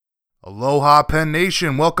Aloha Penn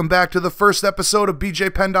Nation, welcome back to the first episode of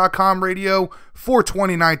BJPenn.com radio for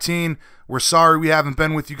 2019. We're sorry we haven't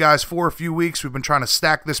been with you guys for a few weeks. We've been trying to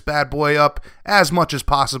stack this bad boy up as much as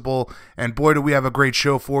possible, and boy do we have a great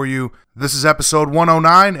show for you. This is episode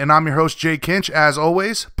 109, and I'm your host Jay Kinch. As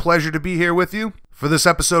always, pleasure to be here with you. For this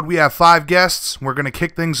episode, we have 5 guests. We're going to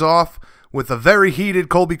kick things off with a very heated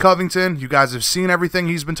Colby Covington. You guys have seen everything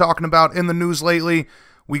he's been talking about in the news lately.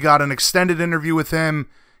 We got an extended interview with him.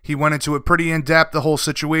 He went into it pretty in-depth, the whole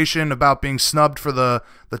situation about being snubbed for the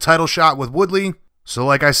title shot with Woodley. So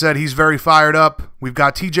like I said, he's very fired up. We've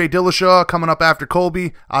got TJ Dillashaw coming up after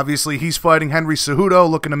Colby. Obviously, he's fighting Henry Cejudo,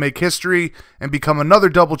 looking to make history and become another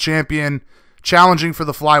double champion, challenging for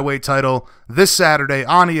the flyweight title this Saturday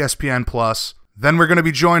on ESPN+. Then we're going to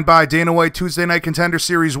be joined by Dana White Tuesday Night Contender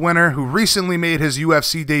Series winner, who recently made his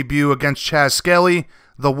UFC debut against Chaz Skelly,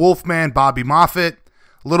 the Wolfman Bobby Moffett.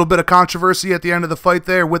 A little bit of controversy at the end of the fight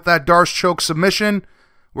there with that Darce choke submission.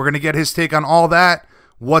 We're going to get his take on all that,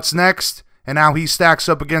 what's next, and how he stacks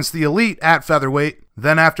up against the elite at featherweight.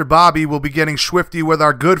 Then after Bobby, we'll be getting swifty with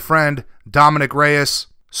our good friend Dominic Reyes,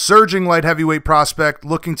 surging light heavyweight prospect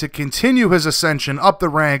looking to continue his ascension up the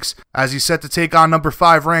ranks as he's set to take on number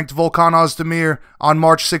 5 ranked Volkan Ozdemir on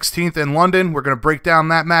March 16th in London. We're going to break down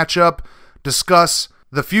that matchup, discuss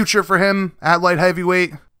the future for him at light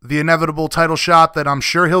heavyweight, the inevitable title shot that I'm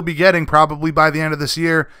sure he'll be getting probably by the end of this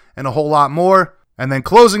year, and a whole lot more. And then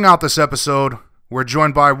closing out this episode, we're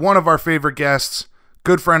joined by one of our favorite guests,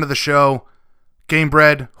 good friend of the show,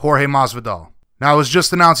 Gamebred Jorge Masvidal. Now, it was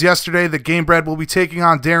just announced yesterday that Gamebred will be taking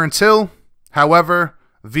on Darren Till. However,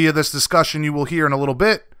 via this discussion you will hear in a little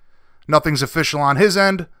bit, nothing's official on his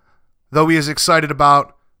end, though he is excited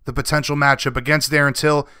about the potential matchup against Darren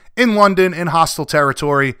Till in London in hostile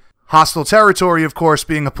territory. Hostile territory, of course,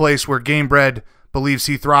 being a place where Gamebred believes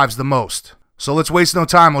he thrives the most. So let's waste no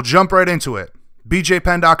time. We'll jump right into it.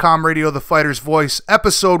 BJPenn.com radio, the fighter's voice,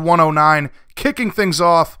 episode 109, kicking things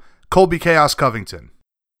off, Colby Chaos Covington.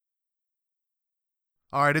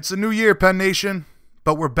 All right, it's a new year, Penn Nation,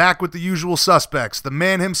 but we're back with the usual suspects. The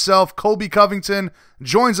man himself, Colby Covington,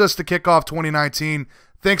 joins us to kick off 2019.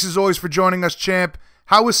 Thanks as always for joining us, champ.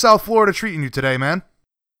 How is South Florida treating you today, man?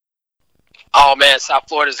 Oh, man, South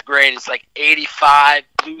Florida's great. It's like 85,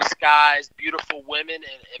 blue skies, beautiful women,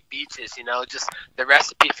 and beaches, you know, just the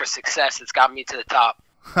recipe for success. It's got me to the top.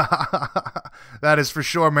 That is for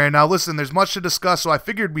sure, man. Now, listen, there's much to discuss, so I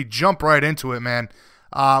figured we'd jump right into it, man.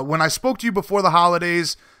 When I spoke to you before the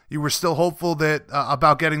holidays, you were still hopeful that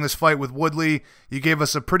about getting this fight with Woodley. You gave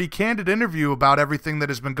us a pretty candid interview about everything that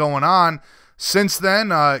has been going on. Since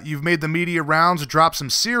then, you've made the media rounds, dropped some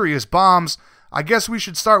serious bombs. I guess we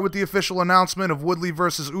should start with the official announcement of Woodley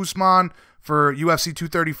versus Usman for UFC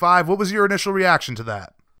 235. What was your initial reaction to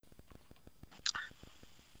that?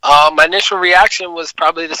 My initial reaction was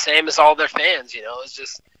probably the same as all their fans, you know.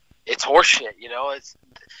 It's horseshit, you know. It's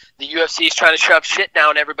the UFC is trying to shove shit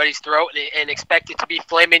down everybody's throat and expect it to be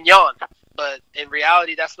filet mignon. But in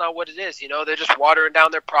reality, that's not what it is, you know. They're just watering down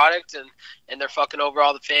their product and they're fucking over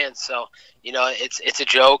all the fans. So, you know, it's a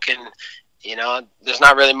joke, and you know, there's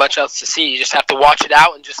not really much else to see. You just have to watch it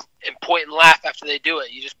out and point and laugh after they do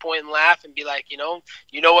it. You just point and laugh and be like, you know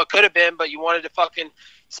what could have been, but you wanted to fucking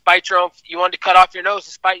spite your own. You wanted to cut off your nose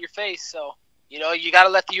to spite your face. So, you know, you got to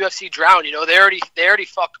let the UFC drown. You know, they already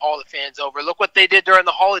fucked all the fans over. Look what they did during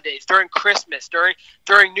the holidays, during Christmas,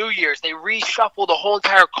 during New Year's. They reshuffled the whole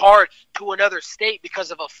entire card to another state because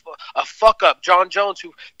of a fuck up. John Jones,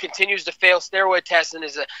 who continues to fail steroid tests and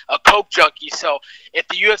is a coke junkie. So if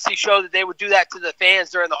the UFC showed that they would do that to the fans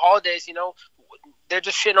during the holidays, you know, they're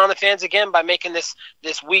just shitting on the fans again by making this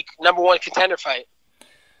weak number 1 contender fight.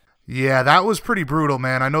 Yeah, that was pretty brutal,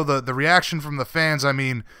 man. I know the reaction from the fans. I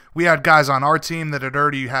mean, we had guys on our team that had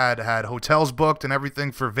already had hotels booked and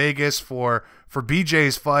everything for Vegas for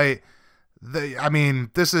BJ's fight. That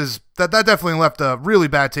definitely left a really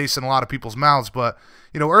bad taste in a lot of people's mouths. But,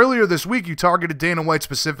 you know, earlier this week you targeted Dana White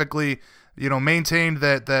specifically, you know, maintained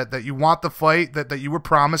that you want the fight that you were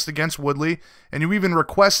promised against Woodley, and you even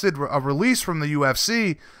requested a release from the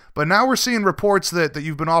UFC. But now we're seeing reports that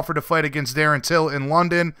you've been offered a fight against Darren Till in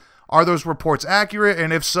London. Are those reports accurate?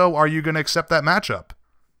 And if so, are you going to accept that matchup?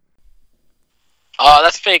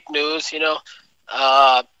 That's fake news, you know.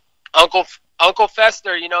 Uncle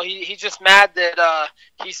Fester, you know, he's just mad that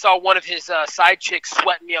he saw one of his side chicks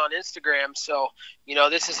sweating me on Instagram. So, you know,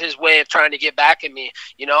 this is his way of trying to get back at me.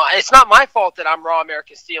 You know, it's not my fault that I'm Raw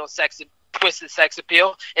American Steel and twisted sex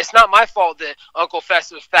appeal. It's not my fault that Uncle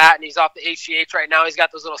Fester's fat and he's off the HGH right now. He's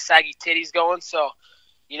got those little saggy titties going. So,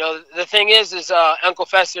 you know, the thing is Uncle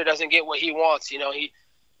Fester doesn't get what he wants. You know,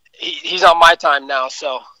 he's on my time now.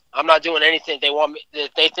 So, I'm not doing anything they want me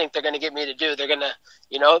that they think they're going to get me to do. They're going to,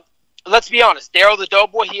 you know, let's be honest. Daryl the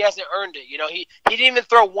Doughboy, he hasn't earned it. You know, he didn't even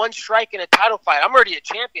throw one strike in a title fight. I'm already a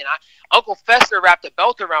champion. Uncle Fester wrapped a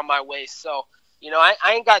belt around my waist, so. You know,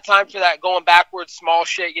 I ain't got time for that going backwards, small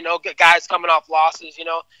shit, you know, guys coming off losses, you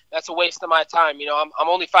know. That's a waste of my time. You know, I'm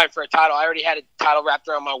only fighting for a title. I already had a title wrapped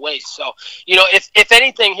around my waist. So, you know, if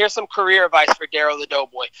anything, here's some career advice for Daryl the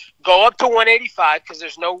Doughboy. Go up to 185 because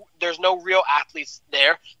there's no real athletes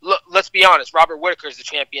there. Look, let's be honest. Robert Whitaker's the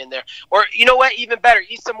champion there. Or, you know what, even better,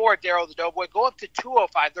 eat some more, Daryl the Doughboy. Go up to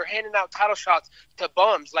 205. They're handing out title shots to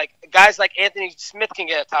bums. Like, guys like Anthony Smith can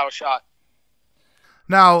get a title shot.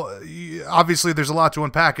 Now, obviously, there's a lot to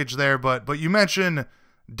unpackage there, but you mentioned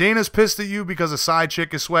Dana's pissed at you because a side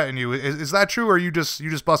chick is sweating you. Is that true, or are you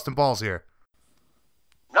just busting balls here?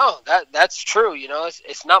 No, that's true. You know,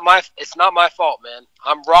 it's not my fault, man.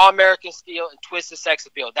 I'm raw American steel and twisted sex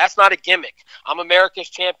appeal. That's not a gimmick. I'm America's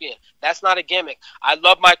champion. That's not a gimmick. I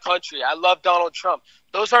love my country. I love Donald Trump.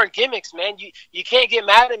 Those aren't gimmicks, man. You can't get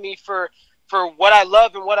mad at me for what I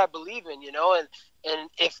love and what I believe in. You know, and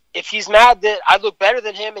if he's mad that I look better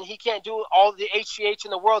than him and he can't do all the HGH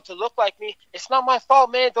in the world to look like me, it's not my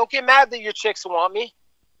fault, man. Don't get mad that your chicks want me.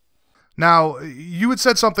 Now, you had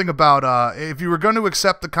said something about if you were going to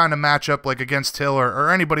accept the kind of matchup like against Till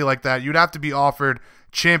or anybody like that, you'd have to be offered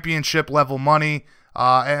championship-level money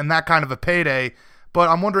and that kind of a payday. But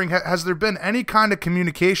I'm wondering, has there been any kind of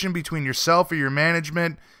communication between yourself or your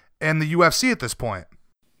management and the UFC at this point?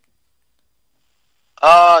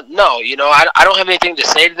 No, you know, I don't have anything to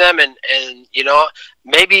say to them, and you know,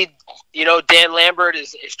 maybe, you know, Dan Lambert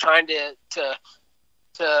is trying to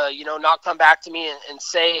you know, not come back to me and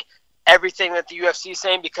say everything that the UFC is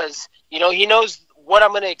saying because, you know, he knows what I'm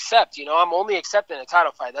going to accept. You know, I'm only accepting a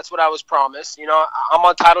title fight. That's what I was promised. You know, I'm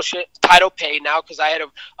on title pay now because I had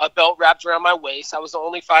a belt wrapped around my waist. I was the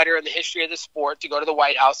only fighter in the history of the sport to go to the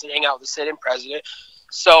White House and hang out with the sitting president.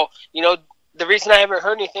 So, you know, the reason I haven't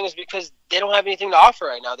heard anything is because they don't have anything to offer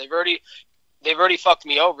right now. They've already fucked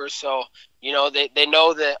me over. So, you know, they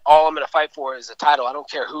know that all I'm going to fight for is a title. I don't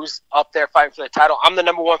care who's up there fighting for the title. I'm the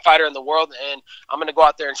number one fighter in the world, and I'm going to go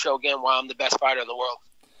out there and show again why I'm the best fighter in the world.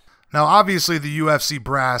 Now, obviously, the UFC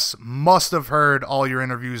brass must have heard all your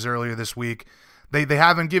interviews earlier this week. They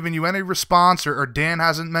haven't given you any response, or Dan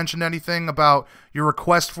hasn't mentioned anything about your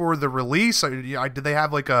request for the release? Did they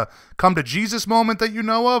have like a come to Jesus moment that you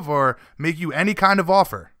know of, or make you any kind of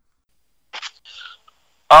offer?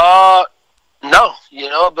 No, you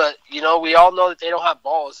know, but you know, we all know that they don't have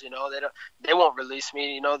balls. You know, they won't release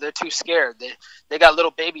me. You know, they're too scared. They got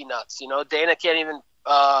little baby nuts. You know, Dana can't even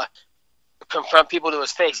confront people to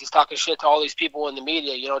his face. He's talking shit to all these people in the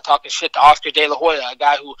media, you know, talking shit to Oscar De La Hoya, a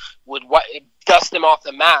guy who would dust him off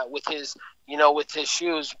the mat with his, you know, with his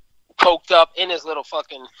shoes coked up in his little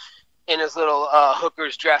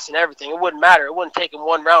hooker's dress and everything. It wouldn't matter. It wouldn't take him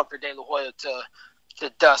one round for De La Hoya to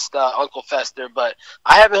dust Uncle Fester, but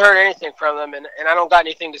I haven't heard anything from them, and I don't got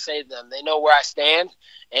anything to say to them. They know where I stand,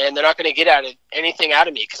 and they're not going to get anything out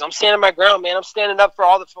of me because I'm standing my ground, man. I'm standing up for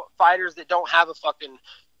all the fighters that don't have a fucking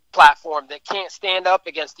platform, that can't stand up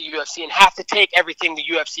against the UFC and have to take everything the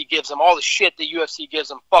UFC gives them, all the shit the UFC gives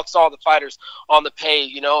them, fucks all the fighters on the pay,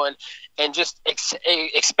 you know, and just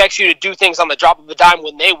expects you to do things on the drop of a dime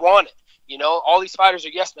when they want it. You know, all these fighters are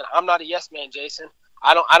yes men. I'm not a yes man, Jason.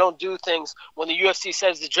 I don't do things when the UFC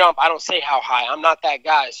says to jump. I don't say how high. I'm not that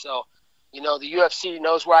guy. So, you know, the UFC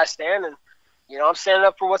knows where I stand, and you know, I'm standing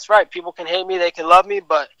up for what's right. People can hate me, they can love me,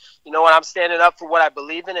 but you know what? I'm standing up for what I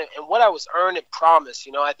believe in and what I was earned and promised.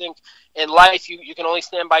 You know, I think in life you can only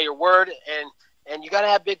stand by your word, and you got to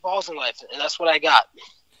have big balls in life, and that's what I got.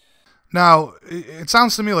 Now, it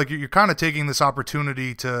sounds to me like you're kind of taking this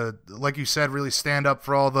opportunity to, like you said, really stand up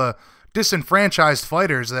for all the disenfranchised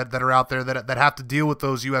fighters that are out there that have to deal with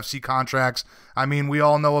those UFC contracts. I mean, we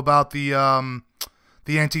all know about the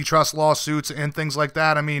antitrust lawsuits and things like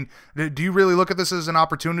that. I mean, do you really look at this as an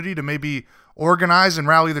opportunity to maybe organize and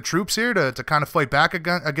rally the troops here to kind of fight back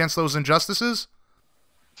against those injustices?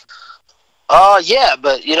 Yeah,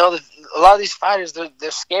 but you know, a lot of these fighters,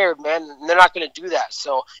 they're scared, man, and they're not going to do that.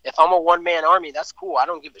 So if I'm a one-man army, that's cool. I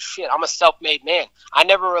don't give a shit. I'm a self-made man. I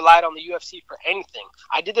never relied on the UFC for anything.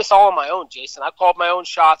 I did this all on my own, Jason. I called my own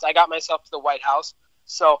shots. I got myself to the White House.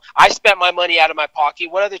 So I spent my money out of my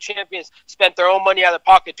pocket. What other champions spent their own money out of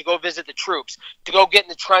their pocket to go visit the troops, to go get in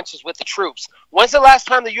the trenches with the troops? When's the last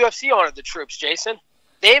time the UFC honored the troops, Jason?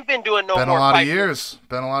 They ain't been doing no more fighting.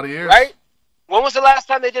 Been a lot of years. Right? When was the last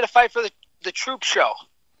time they did a fight for the troop show?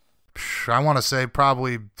 I want to say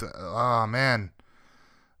probably,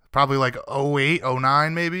 probably like 08,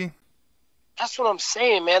 09 maybe. That's what I'm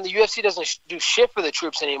saying, man. The UFC doesn't do shit for the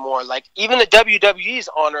troops anymore. Like, even the WWE's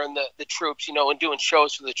honoring the troops, you know, and doing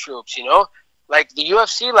shows for the troops, you know? Like, the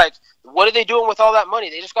UFC, like, what are they doing with all that money?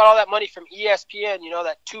 They just got all that money from ESPN, you know,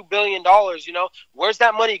 that $2 billion, you know? Where's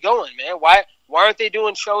that money going, man? Why aren't they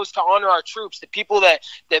doing shows to honor our troops, the people that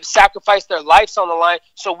sacrificed their lives on the line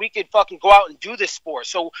so we could fucking go out and do this sport,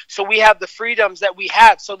 so we have the freedoms that we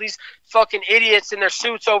have, so these fucking idiots in their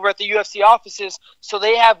suits over at the UFC offices, so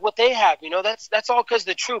they have what they have, you know? That's all because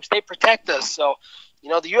the troops, they protect us. So, you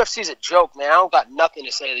know, the UFC's a joke, man. I don't got nothing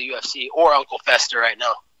to say to the UFC or Uncle Fester right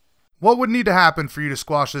now. What would need to happen for you to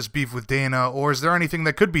squash this beef with Dana, or is there anything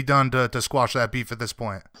that could be done to squash that beef at this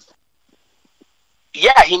point?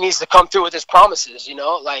 Yeah, he needs to come through with his promises, you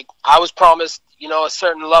know? Like, I was promised, you know, a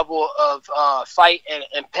certain level of fight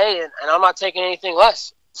and pay, and I'm not taking anything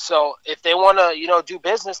less. So if they want to, you know, do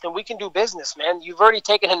business, then we can do business, man. You've already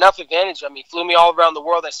taken enough advantage of me. Flew me all around the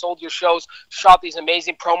world. I sold your shows, shot these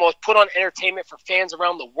amazing promos, put on entertainment for fans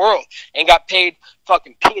around the world, and got paid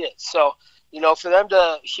fucking peanuts. So, you know, for them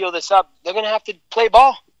to heal this up, they're going to have to play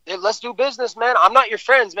ball. Let's do business, man. I'm not your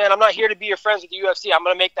friends, man. I'm not here to be your friends with the UFC. I'm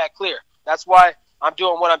going to make that clear. That's why I'm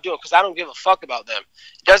doing what I'm doing, because I don't give a fuck about them.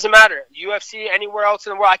 It doesn't matter. UFC, anywhere else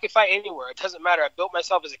in the world, I can fight anywhere. It doesn't matter. I built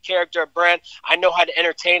myself as a character, a brand. I know how to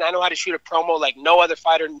entertain. I know how to shoot a promo like no other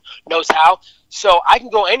fighter knows how. So I can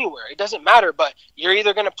go anywhere. It doesn't matter, but you're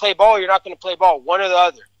either going to play ball or you're not going to play ball, one or the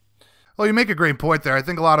other. Well, you make a great point there. I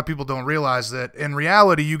think a lot of people don't realize that in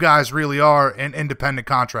reality, you guys really are an independent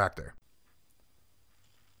contractor.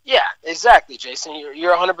 Yeah, exactly, Jason.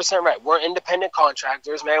 You're 100% right. We're independent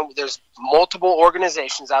contractors, man. There's multiple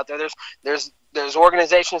organizations out there. There's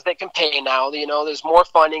organizations that can pay now. You know, there's more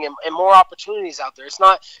funding and more opportunities out there. It's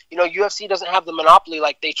not, you know, UFC doesn't have the monopoly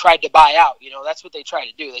like they tried to buy out. You know, that's what they tried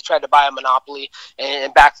to do. They tried to buy a monopoly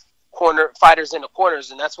and back corner fighters into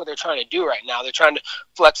corners, and that's what they're trying to do right now. They're trying to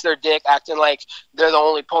flex their dick, acting like they're the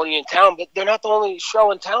only pony in town, but they're not the only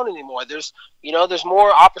show in town anymore. There's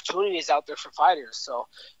more opportunities out there for fighters. So,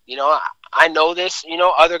 you know, I know this, you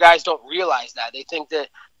know, other guys don't realize that. They think that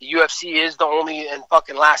the UFC is the only and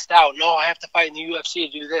fucking last out. No, I have to fight in the UFC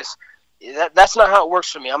to do this. That's not how it works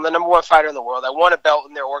for me. I'm the number one fighter in the world. I won a belt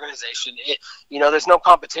in their organization. You know, there's no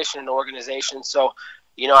competition in the organization. So,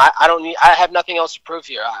 you know, I have nothing else to prove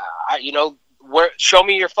here. Show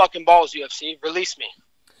me your fucking balls, UFC. Release me.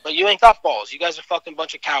 But you ain't got balls. You guys are fucking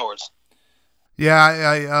bunch of cowards.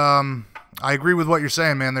 Yeah, I agree with what you're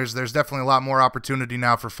saying, man. There's definitely a lot more opportunity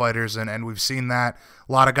now for fighters, and we've seen that.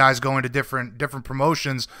 A lot of guys going to different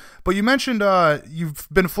promotions. But you mentioned you've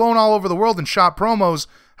been flown all over the world and shot promos.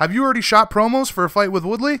 Have you already shot promos for a fight with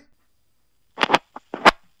Woodley?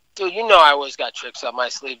 Dude, you know I always got tricks up my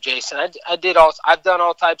sleeve, Jason. I've done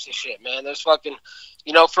all types of shit, man. There's fucking,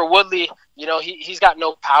 you know, for Woodley, you know, he's got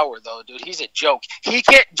no power, though, dude. He's a joke.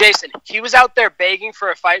 Jason, he was out there begging for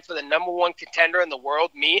a fight for the number one contender in the world,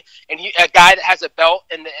 me, and a guy that has a belt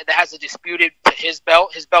and that has a disputed, his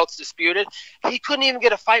belt's disputed. He couldn't even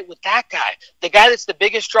get a fight with that guy, the guy that's the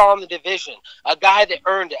biggest draw in the division, a guy that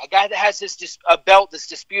earned it, a guy that has a belt that's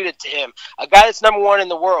disputed to him, a guy that's number one in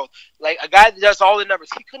the world, like a guy that does all the numbers.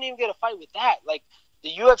 He couldn't even get a fight with that. Like, the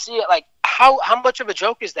UFC, like, how much of a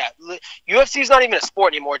joke is that? UFC is not even a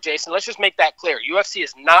sport anymore, Jason. Let's just make that clear. UFC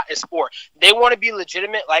is not a sport. They want to be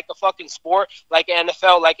legitimate like a fucking sport, like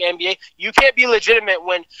NFL, like NBA. You can't be legitimate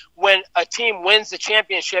when a team wins the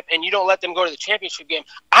championship and you don't let them go to the championship game.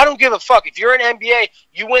 I don't give a fuck. If you're an NBA,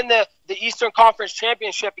 you win the Eastern Conference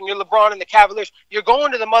Championship and you're LeBron and the Cavaliers, you're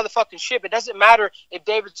going to the motherfucking ship. It doesn't matter if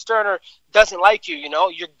David Sterner doesn't like you, you know?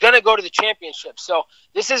 You're going to go to the championship. So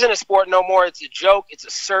this isn't a sport no more. It's a joke. It's a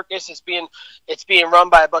circus. It's being run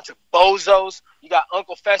by a bunch of bozos. You got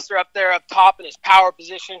Uncle Fester up there up top in his power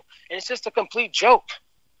position, and it's just a complete joke.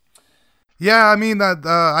 Yeah, I mean,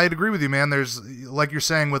 I'd agree with you, man. There's, like you're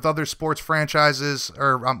saying, with other sports franchises,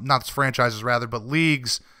 or not franchises rather, but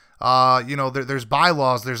leagues, you know, there's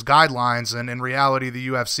bylaws, there's guidelines, and in reality, the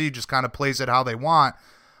UFC just kind of plays it how they want.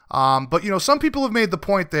 But, you know, some people have made the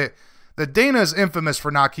point that Dana is infamous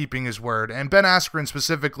for not keeping his word, and Ben Askren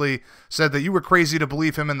specifically said that you were crazy to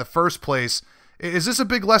believe him in the first place. Is this a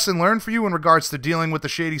big lesson learned for you in regards to dealing with the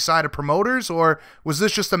shady side of promoters, or was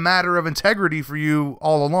this just a matter of integrity for you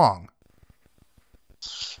all along?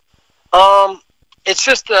 It's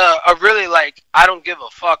just a really, like, I don't give a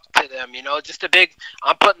fuck to them, you know, just a big,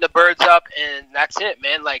 I'm putting the birds up and that's it,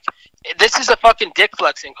 man. Like, this is a fucking dick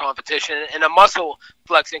flexing competition and a muscle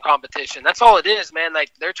flexing competition. That's all it is, man.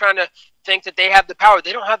 Like, they're trying to think that they have the power.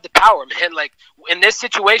 They don't have the power, man. Like, in this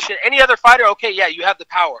situation, any other fighter, okay, yeah, you have the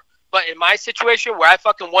power. But in my situation where I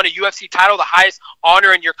fucking won a UFC title, the highest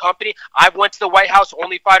honor in your company, I went to the White House,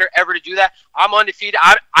 only fighter ever to do that. I'm undefeated.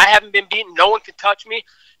 I haven't been beaten. No one can touch me.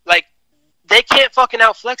 Like, they can't fucking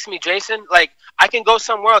outflex me, Jason. Like, I can go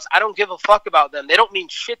somewhere else. I don't give a fuck about them. They don't mean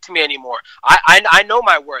shit to me anymore. I know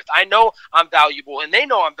my worth. I know I'm valuable, and they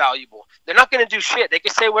know I'm valuable. They're not going to do shit. They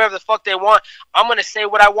can say whatever the fuck they want. I'm going to say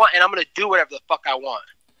what I want, and I'm going to do whatever the fuck I want.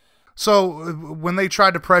 So when they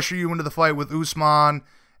tried to pressure you into the fight with Usman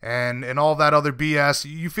and all that other BS,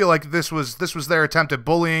 you feel like this was their attempt at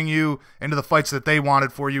bullying you into the fights that they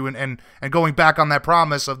wanted for you and going back on that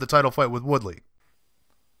promise of the title fight with Woodley?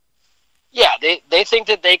 Yeah, they think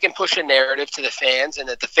that they can push a narrative to the fans and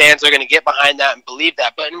that the fans are going to get behind that and believe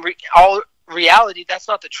that. But in all reality, that's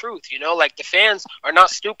not the truth, you know? Like, the fans are not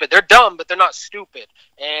stupid. They're dumb, but they're not stupid.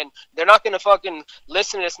 And they're not going to fucking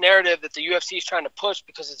listen to this narrative that the UFC is trying to push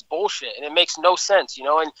because it's bullshit and it makes no sense, you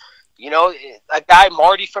know? And, you know, a guy,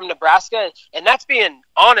 Marty from Nebraska, and that's being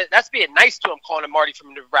honest, that's being nice to him, calling him Marty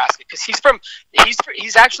from Nebraska, because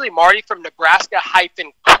he's actually Marty from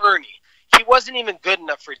Nebraska-Kearney. He wasn't even good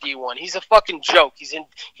enough for D1. He's a fucking joke. He's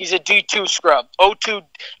a D2 scrub. 0-2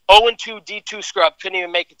 D2 scrub. Couldn't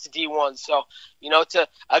even make it to D1. So, you know, to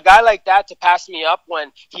a guy like that to pass me up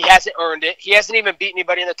when he hasn't earned it, he hasn't even beat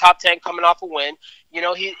anybody in the top 10 coming off a win. You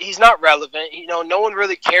know, he's not relevant. You know, no one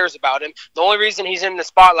really cares about him. The only reason he's in the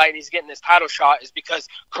spotlight and he's getting his title shot is because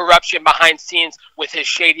corruption behind scenes with his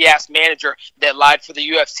shady-ass manager that lied for the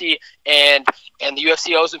UFC, and the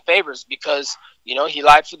UFC owes him favors because, you know, he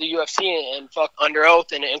lied for the UFC and fuck under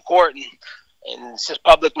oath and in court, and it's just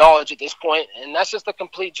public knowledge at this point, and that's just a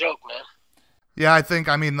complete joke, man. Yeah, I think,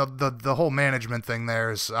 I mean, the whole management thing there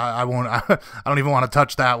is, I don't even want to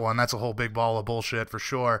touch that one. That's a whole big ball of bullshit for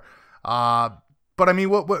sure. But I mean,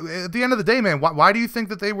 what at the end of the day, man, why do you think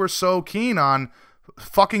that they were so keen on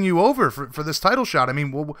fucking you over for this title shot? I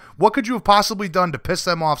mean, what could you have possibly done to piss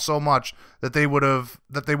them off so much that they would have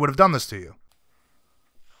done this to you?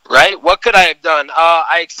 Right? What could I have done?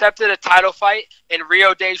 I accepted a title fight in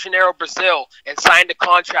Rio de Janeiro, Brazil, and signed a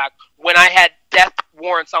contract when I had death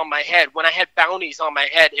warrants on my head, when I had bounties on my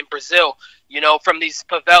head in Brazil, you know, from these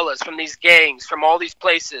favelas, from these gangs, from all these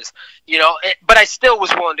places, you know, but I still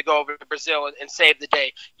was willing to go over to Brazil and save the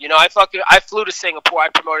day. You know, I flew to Singapore. I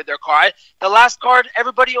promoted their card. The last card,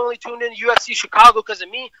 everybody only tuned in to UFC Chicago because of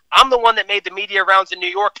me. I'm the one that made the media rounds in New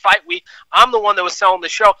York Fight Week. I'm the one that was selling the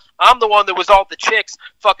show. I'm the one that was all the chicks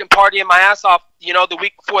fucking partying my ass off, you know, the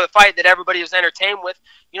week before the fight that everybody was entertained with.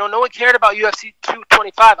 You know, no one cared about UFC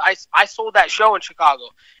 225. I sold that show in Chicago.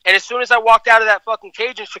 And as soon as I walked out of that fucking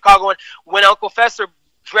cage in Chicago, and when Uncle Fester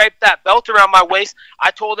draped that belt around my waist,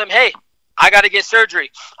 I told him, hey, I got to get surgery.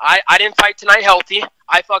 I didn't fight tonight healthy.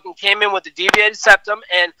 I fucking came in with a deviated septum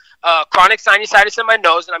and chronic sinusitis in my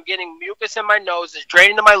nose, and I'm getting mucus in my nose. It's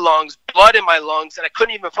draining to my lungs, blood in my lungs, and I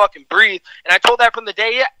couldn't even fucking breathe. And I told that from the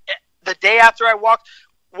day after I walked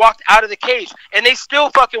out of the cage, and they still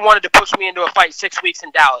fucking wanted to push me into a fight 6 weeks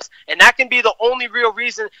in Dallas. And that can be the only real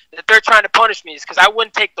reason that they're trying to punish me, is because I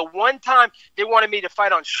wouldn't take the one time they wanted me to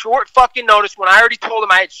fight on short fucking notice when I already told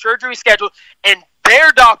them I had surgery scheduled, and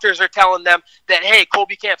their doctors are telling them that, hey,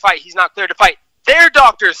 Colby can't fight, he's not cleared to fight. Their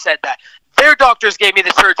doctors said that. Their doctors gave me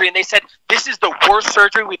the surgery, and they said, this is the worst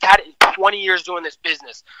surgery we've had in 20 years doing this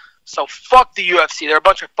business. So fuck the UFC. They're a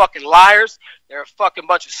bunch of fucking liars. They're a fucking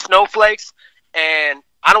bunch of snowflakes, and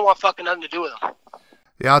I don't want fucking nothing to do with them.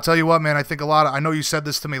 Yeah, I'll tell you what, man. I think I know you said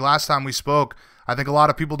this to me last time we spoke. I think a lot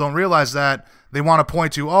of people don't realize that. They want to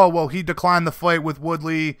point to, oh, well, he declined the fight with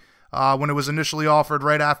Woodley when it was initially offered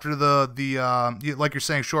right after the like you're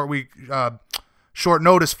saying, short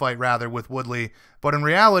notice fight rather with Woodley. But in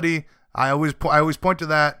reality, I always point to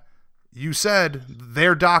that. You said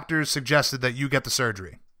their doctors suggested that you get the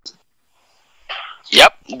surgery.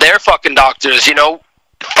 Yep, their fucking doctors, you know.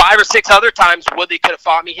 5 or 6 other times Woodley could have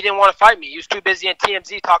fought me. He didn't want to fight me. He was too busy in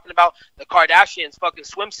TMZ talking about the Kardashians' fucking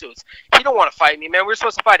swimsuits. He don't want to fight me, man. We were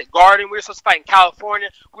supposed to fight at Garden. We were supposed to fight in California.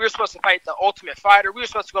 We were supposed to fight the Ultimate Fighter. We were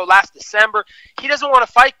supposed to go last December. He doesn't want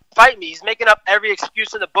to fight me. He's making up every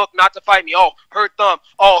excuse in the book not to fight me. Oh, hurt thumb.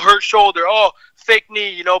 Oh, hurt shoulder. Oh, fake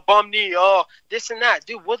knee, you know, bum knee. Oh, this and that.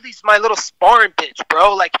 Dude, Woodley's my little sparring bitch,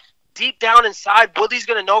 bro. Like, deep down inside, Woodley's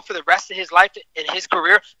going to know for the rest of his life and his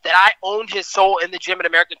career that I owned his soul in the gym at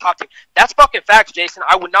American Top Team. That's fucking facts, Jason.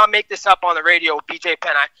 I would not make this up on the radio with BJ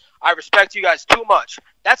Penn. I respect you guys too much.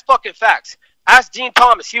 That's fucking facts. Ask Dean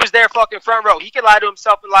Thomas. He was there fucking front row. He can lie to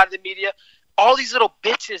himself and lie to the media. All these little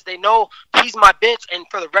bitches, they know he's my bitch. And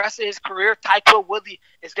for the rest of his career, Tyquil Woodley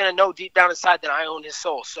is going to know deep down inside that I own his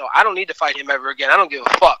soul. So I don't need to fight him ever again. I don't give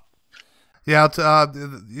a fuck. Yeah,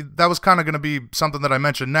 that was kind of going to be something that I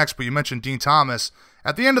mentioned next, but you mentioned Dean Thomas.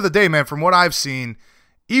 At the end of the day, man, from what I've seen,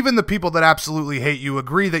 even the people that absolutely hate you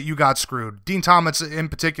agree that you got screwed. Dean Thomas in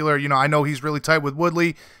particular, I know he's really tight with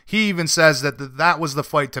Woodley. He even says that that was the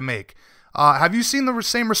fight to make. Have you seen the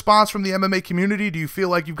same response from the MMA community? Do you feel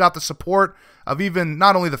like you've got the support of even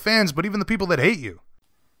not only the fans, but even the people that hate you?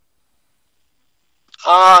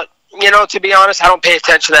 To be honest, I don't pay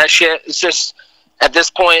attention to that shit. It's just, at this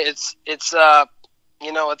point, it's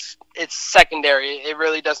secondary. It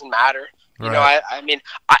really doesn't matter. Right.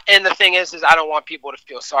 And the thing is I don't want people to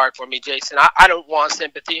feel sorry for me, Jason. I don't want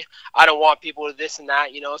sympathy. I don't want people to this and that,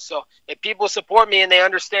 So if people support me and they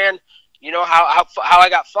understand, how I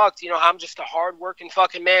got fucked, I'm just a hard-working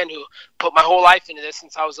fucking man who put my whole life into this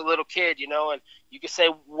since I was a little kid, and you can say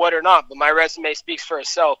what or not, but my resume speaks for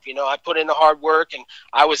itself. I put in the hard work, and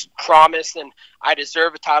I was promised, and I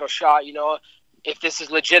deserve a title shot, If this is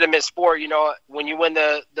legitimate sport, when you win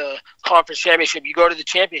the conference championship, you go to the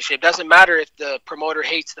championship. Doesn't matter if the promoter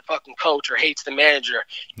hates the fucking coach or hates the manager,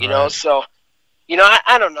 Right. So,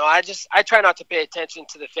 I don't know. I try not to pay attention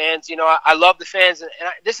to the fans. I love the fans, and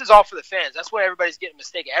this is all for the fans. That's what everybody's getting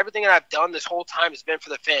mistaken. Everything that I've done this whole time has been for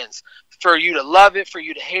the fans, for you to love it, for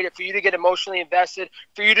you to hate it, for you to get emotionally invested,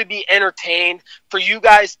 for you to be entertained, for you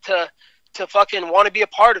guys to fucking want to be a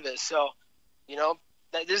part of it. So,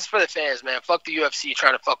 this is for the fans, man. Fuck the UFC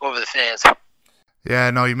trying to fuck over the fans.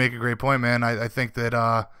 Yeah, no, you make a great point, man. I think that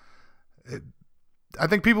I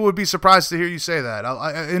think people would be surprised to hear you say that.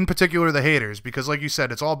 In particular, the haters, because like you said,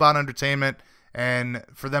 it's all about entertainment, and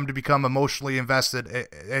for them to become emotionally invested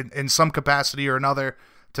in some capacity or another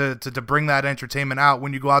to bring that entertainment out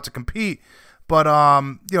when you go out to compete. But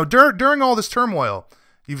during all this turmoil,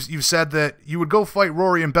 you've said that you would go fight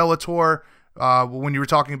Rory in Bellator. When you were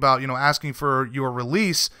talking about, asking for your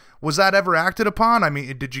release, was that ever acted upon? I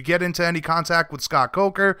mean, did you get into any contact with Scott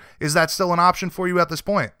Coker? Is that still an option for you at this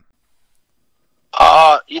point?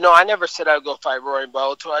 I never said I would go fight Rory in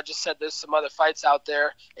Bellator. I just said there's some other fights out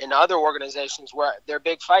there in other organizations where they're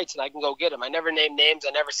big fights and I can go get them. I never named names.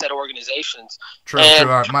 I never said organizations. True.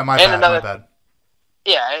 My bad.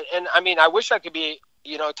 Yeah, and I wish I could be,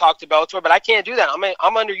 talk to Bellator, but I can't do that.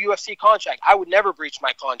 I'm under UFC contract. I would never breach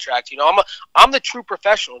my contract. I'm the true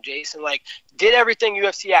professional, Jason. Like, did everything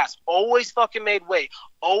UFC asked. Always fucking made weight.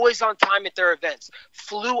 Always on time at their events.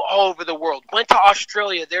 Flew all over the world. Went to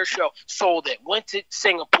Australia, their show, sold it. Went to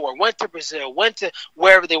Singapore. Went to Brazil. Went to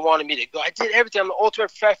wherever they wanted me to go. I did everything. I'm the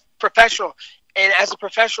ultimate professional. And as a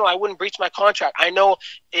professional, I wouldn't breach my contract. I know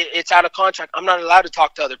it's out of contract. I'm not allowed to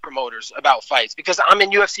talk to other promoters about fights because I'm in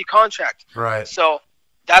UFC contract. Right. So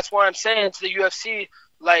that's why I'm saying to the UFC,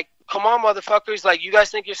 like, come on, motherfuckers. Like, you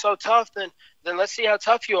guys think you're so tough, then let's see how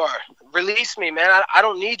tough you are. Release me, man. I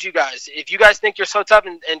don't need you guys. If you guys think you're so tough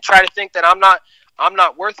and try to think that I'm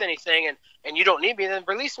not worth anything and you don't need me, then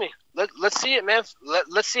release me. Let's see it, man.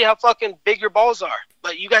 Let's see how fucking big your balls are.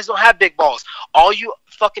 But you guys don't have big balls. All you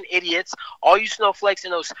fucking idiots, all you snowflakes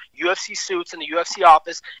in those UFC suits in the UFC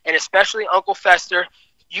office, and especially Uncle Fester,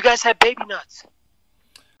 you guys have baby nuts.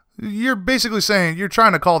 You're basically saying you're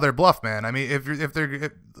trying to call their bluff, man. I mean, if they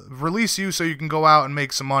release you so you can go out and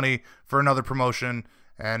make some money for another promotion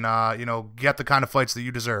and get the kind of fights that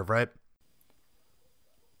you deserve, right?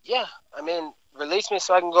 Yeah, release me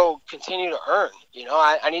so I can go continue to earn.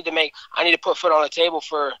 I need to put foot on the table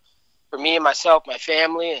for me and myself, my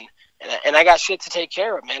family, and I got shit to take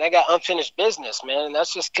care of, man. I got unfinished business, man, and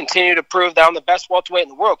that's just continue to prove that I'm the best welterweight in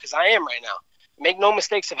the world because I am right now. Make no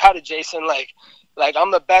mistakes about it, Jason. Like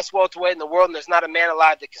I'm the best welterweight in the world, and there's not a man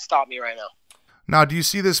alive that can stop me right now. Now, do you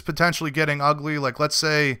see this potentially getting ugly? Like, let's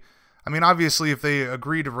say, obviously, if they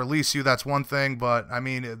agree to release you, that's one thing, but,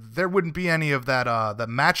 there wouldn't be any of that the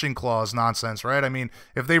matching clause nonsense, right?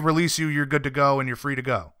 If they release you, you're good to go and you're free to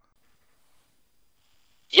go.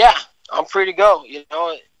 Yeah, I'm free to go.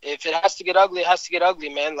 If it has to get ugly, it has to get ugly,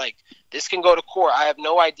 man. Like, this can go to court. I have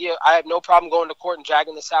no idea. I have no problem going to court and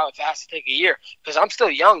dragging this out if it has to take a year. Because I'm still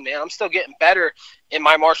young, man. I'm still getting better in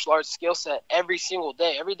my martial arts skill set every single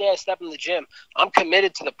day. Every day I step in the gym, I'm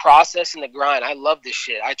committed to the process and the grind. I love this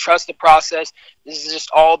shit. I trust the process. This is just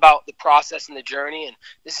all about the process and the journey. And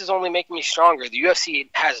this is only making me stronger. The UFC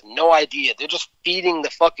has no idea. They're just feeding the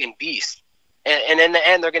fucking beast. And in the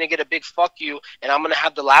end, they're going to get a big fuck you, and I'm going to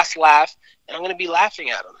have the last laugh, and I'm going to be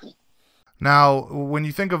laughing at them. Now, when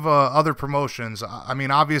you think of other promotions,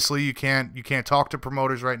 obviously you can't talk to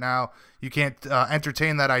promoters right now. You can't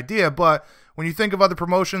entertain that idea. But when you think of other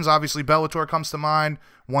promotions, obviously Bellator comes to mind.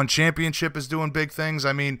 One Championship is doing big things.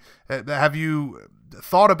 Have you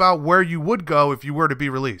thought about where you would go if you were to be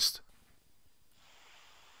released?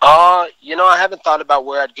 I haven't thought about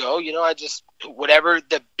where I'd go. I just whatever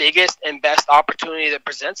the biggest and best opportunity that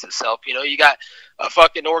presents itself. You got a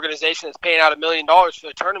fucking organization that's paying out $1 million for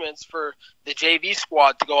the tournaments for the JV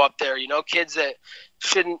squad to go up there. Kids that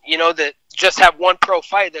shouldn't, that just have one pro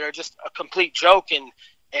fight that are just a complete joke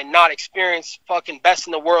and not experienced fucking best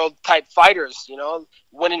in the world type fighters,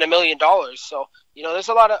 winning $1 million. So, there's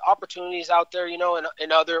a lot of opportunities out there,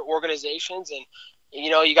 in other organizations, and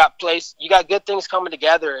you got good things coming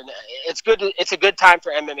together, and it's a good time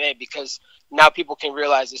for MMA because now people can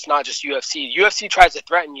realize it's not just UFC. UFC tries to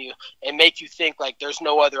threaten you and make you think like there's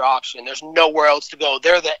no other option. There's nowhere else to go.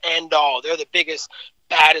 They're the end all. They're the biggest,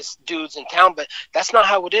 baddest dudes in town, but that's not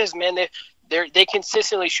how it is, man. They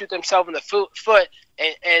consistently shoot themselves in the foot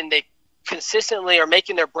and they consistently are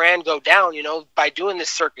making their brand go down, by doing this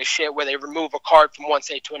circus shit where they remove a card from one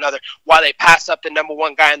state to another while they pass up the number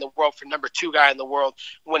one guy in the world for number two guy in the world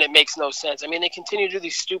when it makes no sense. I mean, they continue to do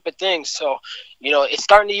these stupid things. So, it's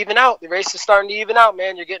starting to even out. The race is starting to even out,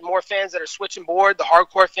 man. You're getting more fans that are switching board, the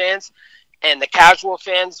hardcore fans and the casual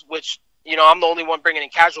fans, which, I'm the only one bringing in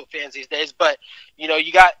casual fans these days, but you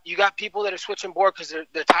got people that are switching board because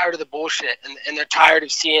they're tired of the bullshit and they're tired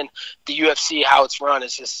of seeing the UFC how it's run.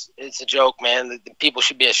 It's a joke, man. The people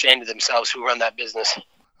should be ashamed of themselves who run that business.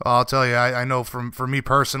 Well, I'll tell you, I know for me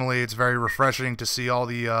personally, it's very refreshing to see all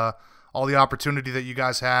the opportunity that you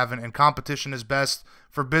guys have, and competition is best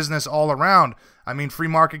for business all around. I mean, free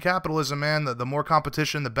market capitalism, man. The more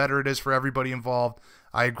competition, the better it is for everybody involved.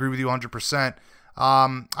 I agree with you 100%.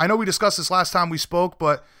 I know we discussed this last time we spoke,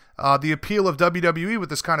 but the appeal of WWE with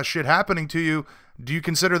this kind of shit happening to you, do you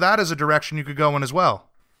consider that as a direction you could go in as well?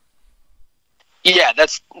 Yeah,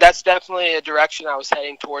 that's definitely a direction I was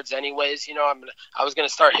heading towards anyways. I was going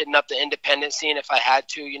to start hitting up the independent scene if I had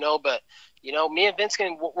to, but me and Vince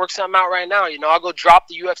can work something out right now. I'll go drop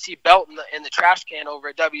the UFC belt in the trash can over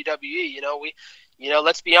at WWE.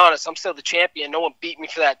 Let's be honest, I'm still the champion. No one beat me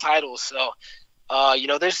for that title, so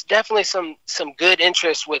there's definitely some good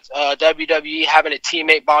interest with WWE having a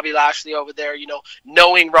teammate, Bobby Lashley, over there,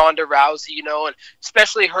 knowing Ronda Rousey, and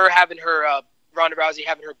especially her having her Ronda Rousey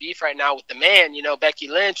having her beef right now with the man, Becky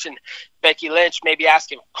Lynch, and Becky Lynch maybe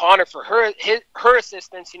asking Conor for her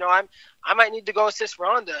assistance. I might need to go assist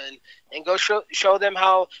Ronda and go show them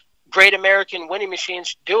how great American winning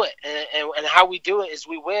machines do it, and how we do it is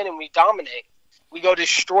we win and we dominate. We go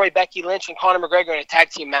destroy Becky Lynch and Conor McGregor in a tag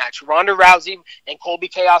team match. Ronda Rousey and Colby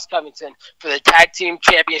Chaos Covington for the tag team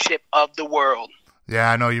championship of the world.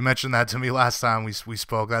 Yeah, I know. You mentioned that to me last time we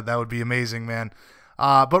spoke. That would be amazing, man.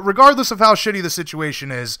 But regardless of how shitty the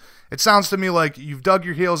situation is, it sounds to me like you've dug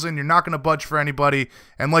your heels in. You're not going to budge for anybody.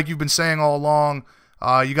 And like you've been saying all along,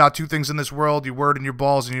 you got two things in this world, your word and your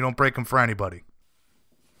balls, and you don't break them for anybody.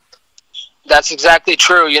 That's exactly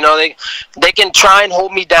true. They can try and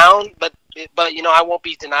hold me down, but I won't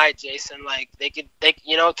be denied, Jason. Like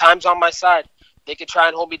time's on my side. They could try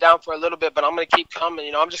and hold me down for a little bit, but I'm going to keep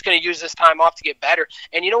coming. I'm just going to use this time off to get better.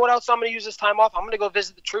 And you know what else I'm going to use this time off? I'm going to go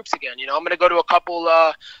visit the troops again. I'm going to go to a couple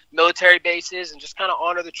military bases and just kind of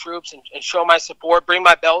honor the troops and show my support, bring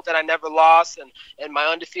my belt that I never lost and my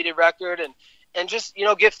undefeated record and just,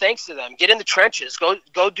 give thanks to them. Get in the trenches.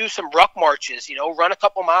 Go do some ruck marches, run a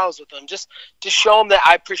couple miles with them. Just show them that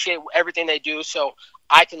I appreciate everything they do so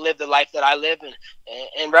I can live the life that I live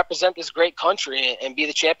and represent this great country and be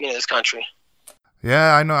the champion of this country.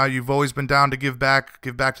 Yeah, I know you've always been down to give back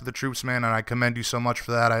to the troops, man, and I commend you so much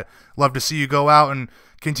for that. I love to see you go out and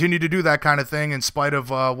continue to do that kind of thing in spite of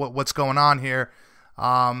what's going on here.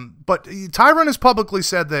 But Tyron has publicly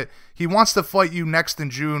said that he wants to fight you next in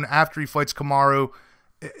June after he fights Kamaru.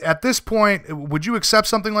 At this point, would you accept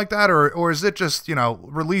something like that, or is it just,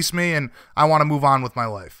 release me and I want to move on with my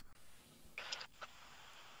life?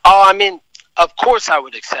 Oh, I mean, of course I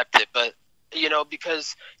would accept it, but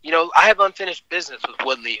because, I have unfinished business with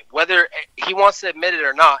Woodley. Whether he wants to admit it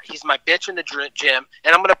or not, he's my bitch in the gym,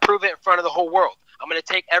 and I'm going to prove it in front of the whole world. I'm going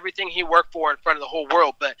to take everything he worked for in front of the whole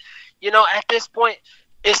world. But, at this point,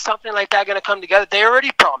 is something like that going to come together? They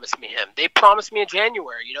already promised me him. They promised me in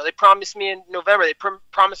January. They promised me in November. They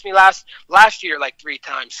promised me last year like 3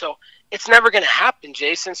 times. So it's never going to happen,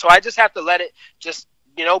 Jason. So I just have to let it just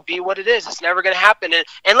be what it is. It's never going to happen.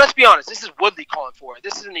 And let's be honest, this is Woodley calling for it.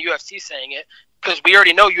 This isn't the UFC saying it because we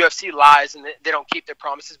already know UFC lies and they don't keep their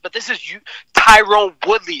promises. But this is Tyron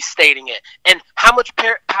Woodley stating it. And how much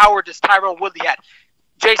power does Tyron Woodley have?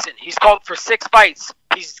 Jason, he's called for 6 fights.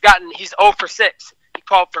 He's 0 for 6. He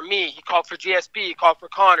called for me. He called for GSP. He called for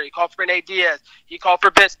Conor. He called for Nate Diaz. He called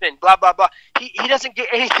for Bisping. Blah blah blah. He doesn't get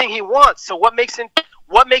anything he wants. So what makes you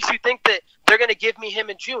think that they're going to give me him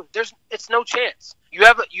in June? It's no chance. You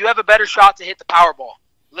have a better shot to hit the Powerball.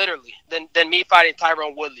 literally, than me fighting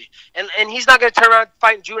Tyron Woodley. And he's not going to turn around and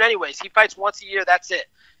fight in June anyways. He fights once a year. That's it.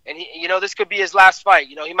 And this could be his last fight.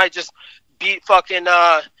 He might just beat fucking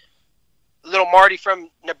little Marty from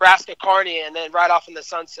Nebraska Carney and then ride off in the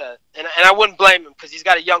sunset. And I wouldn't blame him because he's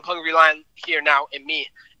got a young, hungry lion here now in me,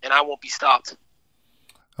 and I won't be stopped.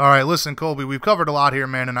 All right, listen, Colby, we've covered a lot here,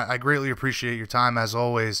 man, and I greatly appreciate your time as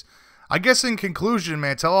always. I guess in conclusion,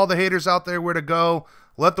 man, tell all the haters out there where to go.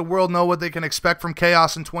 Let the world know what they can expect from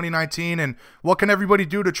Chaos in 2019, and what can everybody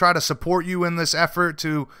do to try to support you in this effort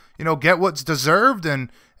to, get what's deserved and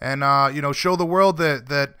show the world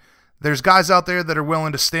that there's guys out there that are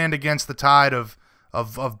willing to stand against the tide of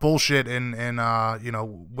bullshit and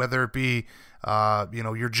whether it be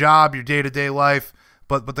your job, your day-to-day life,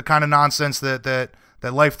 but the kind of nonsense that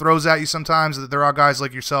life throws at you sometimes, that there are guys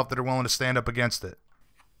like yourself that are willing to stand up against it.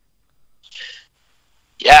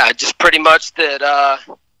 Yeah, just pretty much that,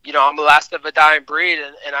 I'm the last of a dying breed,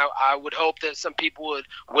 and I would hope that some people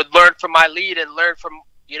would learn from my lead and learn from,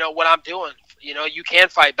 what I'm doing. You can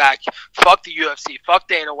fight back. Fuck the UFC. Fuck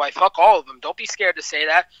Dana White. Fuck all of them. Don't be scared to say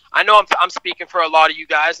that. I know I'm speaking for a lot of you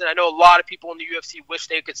guys, and I know a lot of people in the UFC wish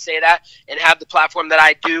they could say that and have the platform that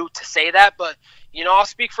I do to say that, but I'll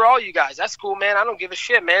speak for all you guys. That's cool, man. I don't give a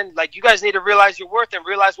shit, man. Like, you guys need to realize your worth and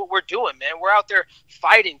realize what we're doing, man. We're out there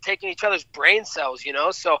fighting, taking each other's brain cells,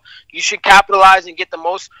 so you should capitalize and get the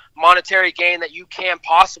most monetary gain that you can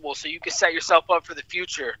possible so you can set yourself up for the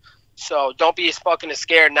future. So don't be as fucking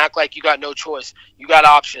scared and act like you got no choice. You got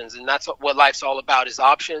options, and that's what life's all about, is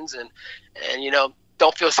options. And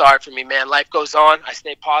don't feel sorry for me, man. Life goes on. I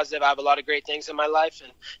stay positive. I have a lot of great things in my life,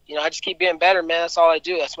 and I just keep being better, man. That's all I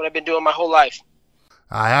do. That's what I've been doing my whole life.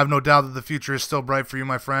 I have no doubt that the future is still bright for you,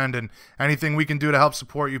 my friend, and anything we can do to help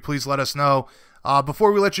support you, please let us know.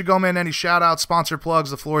 Before we let you go, man, any shout-outs, sponsor plugs?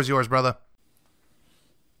 The floor is yours, brother.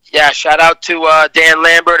 Yeah, shout out to Dan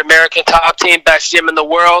Lambert, American Top Team, best gym in the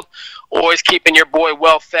world. Always keeping your boy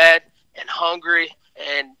well-fed and hungry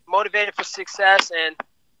and motivated for success, and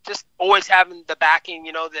just always having the backing,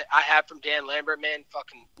 that I have from Dan Lambert, man.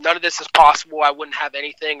 Fucking none of this is possible. I wouldn't have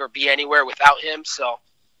anything or be anywhere without him. So,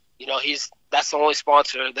 that's the only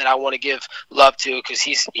sponsor that I want to give love to, because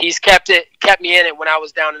he's kept me in it when I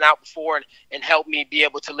was down and out before, and helped me be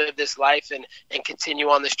able to live this life and continue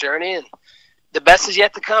on this journey. And the best is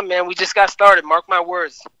yet to come, man. We just got started. Mark my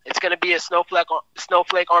words. It's going to be a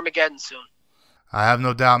snowflake Armageddon soon. I have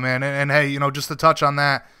no doubt, man. And hey, just to touch on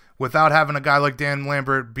that, without having a guy like Dan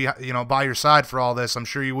Lambert by your side for all this, I'm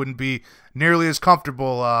sure you wouldn't be nearly as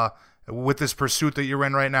comfortable with this pursuit that you're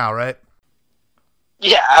in right now, right?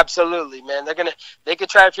 Yeah, absolutely, man. They could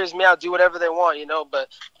try to figure me out, do whatever they want, but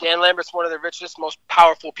Dan Lambert's one of the richest, most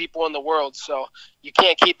powerful people in the world, so you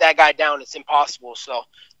can't keep that guy down. It's impossible. So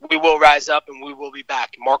we will rise up, and we will be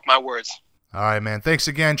back. Mark my words. All right, man. Thanks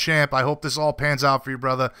again, champ. I hope this all pans out for you,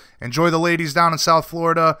 brother. Enjoy the ladies down in South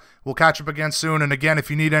Florida. We'll catch up again soon. And again, if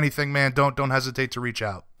you need anything, man, don't hesitate to reach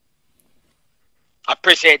out. I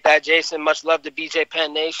appreciate that, Jason. Much love to BJ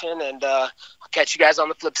Penn Nation, and I'll catch you guys on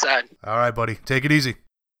the flip side. All right, buddy. Take it easy.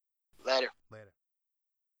 Later.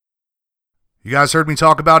 You guys heard me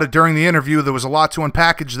talk about it during the interview. There was a lot to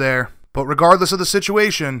unpackage there. But regardless of the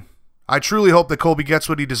situation, I truly hope that Colby gets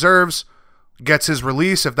what he deserves, gets his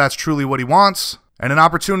release if that's truly what he wants, and an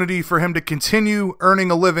opportunity for him to continue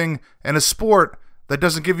earning a living in a sport that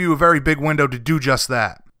doesn't give you a very big window to do just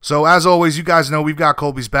that. So as always, you guys know we've got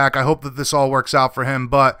Colby's back. I hope that this all works out for him,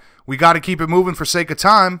 but we got to keep it moving for sake of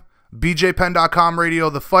time. BJPenn.com radio,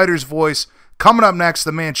 the fighter's voice. Coming up next,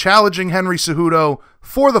 the man challenging Henry Cejudo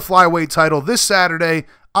for the flyweight title this Saturday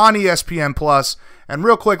on ESPN+. And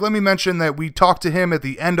real quick, let me mention that we talked to him at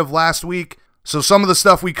the end of last week. So some of the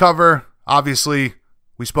stuff we cover, obviously,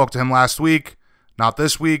 we spoke to him last week, not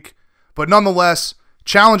this week. But nonetheless,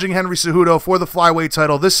 challenging Henry Cejudo for the flyweight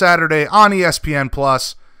title this Saturday on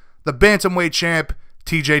ESPN+. The bantamweight champ,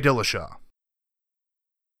 TJ Dillashaw.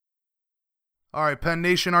 All right, Penn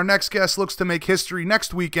Nation, our next guest looks to make history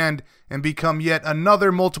next weekend and become yet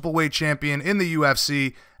another multiple weight champion in the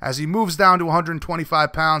UFC as he moves down to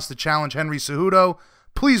 125 pounds to challenge Henry Cejudo.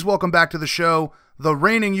 Please welcome back to the show the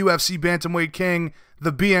reigning UFC bantamweight king,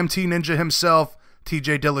 the BMT ninja himself,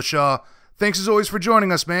 TJ Dillashaw. Thanks as always for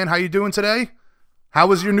joining us, man. How you doing today? How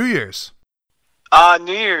was your New Year's?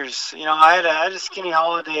 New Year's, I had a skinny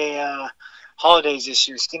holidays this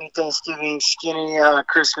year. Skinny Thanksgiving, skinny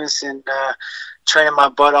Christmas, and training my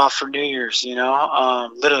butt off for New Year's,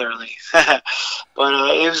 literally. But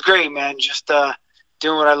it was great, man. Just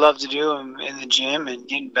doing what I love to do in the gym and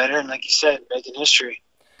getting better, and like you said, making history.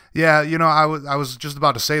 Yeah, I was just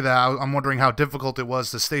about to say that. I'm wondering how difficult it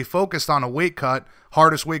was to stay focused on a weight cut,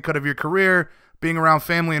 hardest weight cut of your career, being around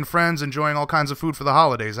family and friends, enjoying all kinds of food for the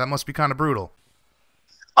holidays? That must be kind of brutal.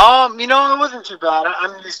 You know, it wasn't too bad.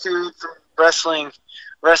 I'm used to it from wrestling.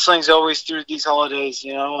 Wrestling's always through these holidays,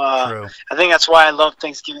 you know. True. I think that's why I love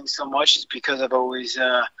Thanksgiving so much, is because I've always,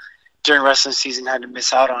 during wrestling season, had to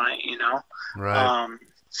miss out on it, you know. Right.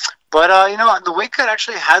 But you know, the weight cut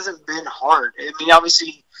actually hasn't been hard. I mean,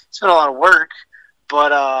 obviously, it's been a lot of work,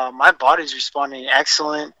 but my body's responding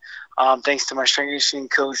excellent. Thanks to my strength and conditioning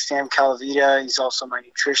coach, Sam Calavita. He's also my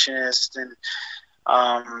nutritionist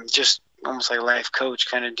and just almost like a life coach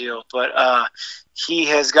kind of deal. But he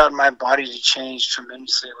has gotten my body to change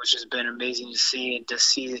tremendously, which has been amazing to see, and to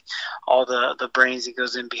see all the brains that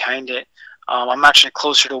goes in behind it. I'm actually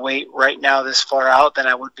closer to weight right now this far out than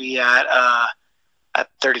I would be at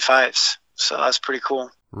 35s. So that's pretty cool.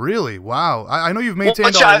 Really? Wow. I know you've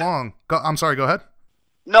maintained all along. I'm sorry, go ahead.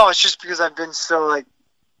 No, it's just because I've been so, like,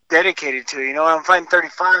 dedicated to it. You know, when I'm fighting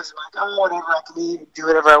 35s, I'm like, oh, whatever, I can eat, do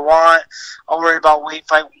whatever I want. I'll worry about weight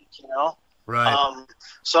fight week, you know? Right.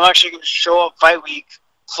 So I'm actually going to show up fight week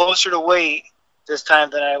closer to weight this time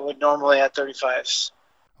than I would normally at 35s.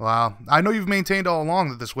 Wow. I know you've maintained all along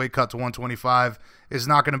that this weight cut to 125 is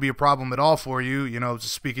not going to be a problem at all for you. You know,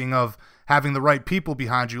 speaking of having the right people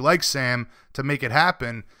behind you, like Sam, to make it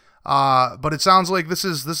happen. But it sounds like this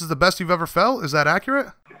is the best you've ever felt. Is that accurate?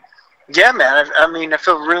 Yeah, man. I mean, I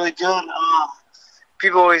feel really good.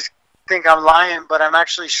 People always think I'm lying, but I'm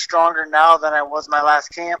actually stronger now than I was my last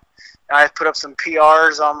camp. I put up some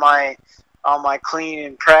PRs on my clean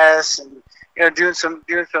and press, and you know, doing some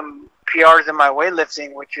PRs in my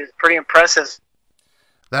weightlifting, which is pretty impressive.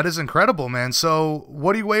 That is incredible, man. So,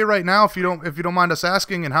 what do you weigh right now, if you don't mind us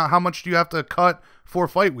asking, and how much do you have to cut for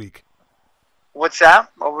fight week? What's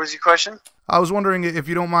that? What was your question? I was wondering, if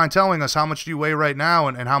you don't mind telling us, how much do you weigh right now,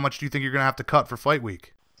 and how much do you think you're going to have to cut for fight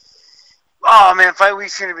week? Oh man, fight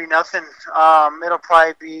week's going to be nothing. It'll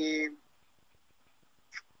probably be,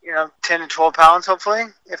 you know, 10 to 12 pounds, hopefully,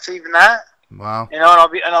 if even that. Wow. You know,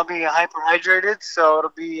 and I'll be hyperhydrated, so it'll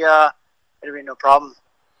be no problem.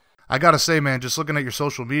 I gotta say, man, just looking at your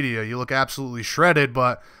social media, you look absolutely shredded.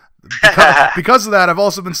 But because of that, I've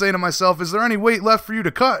also been saying to myself, is there any weight left for you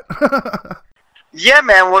to cut? Yeah,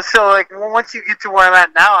 man. Well, so like once you get to where I'm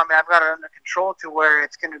at now, I mean, I've got it under control to where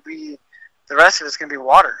it's going to be, the rest of it's going to be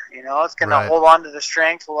water. You know, it's going to hold on to the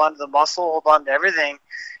strength, hold on to the muscle, hold on to everything.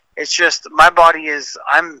 It's just my body is.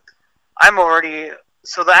 I'm already.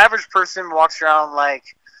 So the average person walks around like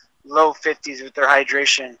low 50s with their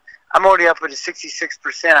hydration. I'm already up at a 66%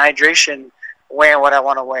 hydration, weighing what I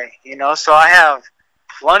want to weigh, you know? So I have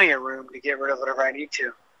plenty of room to get rid of whatever I need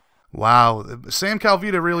to. Wow. Sam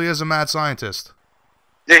Calavita really is a mad scientist.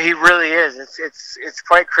 Yeah, he really is. It's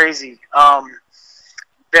quite crazy.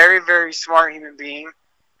 Very, very smart human being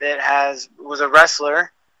that was a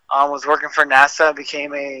wrestler, was working for NASA,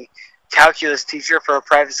 became a calculus teacher for a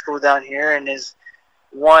private school down here, and is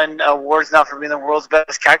won awards now for being the world's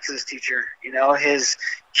best calculus teacher. You know, his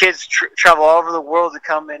kids travel all over the world to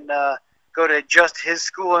come and go to just his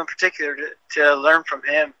school in particular to learn from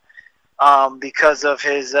him because of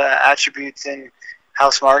his attributes and how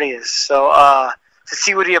smart he is. So to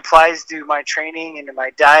see what he applies to my training and to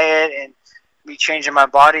my diet and me changing my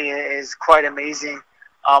body is quite amazing.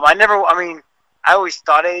 I always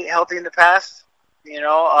thought I ate healthy in the past, you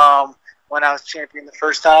know, when I was champion the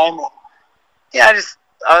first time. Yeah,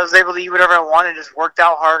 I was able to eat whatever I wanted, just worked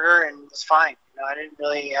out harder, and was fine. You know, I didn't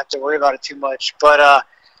really have to worry about it too much. But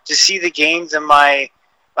to see the gains in my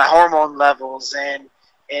hormone levels and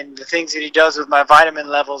the things that he does with my vitamin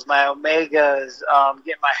levels, my omegas,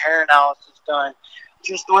 getting my hair analysis done,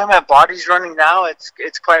 just the way my body's running now, it's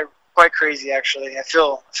quite crazy actually. I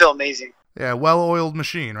feel amazing. Yeah, well-oiled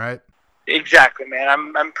machine, right? Exactly,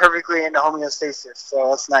 man. I'm perfectly into homeostasis, so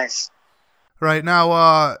that's nice. Right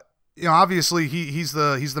now, you know, obviously he's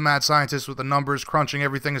the mad scientist with the numbers, crunching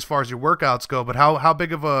everything as far as your workouts go. But how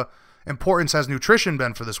big of a importance has nutrition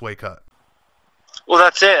been for this weight cut? Well,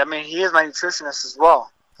 that's it. I mean, he is my nutritionist as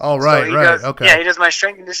well. Oh, right, so right, okay. Yeah, he does my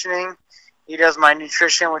strength conditioning. He does my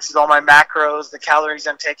nutrition, which is all my macros, the calories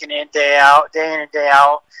I'm taking in and day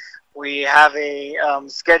out. We have a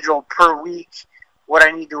schedule per week, what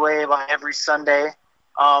I need to weigh by every Sunday.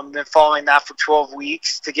 Been following that for 12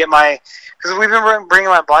 weeks to get because we've been bringing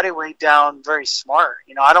my body weight down very smart.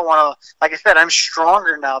 You know, I don't want to, like I said, I'm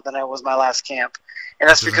stronger now than I was my last camp. And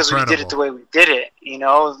that's because we did it the way we did it. You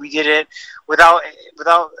know, we did it without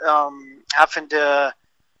having to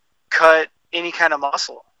cut any kind of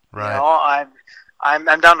muscle. Right. You know,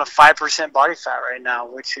 I'm down to 5% body fat right now,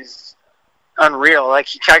 which is unreal. Like,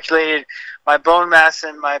 he calculated my bone mass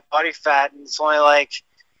and my body fat, and it's only like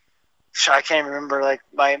I can't remember, like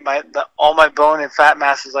all my bone and fat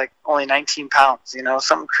mass is like only 19 pounds,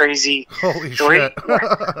 something crazy. Holy shit.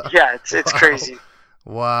 Yeah, it's crazy.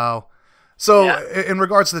 Wow. So Yeah. in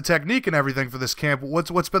regards to the technique and everything for this camp,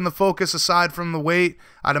 what's been the focus aside from the weight?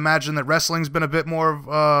 I'd imagine that wrestling's been a bit more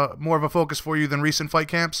of a focus for you than recent fight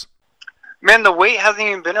camps. Man, the weight hasn't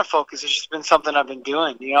even been a focus. It's just been something I've been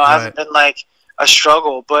doing. It Right. hasn't been like a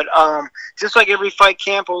struggle. But just like every fight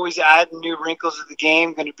camp, always adding new wrinkles to the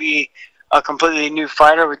game. Going to be a completely new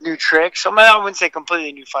fighter with new tricks. I wouldn't say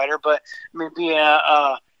completely new fighter, but being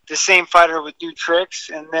the same fighter with new tricks.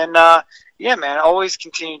 And then, yeah, man, always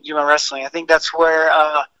continue to do my wrestling. I think that's where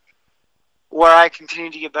I continue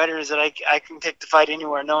to get better, is that I can take the fight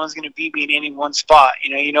anywhere. No one's going to beat me in any one spot.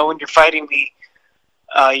 When you're fighting me,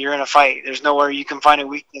 you're in a fight. There's nowhere you can find a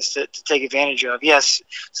weakness to take advantage of. Yes,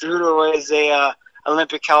 Cejudo is a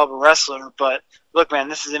Olympic caliber wrestler, but look, man,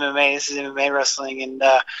 this is MMA. This is MMA wrestling, and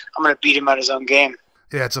I'm going to beat him at his own game.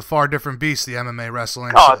 Yeah, it's a far different beast, the MMA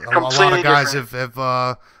wrestling. Oh, So a lot of guys different.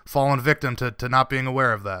 have fallen victim to not being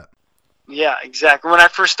aware of that. Yeah, exactly. When I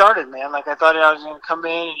first started, man, like I thought I was going to come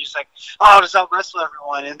in and just like, I'll just out wrestle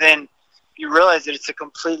everyone, and then you realize that it's a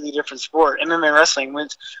completely different sport. MMA wrestling,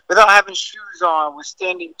 without having shoes on, with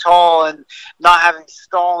standing tall and not having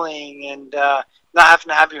stalling and not having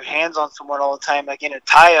to have your hands on someone all the time, like in a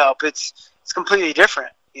tie-up, it's completely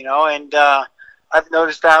different, And I've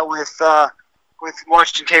noticed that with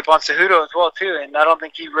watching tape on Cejudo as well too, and I don't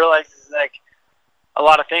think he realizes like a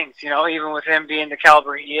lot of things, even with him being the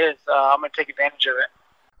caliber he is. I'm going to take advantage of it.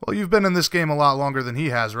 Well, you've been in this game a lot longer than he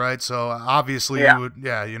has, right? So obviously Yeah. you would,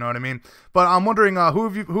 you know what I mean? But I'm wondering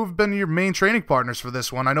who've been your main training partners for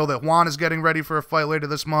this one? I know that Juan is getting ready for a fight later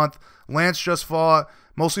this month. Lance just fought.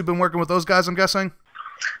 Mostly been working with those guys, I'm guessing?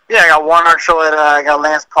 Yeah, I got Juan Archuleta, I got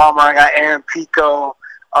Lance Palmer, I got Aaron Pico,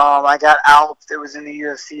 I got Alp that was in the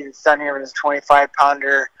UFC that's down here with his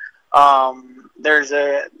 25-pounder. There's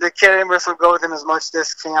the kid I didn't wrestle go with him as much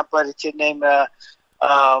this camp, but a kid named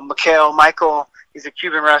Michael. He's a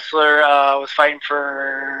Cuban wrestler. Was fighting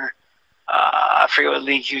for I forget what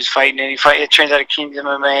league he was fighting in. It trains out of Kings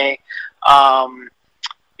MMA.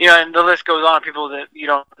 And the list goes on. People that you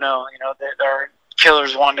don't know, that are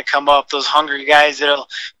killers wanting to come up. Those hungry guys that'll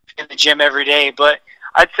in the gym every day. But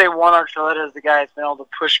I'd say Juan Archuleta is the guy that's been able to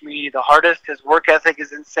push me the hardest. His work ethic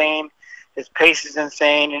is insane. His pace is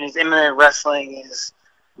insane, and his MMA wrestling is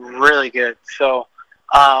really good. So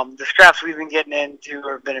the scraps we've been getting into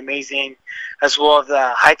have been amazing, as well as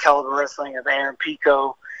the high-caliber wrestling of Aaron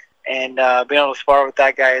Pico. And being able to spar with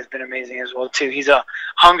that guy has been amazing as well, too. He's a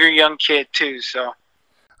hungry young kid, too. So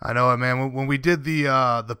I know it, man. When we did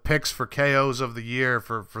the picks for KOs of the year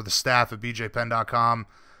for the staff at BJPenn.com,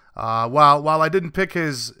 while I didn't pick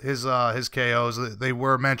his KOs, they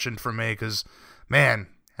were mentioned for me because, man,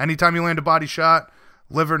 anytime you land a body shot,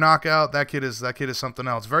 liver knockout, that kid is something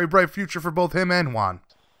else. Very bright future for both him and Juan.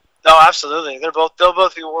 No, absolutely. They'll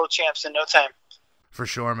both be world champs in no time. For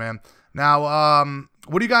sure, man. Now,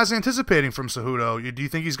 what are you guys anticipating from Cejudo? Do you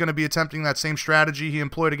think he's going to be attempting that same strategy he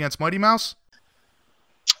employed against Mighty Mouse?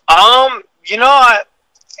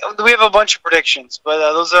 We have a bunch of predictions, but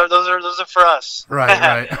those are for us.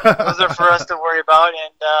 Right. Those are for us to worry about,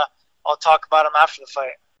 and I'll talk about them after the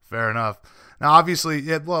fight. Fair enough. Now, obviously,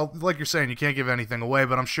 like you're saying, you can't give anything away,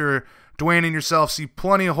 but I'm sure Dwayne and yourself see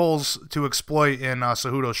plenty of holes to exploit in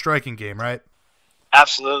Cejudo's striking game, right?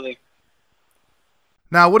 Absolutely.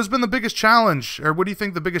 Now, what has been the biggest challenge, or what do you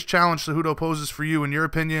think the biggest challenge Cejudo poses for you, in your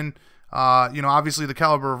opinion? Obviously the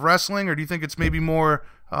caliber of wrestling, or do you think it's maybe more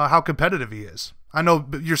how competitive he is? I know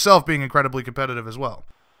yourself being incredibly competitive as well.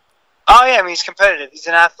 Oh, yeah, he's competitive. He's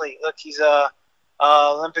an athlete. Look, he's a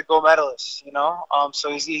Olympic gold medalist,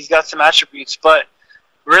 so he's got some attributes. But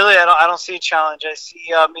really, I don't see a challenge. I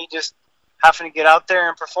see me just having to get out there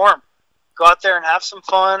and perform. Go out there and have some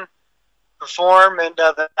fun, perform, and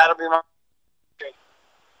that'll be my.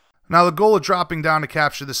 Now, the goal of dropping down to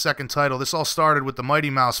capture the second title, this all started with the Mighty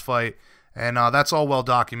Mouse fight, and that's all well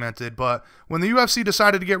documented. But when the UFC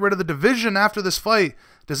decided to get rid of the division after this fight,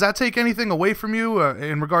 does that take anything away from you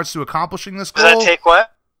in regards to accomplishing this goal? Does that take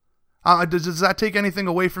what? Does that take anything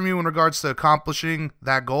away from you in regards to accomplishing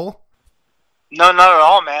that goal? No, not at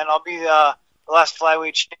all, man. I'll be the last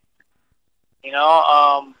flyweight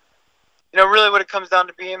champion. Really what it comes down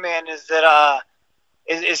to being, man, is that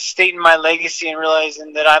is stating my legacy and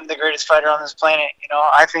realizing that I'm the greatest fighter on this planet.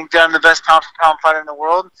 I think that I'm the best pound-for-pound fighter in the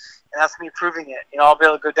world, and that's me proving it. I'll be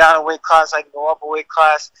able to go down a weight class, I can go up a weight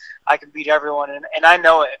class, I can beat everyone, and I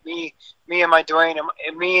know it. Me and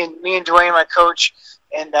Dwayne, my coach,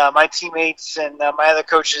 and my teammates and my other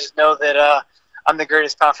coaches know that I'm the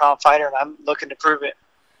greatest pound-for-pound fighter, and I'm looking to prove it.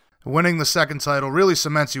 Winning the second title really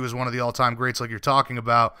cements you as one of the all-time greats like you're talking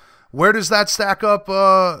about. Where does that stack up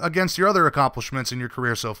against your other accomplishments in your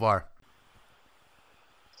career so far?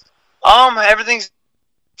 Everything's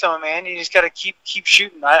so, man. You just got to keep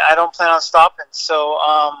shooting. I don't plan on stopping. So,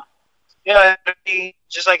 it'll be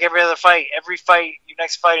just like every other fight. Every fight, your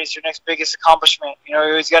next fight is your next biggest accomplishment. You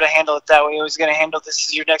always got to handle it that way. You always got to handle this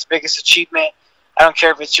is your next biggest achievement. I don't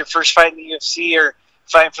care if it's your first fight in the UFC or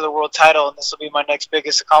fighting for the world title, and this will be my next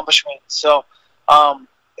biggest accomplishment. So,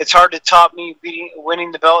 it's hard to top me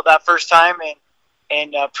winning the belt that first time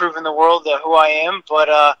and proving the world who I am.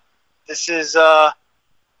 But this is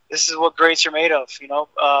what greats are made of.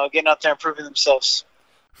 Getting out there and proving themselves.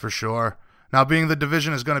 For sure. Now, being the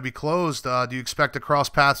division is going to be closed, do you expect to cross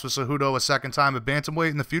paths with Cejudo a second time at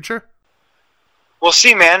bantamweight in the future? We'll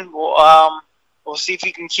see, man. We'll see if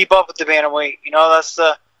he can keep up with the bantamweight. That's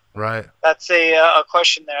a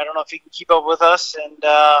question there. I don't know if he can keep up with us, and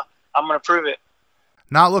I'm going to prove it.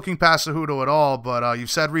 Not looking past Cejudo at all, but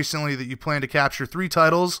you've said recently that you plan to capture 3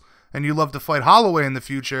 titles, and you love to fight Holloway in the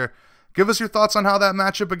future. Give us your thoughts on how that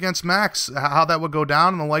matchup against Max, how that would go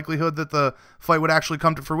down, and the likelihood that the fight would actually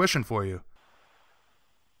come to fruition for you.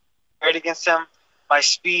 Right against him, my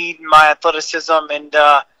speed, my athleticism, and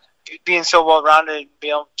being so well-rounded, be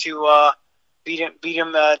able to beat him,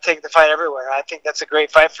 take the fight everywhere. I think that's a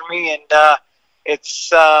great fight for me, and it's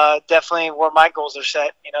definitely where my goals are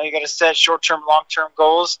set. You got to set short-term, long-term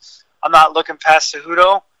goals. I'm not looking past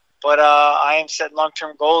Cejudo, but I am setting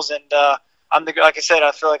long-term goals, and like I said,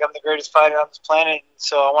 I feel like I'm the greatest fighter on this planet, and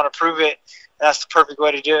so I want to prove it, and that's the perfect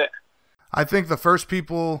way to do it. I think the first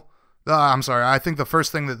thing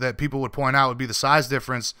that people would point out would be the size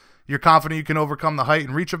difference. You're confident you can overcome the height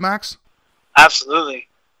and reach of Max? Absolutely.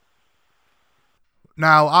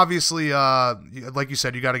 Now, obviously, like you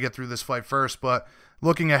said, you got to get through this fight first, but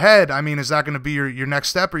looking ahead, is that going to be your next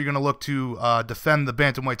step, or are you going to look to defend the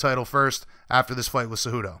bantamweight title first after this fight with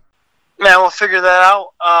Cejudo? Man, we'll figure that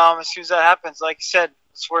out as soon as that happens. Like you said,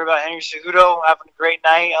 let's worry about Henry Cejudo having a great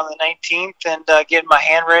night on the 19th and getting my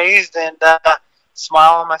hand raised and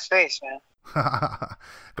smile on my face, man.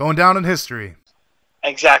 Going down in history.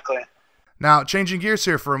 Exactly. Now, changing gears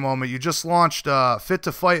here for a moment, you just launched Fit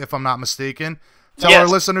to Fight, if I'm not mistaken. Tell Yes. our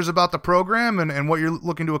listeners about the program and what you're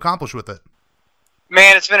looking to accomplish with it.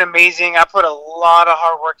 Man, it's been amazing. I put a lot of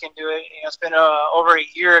hard work into it. It's been over a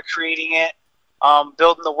year of creating it.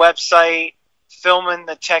 Building the website, filming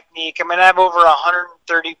the technique. I have over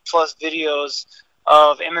 130 plus videos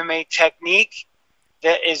of MMA technique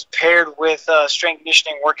that is paired with strength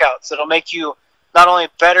conditioning workouts. It'll make you not only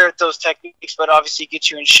better at those techniques, but obviously get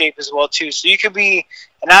you in shape as well too. So you could be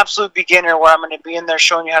an absolute beginner where I'm going to be in there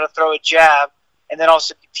showing you how to throw a jab and then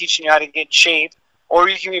also teaching you how to get in shape. Or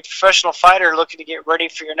you can be a professional fighter looking to get ready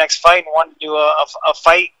for your next fight and wanting to do a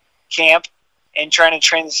fight camp and trying to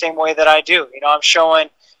train the same way that I do. I'm showing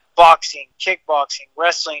boxing, kickboxing,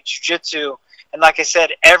 wrestling, jiu-jitsu, and like I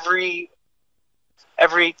said, every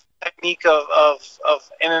technique of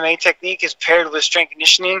MMA technique is paired with strength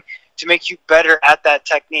conditioning to make you better at that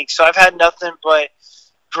technique. So I've had nothing but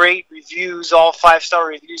great reviews, all 5-star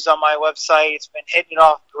reviews on my website. It's been hitting it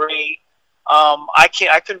off great.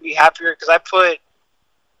 I couldn't be happier because I put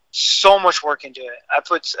so much work into it. I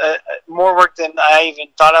put more work than I even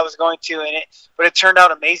thought I was going to in it, but it turned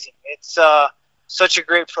out amazing. It's such a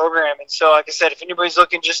great program, and so like I said, if anybody's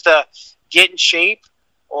looking just to get in shape,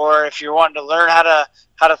 or if you're wanting to learn how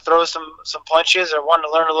to throw some punches, or wanting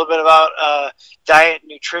to learn a little bit about diet and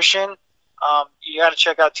nutrition, you got to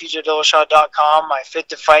check out tjdillashaw.com, my Fit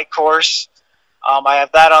to Fight course. I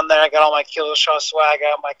have that on there. I got all my Dillashaw swag, I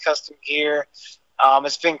got my custom gear.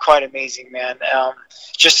 It's been quite amazing, man.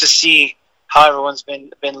 Just to see how everyone's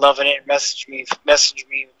been loving it and messaging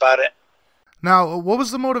me about it. Now, what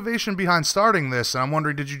was the motivation behind starting this? And I'm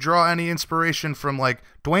wondering, did you draw any inspiration from like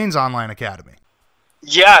Dwayne's online academy?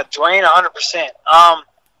 Yeah, Dwayne, 100%.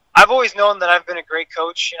 I've always known that I've been a great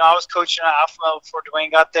coach. I was coaching at Alpha Male before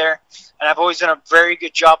Dwayne got there, and I've always done a very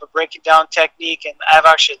good job of breaking down technique, and I've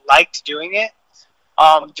actually liked doing it.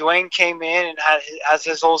 Dwayne came in and has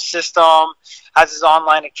his whole system, has his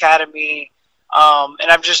online academy,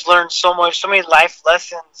 and I've just learned so many life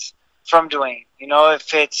lessons from Dwayne.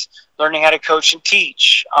 If it's learning how to coach and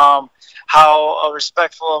teach, how a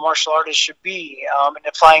respectful martial artist should be, and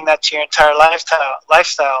applying that to your entire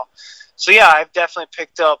lifestyle. So yeah, I've definitely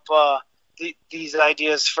picked up these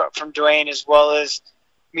ideas from Dwayne, as well as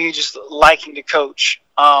me just liking to coach.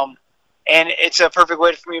 And it's a perfect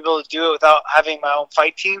way for me to be able to do it without having my own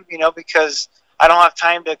fight team, because I don't have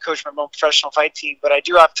time to coach my own professional fight team, but I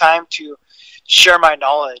do have time to share my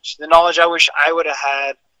knowledge, the knowledge I wish I would have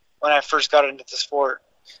had when I first got into the sport.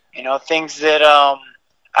 You know, things that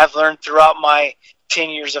I've learned throughout my 10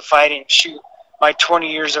 years of fighting, my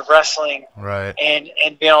 20 years of wrestling, right, and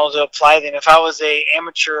being able to apply them. If I was a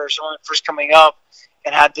amateur or someone first coming up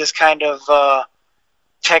and had this kind of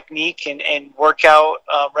technique and workout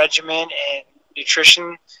regimen and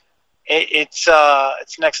nutrition, it's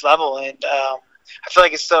next level. And I feel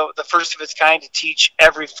like it's the first of its kind to teach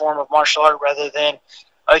every form of martial art, rather than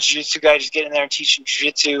a jiu-jitsu guy just getting there and teaching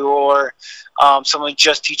jiu-jitsu, or someone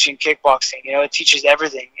just teaching kickboxing. You know, it teaches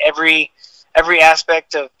everything, every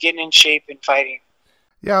aspect of getting in shape and fighting.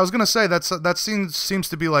 Yeah, I was gonna say that seems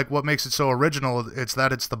to be like what makes it so original. It's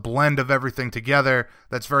the blend of everything together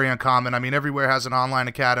that's very uncommon. I mean, everywhere has an online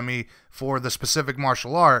academy for the specific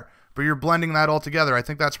martial art, but you're blending that all together. I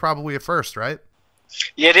think that's probably a first, right?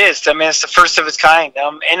 Yeah, it is. I mean, it's the first of its kind,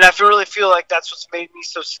 and I really feel like that's what's made me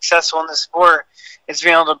so successful in this sport, is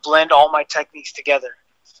being able to blend all my techniques together.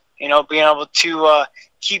 You know, being able to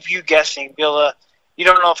keep you guessing, be able to, you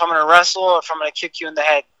don't know if I'm going to wrestle or if I'm going to kick you in the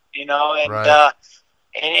head, you know, and right.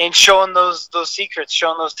 And showing those secrets,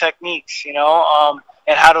 showing those techniques, you know,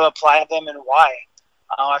 and how to apply them and why.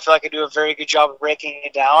 I feel like I do a very good job of breaking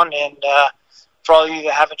it down, and for all of you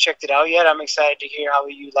that haven't checked it out yet, I'm excited to hear how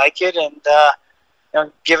you like it, and you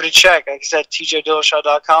know, give it a check. Like I said,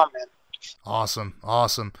 tjdillashaw.com, man.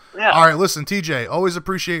 Awesome. Yeah. All right, listen, TJ, always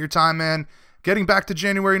appreciate your time, man. Getting back to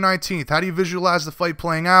January 19th, how do you visualize the fight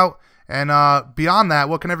playing out? And beyond that,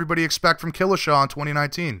 what can everybody expect from Dillashaw in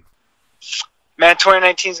 2019? Man,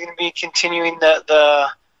 2019 is going to be continuing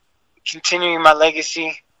continuing my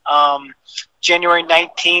legacy. January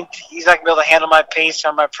 19th, he's not going to be able to handle my pace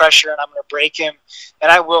or my pressure, and I'm going to break him,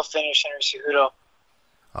 and I will finish Henry Cejudo.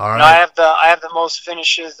 All right. You know, I have the most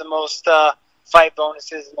finishes, the most fight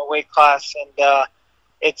bonuses in the weight class, and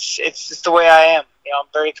it's just the way I am. You know, I'm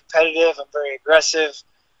very competitive, I'm very aggressive,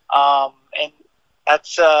 and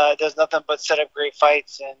that's does nothing but set up great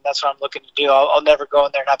fights, and that's what I'm looking to do. I'll never go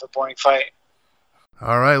in there and have a boring fight.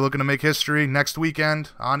 All right, looking to make history next weekend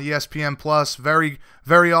on ESPN Plus. Very,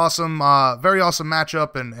 very awesome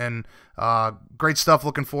matchup, and great stuff.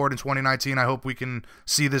 Looking forward in 2019. I hope we can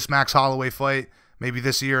see this Max Holloway fight maybe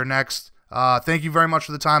this year or next. Thank you very much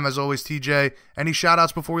for the time, as always, TJ. Any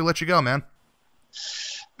shout-outs before we let you go, man?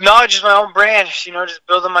 No, just my own brand. You know, just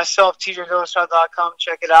building myself, tjdillashaw.com.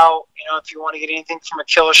 Check it out. You know, if you want to get anything from a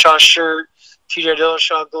Dillashaw shirt, TJ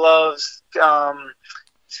Dillashaw gloves,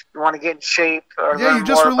 you want to get in shape, or yeah, you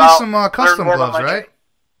just released some custom gloves, right?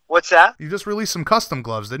 What's that? You just released some custom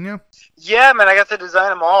gloves, didn't you? Yeah, man, I got to design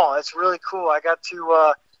them all. It's really cool. I got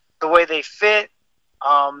to the way they fit,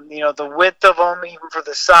 you know, the width of them, even for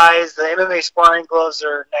the size. The MMA sparring gloves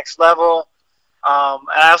are next level. And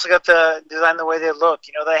I also got to design the way they look.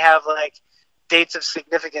 You know, they have like dates of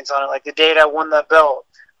significance on it, like the date I won the belt,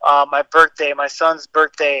 my birthday, my son's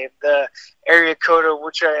birthday, the area code of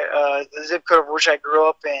which the zip code of which I grew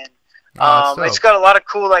up in. It's got a lot of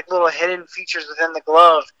cool, like, little hidden features within the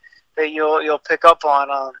glove that you'll pick up on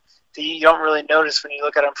that you don't really notice when you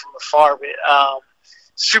look at them from afar. But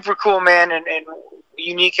super cool, man, and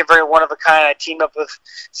unique and very one of a kind. I teamed up with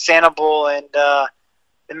Sanibel, and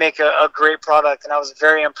they make a great product, and I was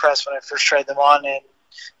very impressed when I first tried them on, and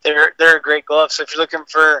they're a great glove. So if you're looking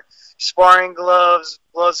for sparring gloves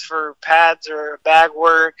for pads or bag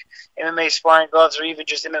work, MMA sparring gloves, or even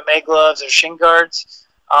just MMA gloves or shin guards,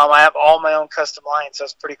 I have all my own custom lines, so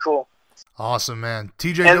it's pretty cool. Awesome, man.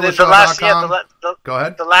 TJDillashaw.com. Go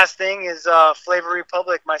ahead. The last thing is Flavor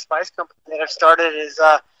Republic, my spice company that I've started. Is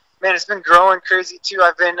man, it's been growing crazy too.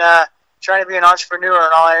 I've been trying to be an entrepreneur in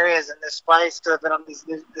all areas, and this spice, because I've been on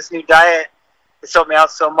this new diet, it's helped me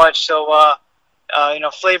out so much. So you know,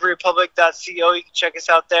 flavorrepublic.co, you can check us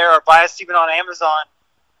out there, or buy us even on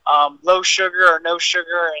Amazon. Low sugar or no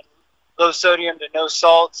sugar, and low sodium to no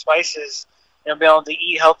salt spices. You know, be able to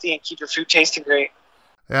eat healthy and keep your food tasting great.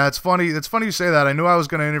 Yeah, it's funny. It's funny you say that. I knew I was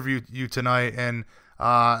going to interview you tonight, and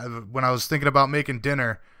when I was thinking about making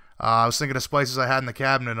dinner, I was thinking of spices I had in the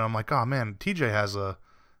cabinet, and I'm like, oh man, TJ has a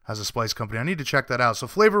spice company. I need to check that out. So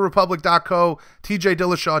flavorrepublic.co,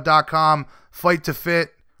 tjdillashaw.com, Fit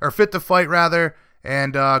to Fight rather,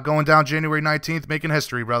 and going down January 19th, making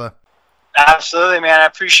history, brother. Absolutely, man. I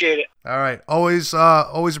appreciate it. All right. Always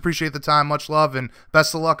appreciate the time. Much love, and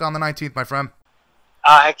best of luck on the 19th, my friend.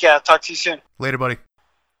 Heck yeah. I'll talk to you soon. Later, buddy.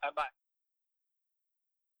 Bye-bye.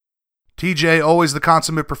 TJ, always the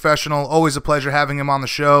consummate professional. Always a pleasure having him on the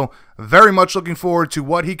show. Very much looking forward to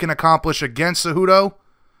what he can accomplish against Cejudo,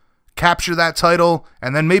 capture that title,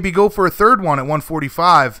 and then maybe go for a third one at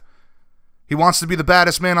 145. He wants to be the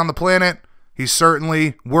baddest man on the planet. He's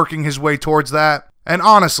certainly working his way towards that. And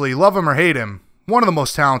honestly, love him or hate him, one of the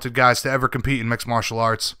most talented guys to ever compete in mixed martial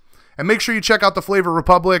arts. And make sure you check out the Flavor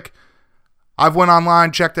Republic. I've went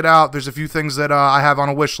online, checked it out. There's a few things that I have on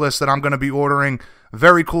a wish list that I'm going to be ordering.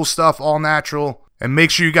 Very cool stuff, all natural. And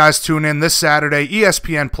make sure you guys tune in this Saturday,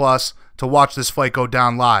 ESPN Plus, to watch this fight go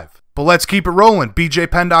down live. But let's keep it rolling.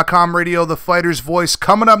 BJPenn.com radio, the fighter's voice.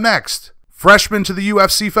 Coming up next, freshman to the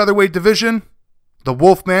UFC featherweight division, the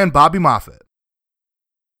Wolfman Bobby Moffett.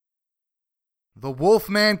 The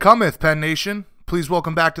Wolfman cometh, Penn Nation. Please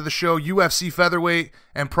welcome back to the show UFC featherweight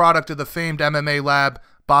and product of the famed MMA lab,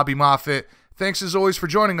 Bobby Moffett. Thanks as always for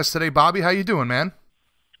joining us today, Bobby. How you doing, man?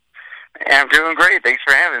 I'm doing great. Thanks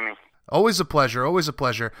for having me. Always a pleasure. Always a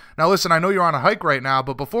pleasure. Now, listen, I know you're on a hike right now,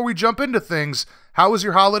 but before we jump into things, how was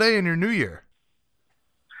your holiday and your New Year?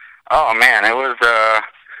 Oh man, it was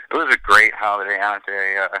a great holiday. Honestly,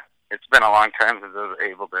 it's been a long time since I was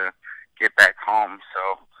able to get back home,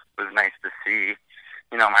 so it was nice to see.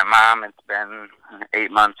 You know, my mom. It's been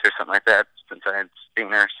 8 months or something like that since I had seen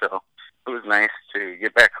her, so it was nice to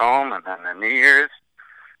get back home. And then the New Year's,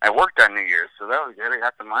 I worked on New Year's, so that was good. I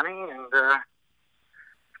got the money, and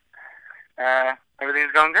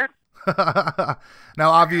everything's going good.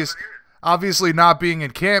 Now, obviously, not being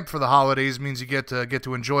in camp for the holidays means you get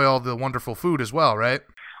to enjoy all the wonderful food as well, right?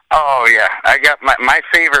 Oh yeah, I got my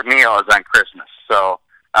favorite meal is on Christmas. So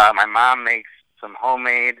my mom makes some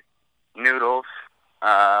homemade noodles,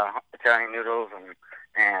 Italian noodles,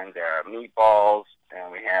 and meatballs,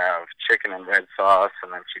 and we have chicken and red sauce,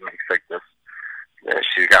 and then she makes like this.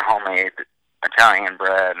 She's got homemade Italian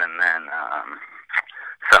bread, and then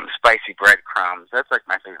some spicy breadcrumbs. That's like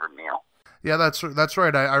my favorite meal. Yeah, that's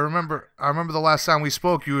right. I remember the last time we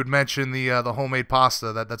spoke, you had mentioned the homemade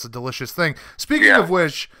pasta. That's a delicious thing. Speaking of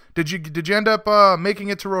which, did you end up making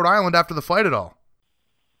it to Rhode Island after the fight at all?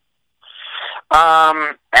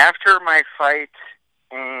 After my fight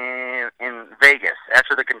in Vegas,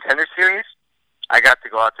 after the Contender Series, I got to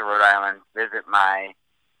go out to Rhode Island, visit my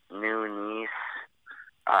new niece,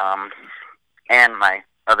 and my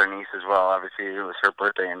other niece as well. Obviously, it was her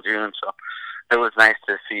birthday in June, so it was nice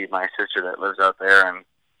to see my sister that lives out there, and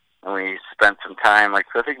we spent some time. Like,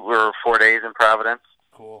 I think we were 4 days in Providence.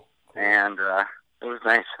 Cool. And it was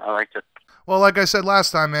nice. I liked it. Well, like I said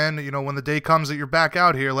last time, man, you know, when the day comes that you're back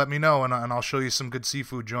out here, let me know, and I'll show you some good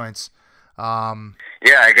seafood joints.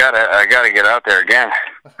 Yeah, I gotta get out there again.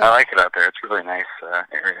 I like it out there. It's a really nice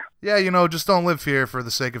area. Yeah, you know, just don't live here for the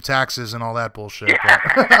sake of taxes and all that bullshit.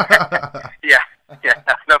 Yeah, yeah,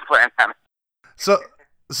 no plan on it.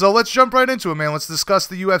 So let's jump right into it, man. Let's discuss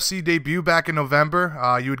the UFC debut back in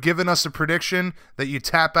November. You had given us a prediction that you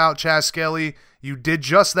tap out Chaz Skelly. You did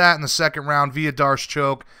just that in the second round via Darce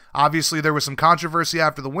choke. Obviously, there was some controversy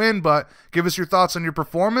after the win, but give us your thoughts on your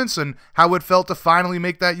performance and how it felt to finally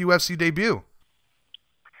make that UFC debut.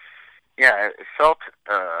 Yeah, it felt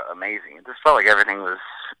amazing. It just felt like everything was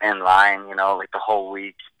in line, you know, like the whole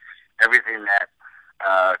week. Everything that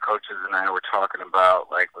coaches and I were talking about,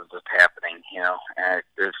 like, was just happening, you know, and it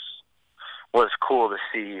just was cool to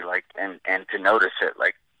see, like, and to notice it,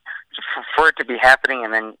 like, for it to be happening,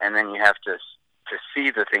 and then you have to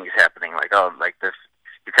see the things happening, like, oh, like this,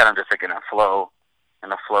 you're kind of just like in a flow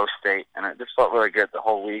state, and it just felt really good the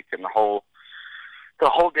whole week and the whole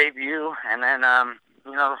debut, and then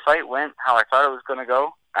you know, the fight went how I thought it was going to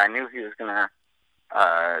go. I knew he was going to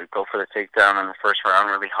go for the takedown in the first round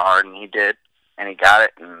really hard, and he did. And he got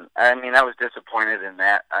it, and I mean, I was disappointed in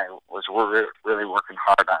that. I was really working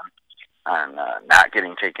hard on not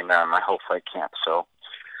getting taken down my whole fight camp. So,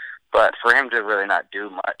 but for him to really not do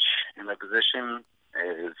much in the position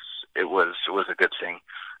it was a good thing.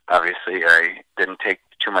 Obviously, I didn't take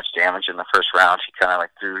too much damage in the first round. He kind of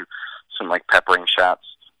like threw some like peppering shots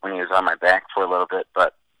when he was on my back for a little bit,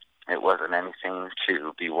 but it wasn't anything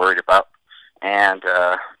to be worried about. And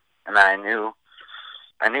I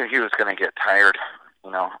knew he was going to get tired.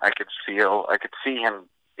 You know, I could see him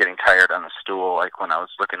getting tired on the stool, like when I was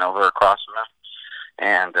looking over across from him.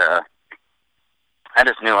 And I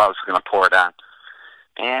just knew I was going to pour it on.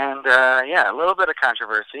 And, yeah, a little bit of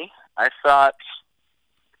controversy. I thought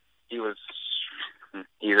he was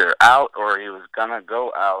either out or he was going to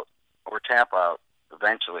go out or tap out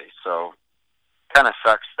eventually. So kind of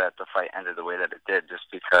sucks that the fight ended the way that it did, just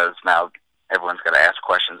because now everyone's got to ask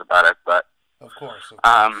questions about it. But Of course. it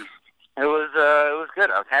was good.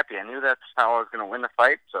 I was happy. I knew that's how I was going to win the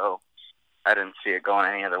fight, so I didn't see it going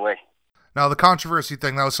any other way. Now, the controversy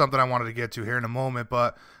thing, that was something I wanted to get to here in a moment,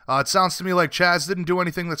 but it sounds to me like Chaz didn't do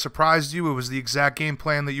anything that surprised you. It was the exact game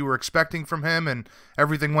plan that you were expecting from him, and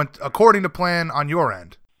everything went according to plan on your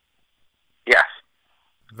end. Yes.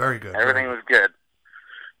 Very good. Everything was good.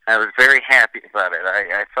 I was very happy about it.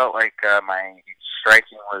 I felt like my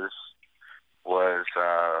striking was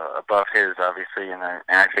above his, obviously, and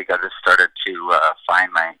I think I just started to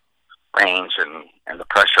find my range and the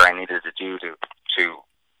pressure I needed to do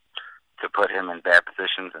to put him in bad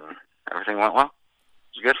positions, and everything went well.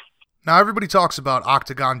 It was good. Now, everybody talks about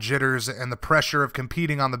octagon jitters and the pressure of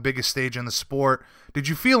competing on the biggest stage in the sport. Did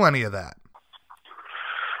you feel any of that?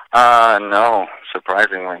 No,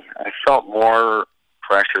 surprisingly. I felt more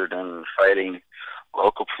pressured in fighting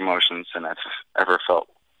local promotions than I've ever felt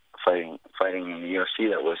fighting in the UFC.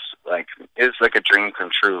 That was like, it was like a dream come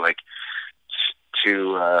true. Like,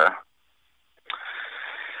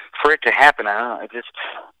 for it to happen, I don't know,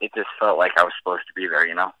 it just felt like I was supposed to be there,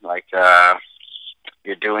 you know? Like,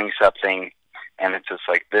 you're doing something, and it's just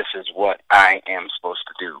like, this is what I am supposed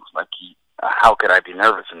to do. Like, how could I be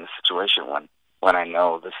nervous in this situation when I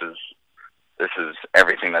know this is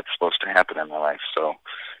everything that's supposed to happen in my life? So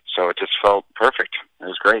it just felt perfect. It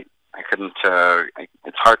was great. I couldn't.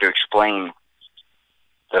 It's hard to explain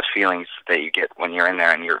the feelings that you get when you're in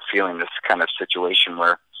there and you're feeling this kind of situation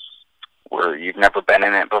where you've never been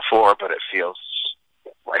in it before, but it feels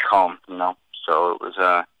like home, you know. So it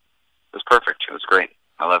was perfect. It was great.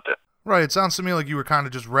 I loved it. Right. It sounds to me like you were kind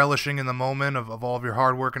of just relishing in the moment of all of your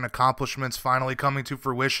hard work and accomplishments finally coming to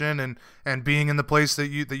fruition and being in the place that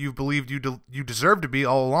you believed you deserved to be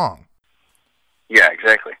all along. Yeah,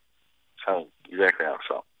 exactly. So exactly how it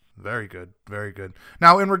felt. Very good. Very good.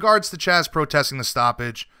 Now, in regards to Chaz protesting the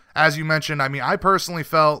stoppage, as you mentioned, I mean, I personally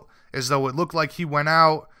felt as though it looked like he went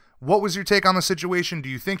out. What was your take on the situation? Do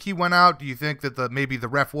you think he went out? Do you think that maybe the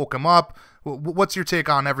ref woke him up? What's your take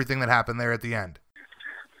on everything that happened there at the end?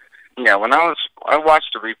 Yeah, I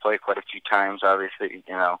watched the replay quite a few times, obviously,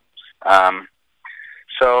 you know.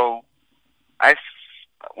 So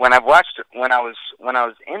when I watched it, when I was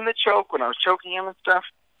in the choke, when I was choking him and stuff,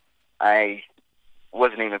 I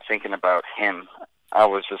wasn't even thinking about him. I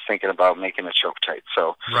was just thinking about making the choke tight.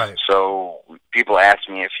 So right. So people asked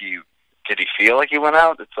me did he feel like he went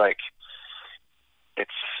out? It's like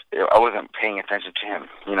I wasn't paying attention to him,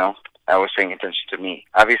 you know. I was paying attention to me.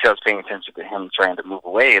 Obviously, I was paying attention to him trying to move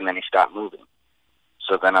away, and then he stopped moving.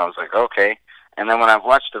 So then I was like, okay. And then when I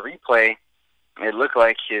watched the replay, it looked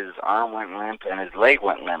like his arm went limp and his leg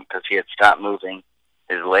went limp because he had stopped moving.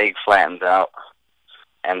 His leg flattened out.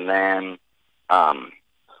 And then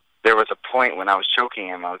there was a point when I was choking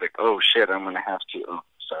him, I was like, oh, shit, I'm going to have to. Oh,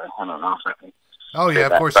 sorry, I don't know if I can. Oh, yeah,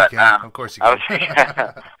 of course you can. Of course you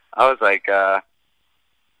can. I was like,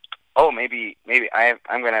 oh, maybe I'm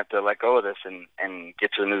going to have to let go of this and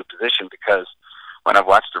get to a new position, because when I've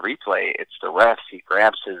watched the replay, it's the ref. He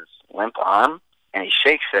grabs his limp arm and he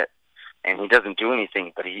shakes it, and he doesn't do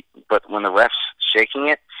anything. But when the ref's shaking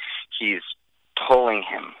it, he's pulling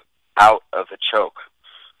him out of the choke.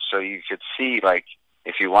 So you could see, like,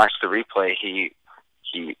 if you watch the replay,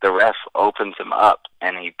 the ref opens him up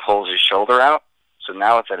and he pulls his shoulder out. So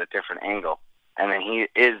now it's at a different angle. And then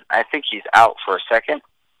I think he's out for a second.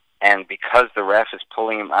 And because the ref is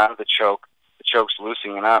pulling him out of the choke's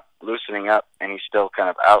loosening up, and he's still kind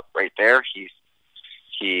of out right there.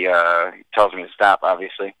 He tells me to stop,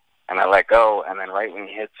 obviously, and I let go. And then right when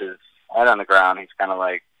he hits his head on the ground, he's kind of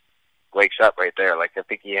like wakes up right there. Like, I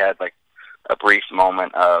think he had like a brief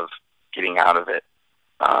moment of getting out of it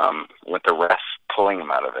with the ref pulling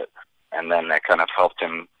him out of it, and then that kind of helped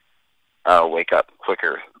him wake up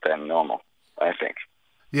quicker than normal, I think.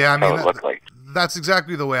 Yeah, I mean, like. That's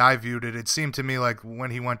exactly the way I viewed it. It seemed to me like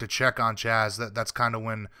when he went to check on Chaz, that's kind of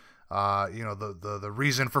when, the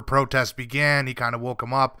reason for protest began. He kind of woke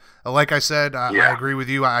him up. Like I said, I agree with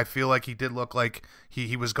you. I feel like he did look like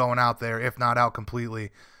he was going out there, if not out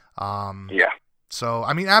completely. Yeah. So,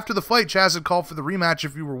 I mean, after the fight, Chaz had called for the rematch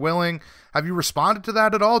if you were willing. Have you responded to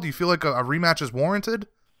that at all? Do you feel like a rematch is warranted?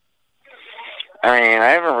 I mean, I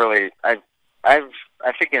haven't really.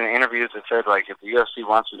 I think in interviews it said, like, if the UFC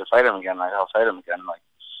wants me to fight him again, like, I'll fight him again. Like,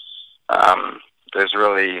 there's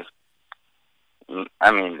really,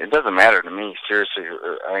 I mean, it doesn't matter to me. Seriously,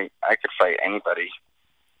 I could fight anybody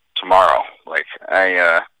tomorrow. Like,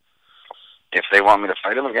 if they want me to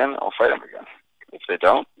fight him again, I'll fight him again. If they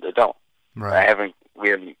don't, they don't. Right. I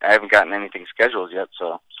haven't gotten anything scheduled yet,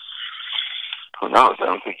 so who knows? I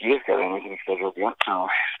don't think he's got anything scheduled yet. So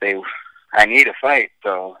I need a fight,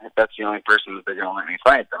 so if that's the only person that they're going to let me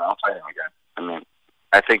fight, then I'll fight him again. I mean,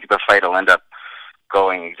 I think the fight will end up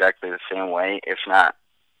going exactly the same way, if not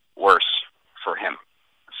worse, for him.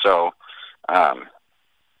 So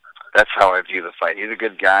that's how I view the fight. He's a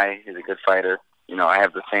good guy. He's a good fighter. You know, I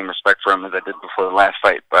have the same respect for him as I did before the last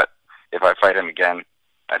fight, but if I fight him again,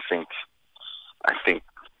 I think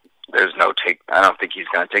there's no take. I don't think he's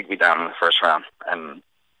going to take me down in the first round, and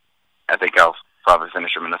I think I'll probably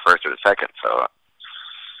finish him in the first or the second. So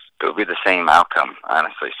it will be the same outcome,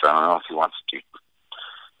 honestly. So I don't know if he wants to do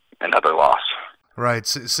another loss. Right,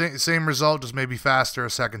 same result, just maybe faster a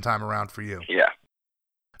second time around for you. Yeah.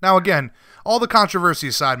 Now, again, all the controversy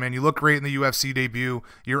aside, man, you look great in the UFC debut.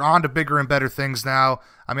 You're on to bigger and better things now.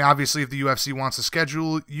 I mean, obviously, if the UFC wants to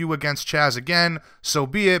schedule you against Chaz again, so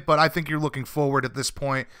be it, but I think you're looking forward at this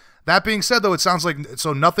point. That being said, though, it sounds like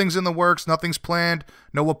so nothing's in the works, nothing's planned,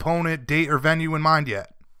 no opponent, date, or venue in mind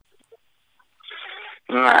yet.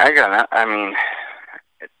 No, I got it. I mean,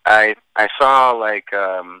 I saw, like,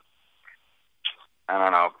 I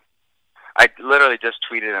don't know. I literally just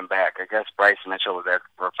tweeted him back. I guess Bryce Mitchell was there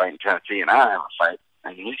for a fight in Tennessee, and I don't have a fight.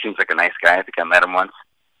 I mean, he seems like a nice guy. I think I met him once.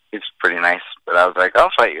 He's pretty nice. But I was like, I'll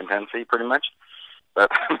fight you in Tennessee, pretty much. But,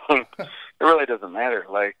 I mean, it really doesn't matter.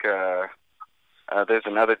 Like, there's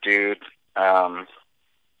another dude.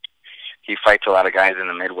 He fights a lot of guys in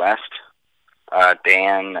the Midwest.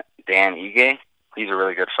 Dan Ige. He's a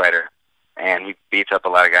really good fighter. And he beats up a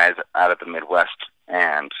lot of guys out of the Midwest.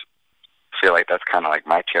 And I feel like that's kind of like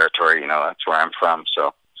my territory, you know, that's where I'm from.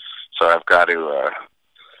 So I've got to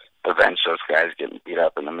avenge those guys getting beat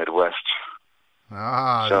up in the Midwest.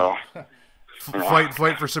 So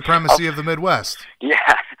fight for supremacy of the Midwest.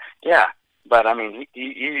 Yeah. But I mean,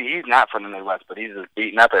 he's not from the Midwest, but he's just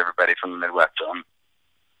beating up everybody from the Midwest. So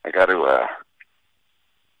I got to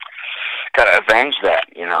avenge that,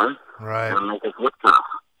 you know. Right. And make it look tough.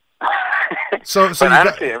 So but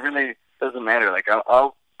honestly, it really doesn't matter. Like I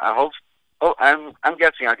hope. Oh, I'm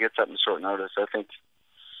guessing I'll get something short notice. I think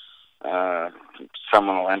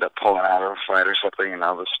someone will end up pulling out of a fight or something, and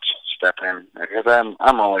I'll just step in because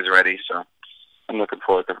I'm always ready. So I'm looking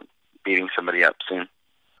forward to beating somebody up soon.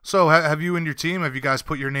 So have you and your team, have you guys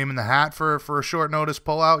put your name in the hat for a short notice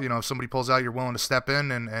pullout? You know, if somebody pulls out, you're willing to step in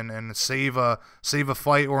and save a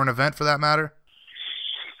fight or an event for that matter?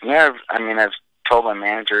 Yeah, I've told my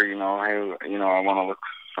manager, you know, hey, you know, I want to look.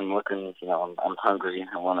 I'm looking, you know, I'm hungry.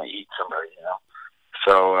 I want to eat somebody, you know.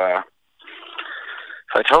 So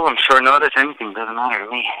I told him short notice, anything doesn't matter to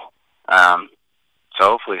me. So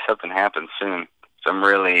hopefully something happens soon. So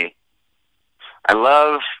I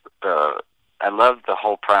love the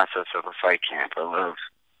whole process of a fight camp. I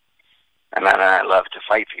love to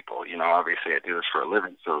fight people. You know, obviously I do this for a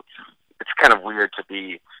living, so it's kind of weird to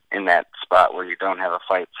be in that spot where you don't have a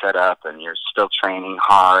fight set up and you're still training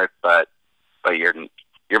hard, but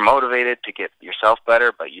you're motivated to get yourself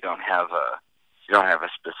better, but you don't have a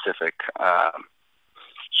specific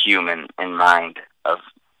human in mind of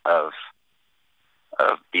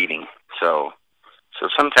beating. So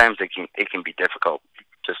sometimes it can be difficult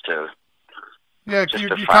just to you're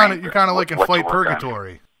kind of like in fight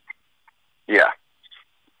purgatory. Yeah.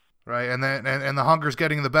 Right, and the hunger's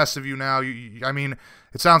getting the best of you now. I mean,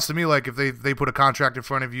 it sounds to me like if they put a contract in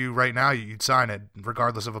front of you right now, you'd sign it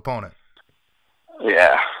regardless of opponent.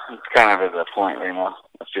 Yeah, it's kind of at that point, you know,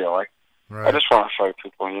 I feel like. Right. I just want to fight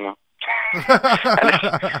people, you know.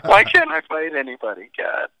 Why can't I fight anybody,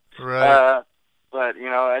 God? Right. But, you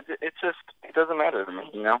know, it doesn't matter to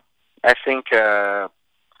me, you know. I think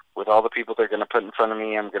with all the people they're going to put in front of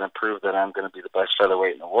me, I'm going to prove that I'm going to be the best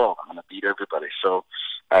featherweight in the world. I'm going to beat everybody. So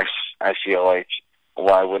I feel like,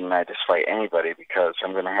 why wouldn't I just fight anybody? Because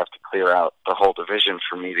I'm going to have to clear out the whole division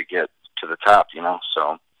for me to get to the top, you know.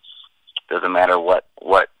 So doesn't matter what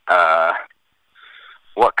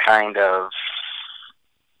kind of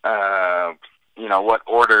you know, what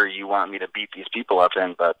order you want me to beat these people up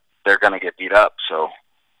in, but they're going to get beat up. So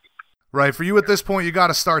right, for you at this point, you got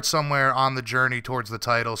to start somewhere on the journey towards the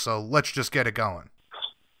title. So let's just get it going.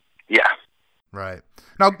 Yeah. Right.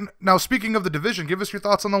 Now, speaking of the division, give us your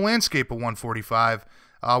thoughts on the landscape of 145.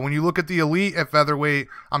 When you look at the elite at featherweight,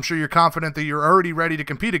 I'm sure you're confident that you're already ready to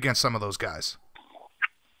compete against some of those guys.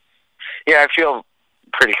 Yeah, I feel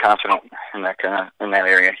pretty confident in that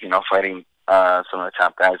area. You know, fighting some of the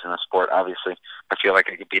top guys in the sport. Obviously, I feel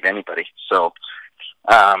like I could beat anybody. So,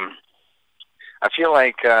 I feel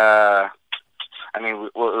like what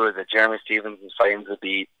was it? Jeremy Stevens is fighting to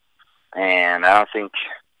beat, and I don't think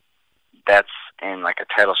that's in like a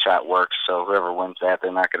title shot works. So whoever wins that,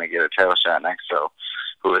 they're not going to get a title shot next. So,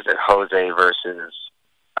 who is it? Jose versus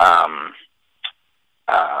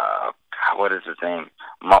what is his name?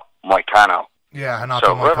 Moicano. Yeah, not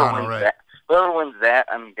so Moicano, right? Whoever wins that,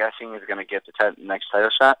 I'm guessing, is going to get the next title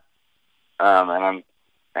shot. I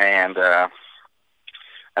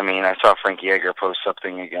saw Frank Yeager post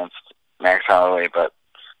something against Max Holloway, but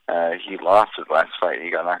he lost his last fight. He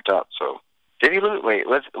got knocked out. So did he lose? Wait,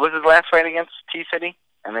 was his last fight against T-City?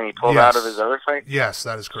 and then he pulled out of his other fight. Yes,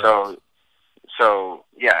 that is correct. So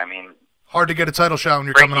yeah, I mean, hard to get a title shot when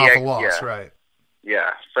you're coming off a loss, right?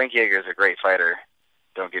 Yeah, Frank Yeager is a great fighter.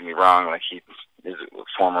 Don't get me wrong; like he is a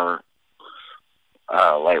former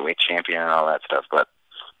lightweight champion and all that stuff. But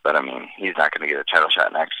I mean, he's not going to get a title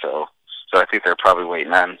shot next. So I think they're probably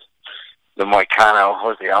waiting on the Moicano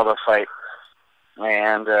Jose Aldo fight.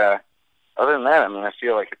 And other than that, I mean, I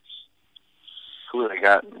feel like it's who they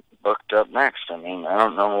got booked up next. I mean, I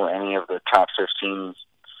don't know any of the top 15.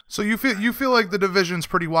 So you feel like the division's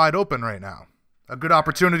pretty wide open right now. A good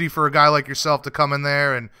opportunity for a guy like yourself to come in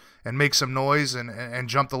there and make some noise and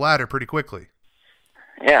jump the ladder pretty quickly.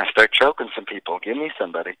 Yeah, start choking some people. Give me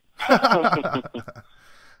somebody.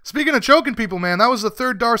 Speaking of choking people, man, that was the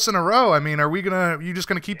third Darce in a row. I mean, you just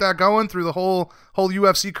gonna keep that going through the whole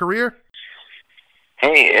UFC career?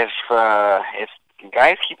 Hey, if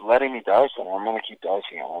guys keep letting me Darce them, I'm gonna keep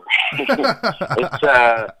Darcing them.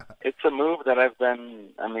 It's a move that I've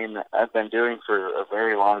been doing for a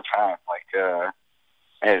very long time.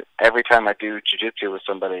 Like every time I do jiu-jitsu with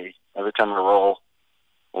somebody, every time I roll,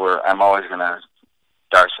 I'm always gonna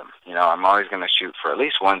Darce them. You know, I'm always gonna shoot for at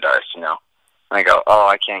least one Darce. You know. And I go, oh,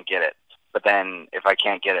 I can't get it. But then if I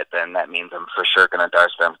can't get it, then that means I'm for sure going to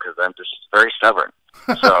Darce them because I'm just very stubborn.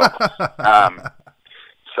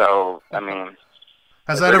 So, I mean.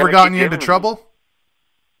 Has that ever gotten you into trouble?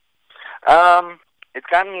 It's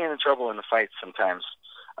gotten me into trouble in the fights sometimes.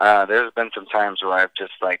 There's been some times where I've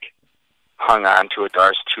just, like, hung on to a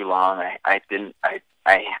Darce too long. I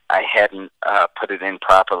hadn't put it in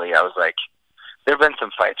properly. I was like, there have been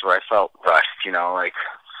some fights where I felt rushed, you know, like,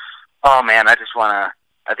 oh man, I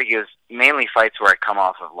think it was mainly fights where I come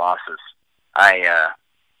off of losses. I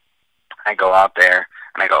go out there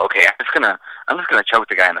and I go, okay, I'm just gonna choke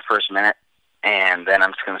the guy in the first minute, and then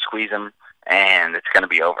I'm just gonna squeeze him, and it's gonna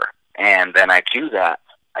be over. And then I do that.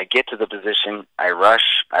 I get to the position, I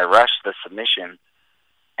rush the submission,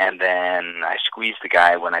 and then I squeeze the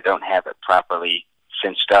guy when I don't have it properly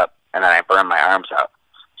cinched up, and then I burn my arms out.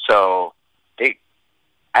 So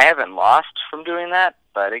I haven't lost from doing that,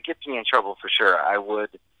 but it gets me in trouble for sure. I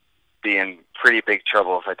would be in pretty big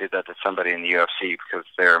trouble if I did that to somebody in the UFC because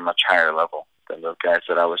they're a much higher level than the guys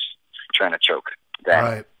that I was trying to choke then.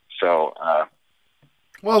 Right. So,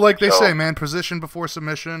 well, like they say, man, position before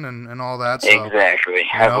submission and all that. So, exactly.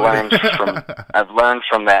 I've learned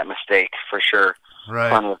from that mistake for sure. Right.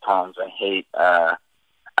 Plenty of times. I hate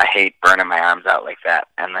burning my arms out like that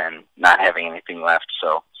and then not having anything left.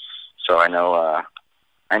 So I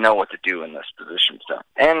know what to do in this position. So,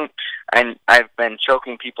 and I've been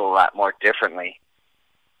choking people a lot more differently.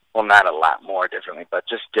 Well, not a lot more differently, but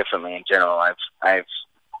just differently in general. I've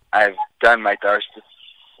done my Darce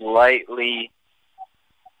slightly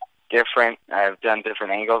different. I've done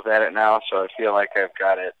different angles at it now, so I feel like I've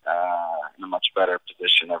got it in a much better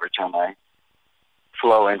position every time I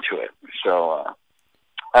flow into it. So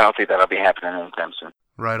I don't think that'll be happening anytime soon.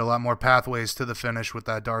 Right, a lot more pathways to the finish with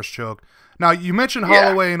that Darce choke. Now, you mentioned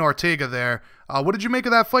Holloway and Ortega there. What did you make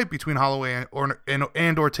of that fight between Holloway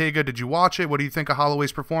and Ortega? Did you watch it? What do you think of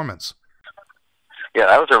Holloway's performance? Yeah,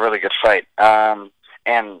 that was a really good fight. And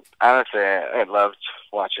honestly, I loved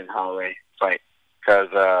watching Holloway fight because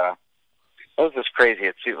it was just crazy.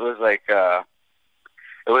 It was like the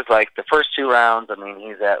first two rounds. I mean,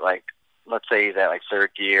 he's at let's say he's at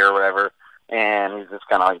third gear or whatever, and he's just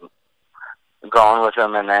kind of going with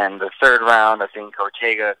him. And then the third round, I think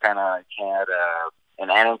Ortega kind of had an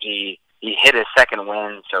energy. He hit his second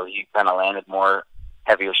wind, so he kind of landed more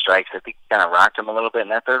heavier strikes. I think he kind of rocked him a little bit in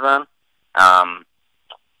that third round.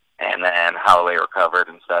 And then Holloway recovered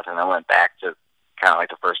and stuff, and then went back to kind of like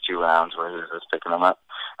the first two rounds where he was just picking them up.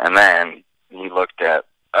 And then he looked at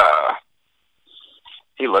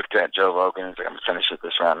Joe Rogan and was like, I'm gonna finish it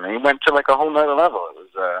this round. And he went to a whole nother level.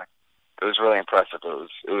 It was really impressive.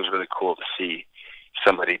 It was really cool to see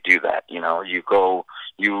somebody do that. You know,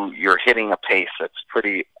 you're hitting a pace that's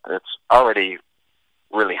already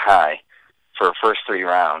really high for first three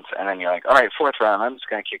rounds, and then you're like, all right, fourth round, I'm just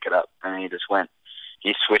gonna kick it up. And he just went.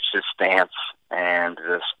 He switched his stance and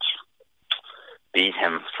just beat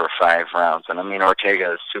him for 5 rounds. And I mean,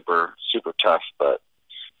 Ortega is super, super tough, but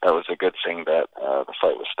that was a good thing that the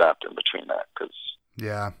fight was stopped in between that.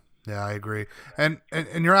 Yeah, I agree. And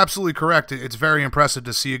you're absolutely correct. It's very impressive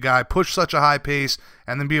to see a guy push such a high pace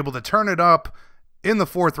and then be able to turn it up in the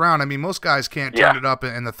fourth round. I mean, most guys can't turn it up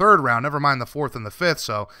in the third round, never mind the fourth and the fifth.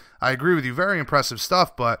 So I agree with you. Very impressive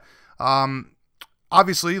stuff. But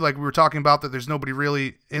obviously, like we were talking about, that there's nobody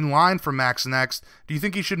really in line for Max next. Do you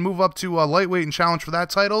think he should move up to lightweight and challenge for that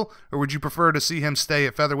title, or would you prefer to see him stay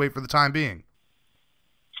at featherweight for the time being?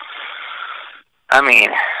 I mean,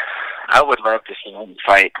 I would love to see him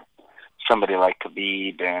fight somebody like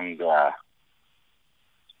Khabib and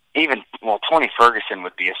Tony Ferguson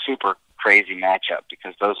would be a super crazy matchup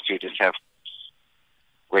because those two just have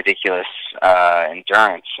ridiculous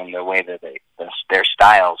endurance, and the way that their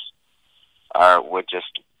styles would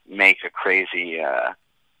just make a crazy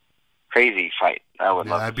fight. I would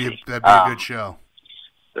love to see. That'd be a good show.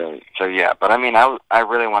 So yeah, but I mean, I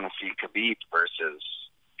really want to see Khabib versus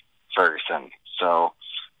Ferguson. So,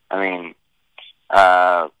 I mean,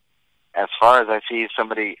 as far as I see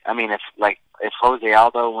somebody, I mean, if Jose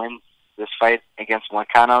Aldo wins this fight against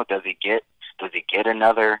Moicano, does he get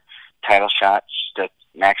another title shot? Does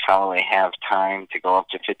Max Holloway have time to go up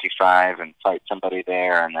to 55 and fight somebody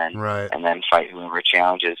there, and then fight whoever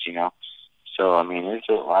challenges? So I mean, there's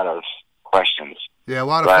a lot of questions. Yeah, a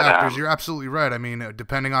lot of factors. You're absolutely right. I mean,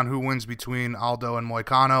 depending on who wins between Aldo and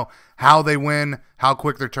Moicano, how they win, how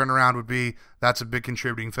quick their turnaround would be, that's a big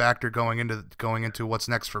contributing factor going into what's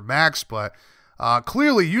next for Max. But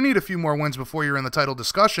clearly, you need a few more wins before you're in the title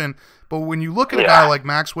discussion. But when you look at a guy like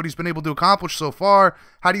Max, what he's been able to accomplish so far,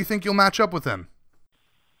 how do you think you'll match up with him?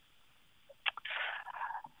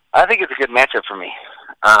 I think it's a good matchup for me.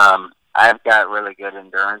 I've got really good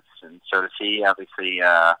endurance, and so does he. Obviously,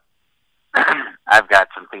 I've got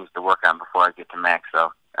some things to work on before I get to Max,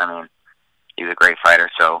 so, I mean, he's a great fighter,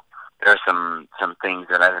 so there are some things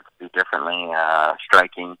that I have to do differently,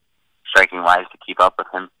 striking-wise to keep up with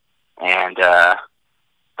him, and,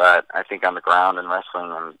 but I think on the ground and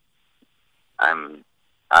wrestling, I'm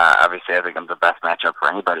obviously I think I'm the best matchup for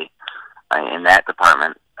anybody in that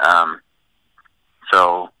department,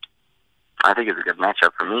 so I think it's a good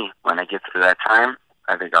matchup for me. When it gets to that time,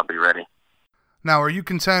 I think I'll be ready. Now, are you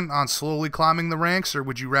content on slowly climbing the ranks, or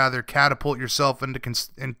would you rather catapult yourself into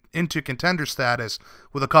contender status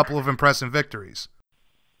with a couple of impressive victories?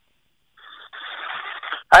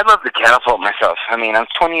 I'd love to catapult myself. I mean, I'm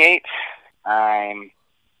 28. I'm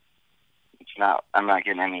not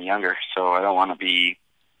getting any younger, so I don't want to be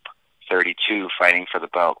 32 fighting for the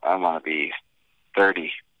belt. I want to be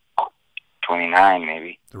 30, 29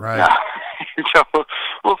 maybe. Right. No. So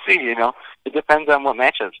we'll see. It depends on what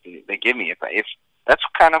matchups they give me. If that's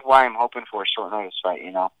kind of why I'm hoping for a short notice fight.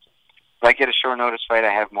 If I get a short notice fight,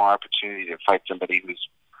 I have more opportunity to fight somebody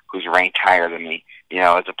who's ranked higher than me.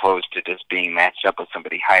 As opposed to just being matched up with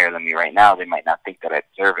somebody higher than me right now. They might not think that I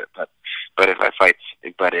deserve it, but if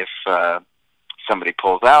somebody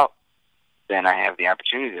pulls out, then I have the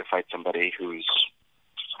opportunity to fight somebody who's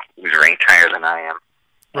ranked higher than I am.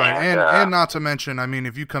 Right, and not to mention, I mean,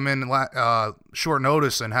 if you come in short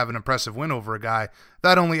notice and have an impressive win over a guy,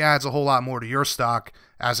 that only adds a whole lot more to your stock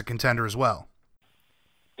as a contender as well.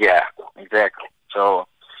 Yeah, exactly. So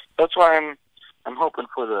that's why I'm hoping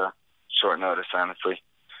for the short notice. Honestly,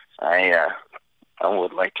 I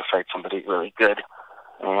would like to fight somebody really good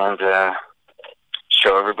and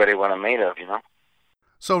show everybody what I'm made of.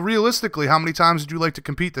 So realistically, how many times would you like to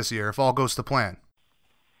compete this year if all goes to plan?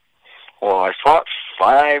 Well, I fought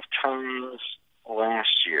 5 times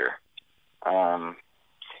last year.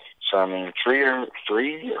 So I mean, 3 or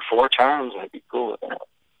 4 times, I'd be cool with that.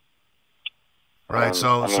 Right.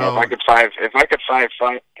 So if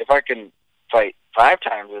I can fight 5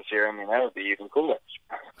 times this year, I mean, that would be even cooler.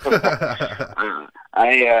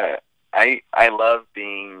 I love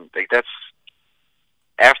being like that's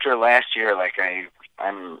after last year. Like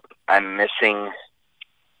I'm missing,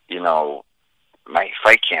 my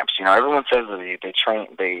fight camps. Everyone says that they train,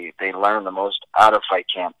 they learn the most out of fight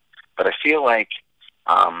camp, but I feel like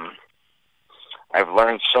I've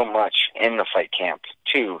learned so much in the fight camp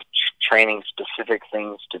too, training specific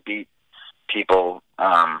things to beat people.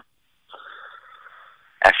 I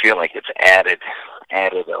feel like it's added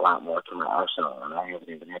a lot more to my arsenal, and I haven't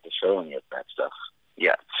even had to show any of that stuff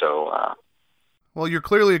yet. So, well, you're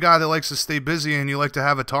clearly a guy that likes to stay busy, and you like to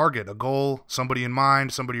have a target, a goal, somebody in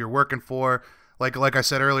mind, somebody you're working for. Like I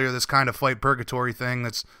said earlier, this kind of fight purgatory thing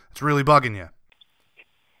it's really bugging you.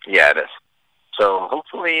 Yeah, it is. So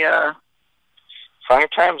hopefully 5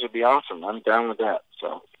 times would be awesome. I'm down with that.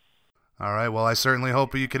 So. All right. Well, I certainly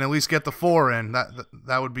hope you can at least get the 4 in.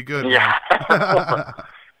 That would be good. Yeah.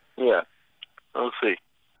 Yeah. We'll see.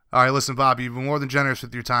 All right. Listen, Bob, you've been more than generous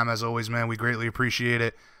with your time as always, man. We greatly appreciate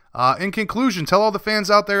it. In conclusion, tell all the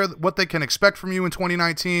fans out there what they can expect from you in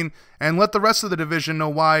 2019, and let the rest of the division know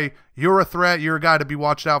why you're a threat, you're a guy to be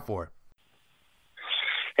watched out for.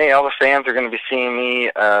 Hey, all the fans are going to be seeing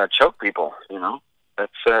me choke people,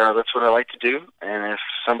 That's what I like to do, and if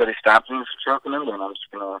somebody stops me from choking them, then I'm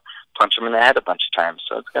just going to punch them in the head a bunch of times,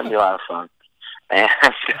 so it's going to be a lot of fun. And,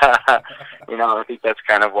 I think that's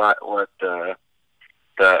kind of what the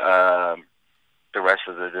the rest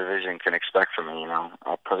of the division can expect from me. You know,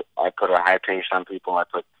 I put a high pace on people. I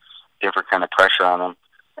put different kind of pressure on them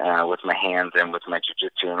with my hands and with my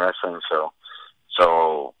jiu-jitsu and wrestling.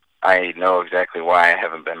 So I know exactly why I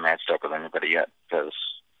haven't been matched up with anybody yet, because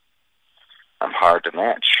I'm hard to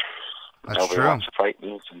match. That's Nobody true. wants to fight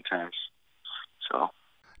me sometimes. So.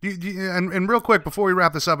 And real quick, before we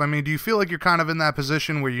wrap this up, I mean, do you feel like you're kind of in that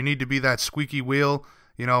position where you need to be that squeaky wheel,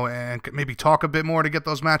 you know, and maybe talk a bit more to get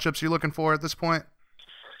those matchups you're looking for at this point?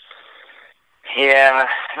 Yeah,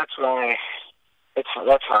 that's why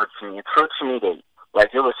that's hard for me. It's hard for me to, like,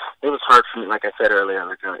 it was hard for me, like I said earlier,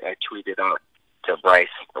 like I tweeted out to Bryce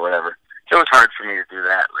or whatever. It was hard for me to do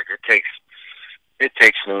that. Like, it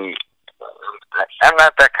takes me, I'm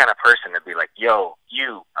not that kind of person to be like, yo,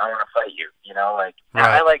 I want to fight you, you know, like,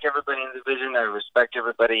 right. I like everybody in the division, I respect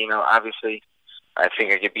everybody, you know, obviously, I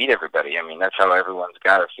think I could beat everybody. I mean, that's how everyone's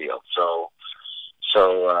got to feel.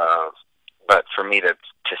 But for me to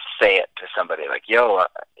say it to somebody like, yo,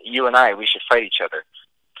 you and I, we should fight each other,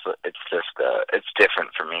 it's just, it's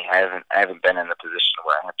different for me. I haven't been in the position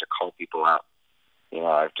where I have to call people out. You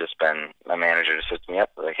know, I've just been, my manager just sits me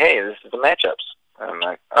up, like, hey, this is the matchups. And I'm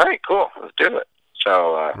like, all right, cool, let's do it.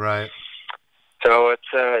 So, right. So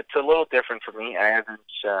it's a little different for me. I haven't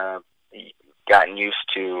gotten used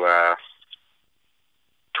to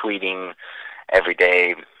tweeting every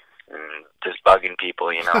day and just bugging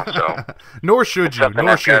people, you know. So Nor should you.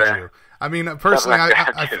 I mean, personally,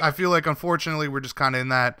 I I feel like, unfortunately, we're just kind of in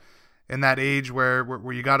that age where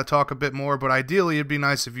you got to talk a bit more. But ideally, it'd be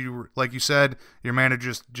nice if you, like you said, your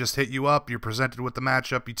manager just hit you up, you're presented with the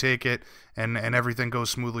matchup, you take it, and everything goes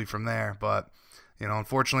smoothly from there. But, you know,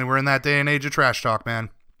 unfortunately, we're in that day and age of trash talk, man.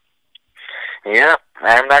 Yeah,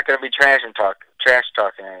 I'm not going to be trash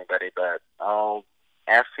talking anybody, but I'll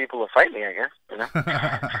ask people to fight me, I guess. You know?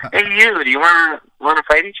 Hey, do you want to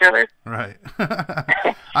fight each other? Right.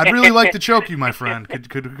 I'd really like to choke you, my friend.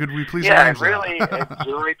 Could we please arrange that? Yeah, I really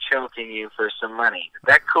enjoy choking you for some money. Is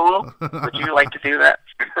that cool? Would you like to do that?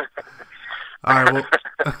 All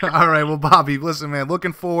right, well, Bobby, listen, man,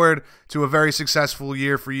 looking forward to a very successful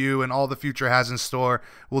year for you and all the future has in store.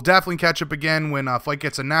 We'll definitely catch up again when a fight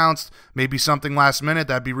gets announced, maybe something last minute.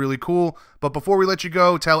 That'd be really cool. But before we let you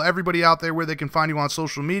go, tell everybody out there where they can find you on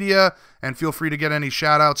social media, and feel free to get any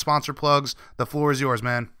shout-outs, sponsor plugs. The floor is yours,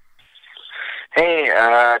 man. Hey,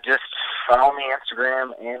 just follow me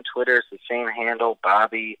Instagram and Twitter. It's the same handle,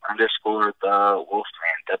 Bobby_the Wolfman,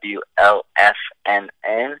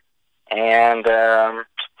 WLFNN. And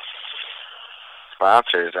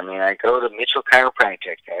sponsors, I mean, I go to Mitchell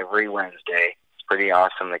Chiropractic every Wednesday. It's pretty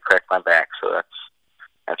awesome. They crack my back, so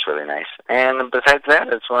that's really nice. And besides that,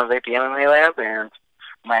 it's one of the MMA Lab and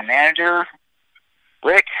my manager,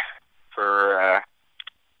 Rick, for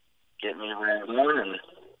getting me where I'm going. And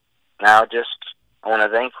now I want to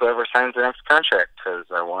thank whoever signs the next contract, because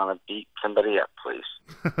I want to beat somebody up, please.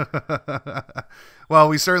 Well,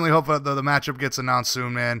 we certainly hope the matchup gets announced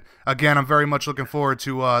soon, man. Again, I'm very much looking forward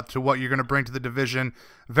to what you're going to bring to the division.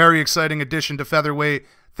 Very exciting addition to featherweight.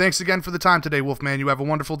 Thanks again for the time today, Wolfman. You have a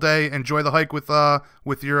wonderful day. Enjoy the hike with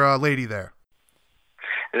your lady there.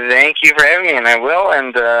 Thank you for having me, and I will.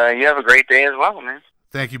 And you have a great day as well, man.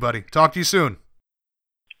 Thank you, buddy. Talk to you soon.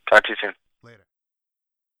 Talk to you soon. Later.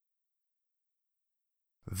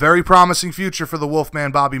 Very promising future for the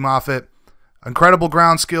Wolfman, Bobby Moffett. Incredible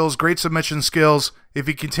ground skills, great submission skills. If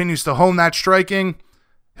he continues to hone that striking,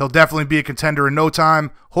 he'll definitely be a contender in no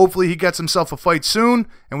time. Hopefully he gets himself a fight soon,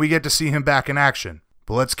 and we get to see him back in action.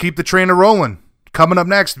 But let's keep the trainer rolling. Coming up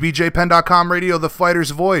next, BJPenn.com Radio, the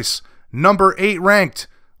fighter's voice. Number 8 ranked,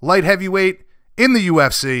 light heavyweight in the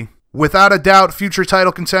UFC. Without a doubt, future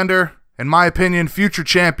title contender, in my opinion, future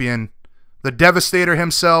champion, the Devastator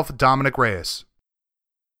himself, Dominick Reyes.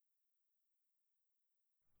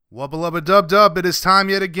 Wubba lubba dub dub, it is time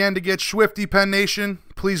yet again to get swifty, Penn Nation.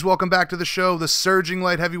 Please welcome back to the show the surging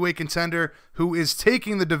light heavyweight contender who is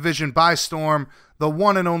taking the division by storm, the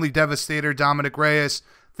one and only Devastator, Dominick Reyes.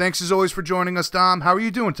 Thanks as always for joining us, Dom. How are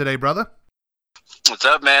you doing today, brother? What's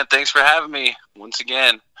up, man? Thanks for having me once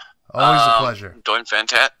again. Always a pleasure. Doing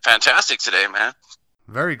fantastic today, man.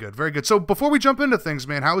 Very good, very good. So before we jump into things,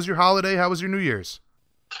 man, how was your holiday? How was your New Year's?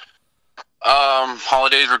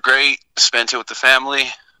 Holidays were great. Spent it with the family.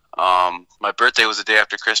 My birthday was the day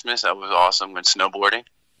after Christmas. That was awesome. Went snowboarding.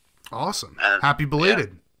 Awesome. And, happy belated.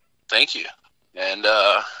 Yeah, thank you. And,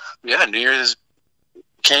 New Year's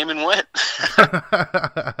came and went.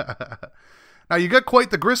 Now, you got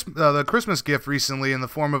quite the Christmas gift recently in the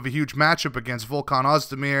form of a huge matchup against Volkan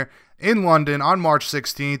Ozdemir in London on March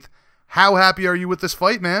 16th. How happy are you with this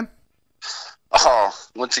fight, man? Oh,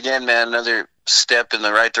 once again, man, another step in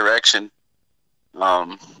the right direction.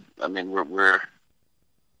 I mean, we're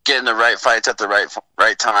getting the right fights at the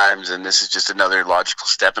right times, and this is just another logical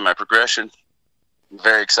step in my progression. I'm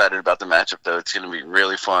very excited about the matchup, though. It's going to be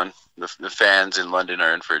really fun. The fans in London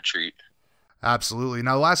are in for a treat. Absolutely.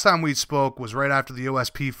 Now, last time we spoke was right after the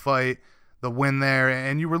OSP fight, the win there,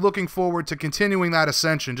 and you were looking forward to continuing that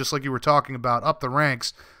ascension, just like you were talking about, up the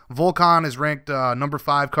ranks. Volkan is ranked number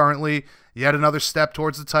 5 currently. Yet another step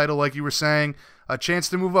towards the title, like you were saying. A chance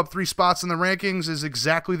to move up 3 spots in the rankings is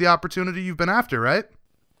exactly the opportunity you've been after, right?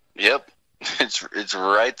 Yep. It's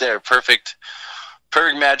right there. Perfect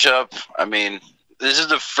matchup. I mean, this is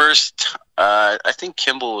the first, I think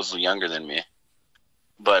Kimball was younger than me,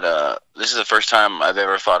 but this is the first time I've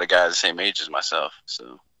ever fought a guy the same age as myself,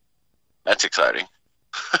 so that's exciting.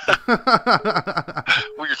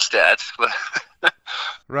 Weird stats, but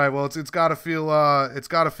right. Well, it's got to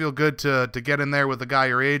feel good to get in there with a guy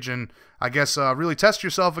your age, and I guess really test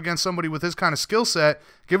yourself against somebody with his kind of skill set.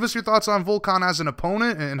 Give us your thoughts on Volkan as an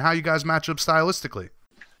opponent and how you guys match up stylistically.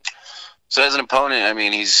 So as an opponent, I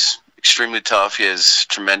mean, he's extremely tough. He has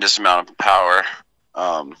tremendous amount of power,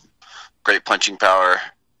 great punching power.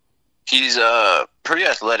 He's pretty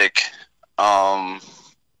athletic, and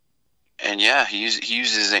yeah, he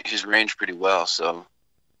uses his range pretty well. So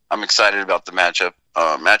I'm excited about the matchup.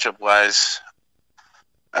 Matchup wise,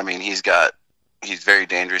 I mean, he's very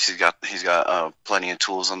dangerous. He's got plenty of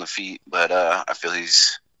tools on the feet, but I feel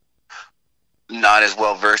he's not as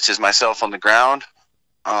well versed as myself on the ground.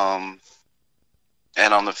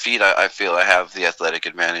 And on the feet, I feel I have the athletic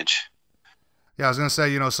advantage. Yeah, I was going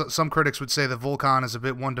to say, some critics would say that Volkan is a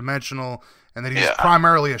bit one-dimensional and that he's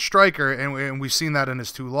primarily a striker, and we've seen that in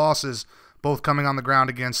his 2 losses, both coming on the ground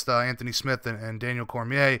against Anthony Smith and Daniel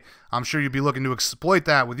Cormier. I'm sure you'd be looking to exploit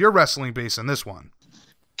that with your wrestling base in this one.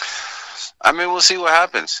 I mean, we'll see what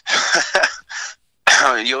happens.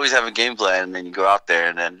 You always have a game plan, and then you go out there,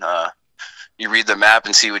 and then you read the map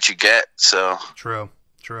and see what you get. So True.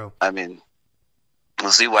 I mean,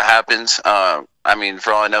 we'll see what happens. I mean,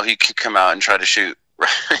 for all I know, he could come out and try to shoot.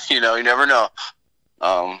 You never know.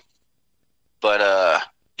 But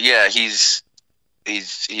yeah, he's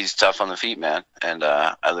tough on the feet, man, and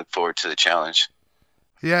I look forward to the challenge.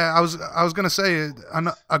 Yeah, I was gonna say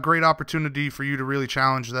a great opportunity for you to really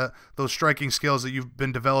challenge those striking skills that you've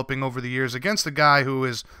been developing over the years against a guy who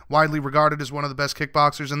is widely regarded as one of the best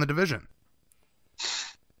kickboxers in the division.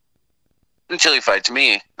 Until he fights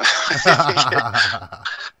me.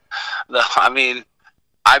 I mean,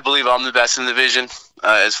 I believe I'm the best in the division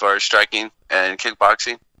as far as striking and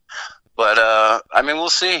kickboxing. But, I mean, we'll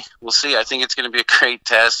see. I think it's going to be a great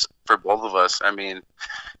test for both of us. I mean,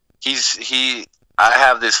 I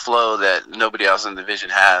have this flow that nobody else in the division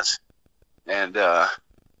has. And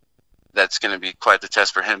that's going to be quite the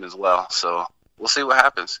test for him as well. So we'll see what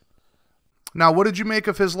happens. Now, what did you make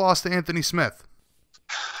of his loss to Anthony Smith?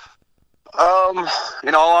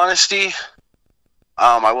 In all honesty,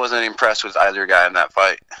 I wasn't impressed with either guy in that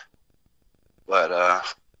fight, but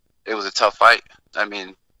it was a tough fight. I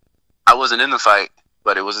mean, I wasn't in the fight,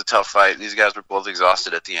 but it was a tough fight. These guys were both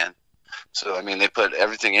exhausted at the end, so I mean, they put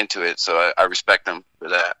everything into it. So I respect them for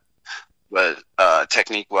that. But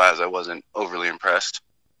technique-wise, I wasn't overly impressed.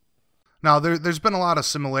 Now, there's been a lot of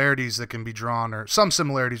similarities that can be drawn, or some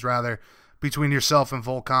similarities rather, between yourself and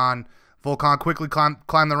Volkan. Volkan quickly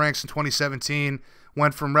climbed the ranks in 2017,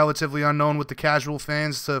 went from relatively unknown with the casual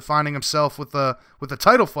fans to finding himself with a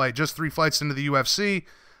title fight just 3 fights into the UFC.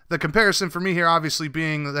 The comparison for me here obviously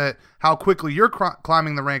being that how quickly you're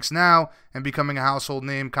climbing the ranks now and becoming a household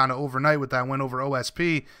name kind of overnight with that win over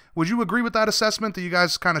OSP. Would you agree with that assessment, that you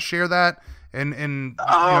guys kind of share that? And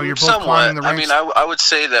you're both somewhat. climbing the ranks? I mean, I would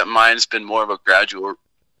say that mine's been more of a gradual,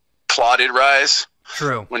 plotted rise.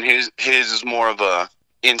 True. When his is more of a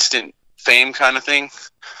instant fame kind of thing,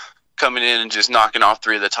 coming in and just knocking off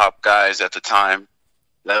 3 of the top guys at the time.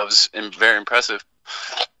 That was very impressive.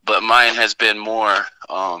 But mine has been more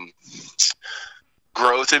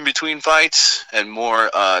growth in between fights and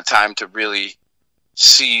more time to really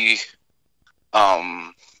see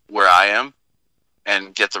where I am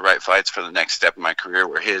and get the right fights for the next step in my career,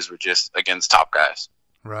 where his were just against top guys.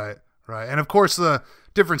 Right. And of course the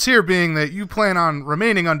difference here being that you plan on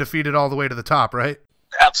remaining undefeated all the way to the top, right?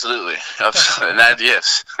 Absolutely. And that,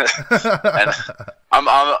 yes. And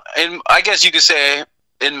and I guess you could say,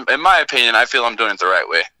 in my opinion, I feel I'm doing it the right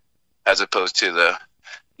way, as opposed to the,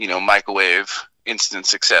 microwave instant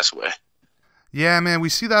success way. Yeah, man, we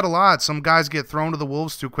see that a lot. Some guys get thrown to the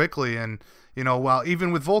wolves too quickly, and while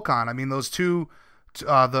even with Volkan, I mean, those two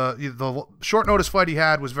The short notice fight he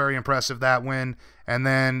had was very impressive, that win, and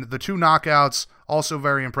then the 2 knockouts also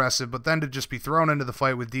very impressive. But then to just be thrown into the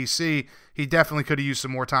fight with DC, he definitely could have used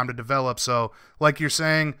some more time to develop. So, like you're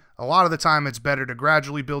saying, a lot of the time it's better to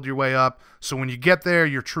gradually build your way up. So when you get there,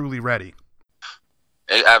 you're truly ready.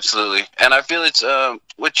 Absolutely, and I feel it's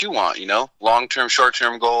what you want. Long-term,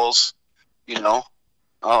 short-term goals.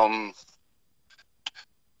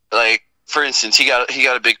 Like for instance, he got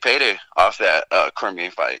a big payday off that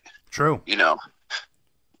Cormier fight. True.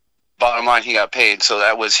 Bottom line, he got paid, so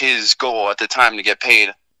that was his goal at the time, to get paid.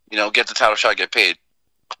 Get the title shot, get paid.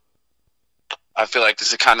 I feel like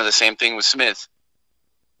this is kind of the same thing with Smith,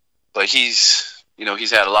 but he's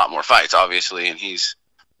had a lot more fights, obviously, and he's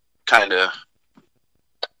kind of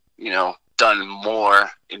done more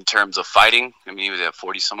in terms of fighting. I mean, he was at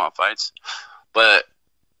 40 some odd fights, but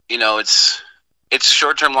it's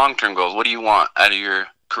short-term, long-term goals. What do you want out of your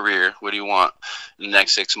career? What do you want in the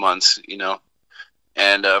next 6 months?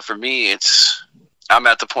 And for me, I'm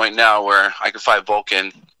at the point now where I could fight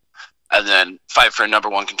Volkan and then fight for a number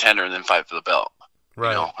 1 contender and then fight for the belt.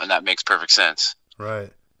 Right. And that makes perfect sense.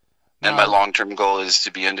 Right. And my long-term goal is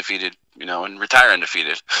to be undefeated, and retire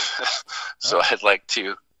undefeated. So I'd like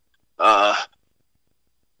to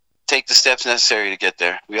take the steps necessary to get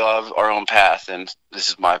there. We all have our own path, and this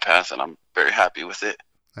is my path, and I'm very happy with it.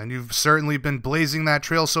 And you've certainly been blazing that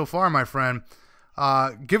trail so far, my friend.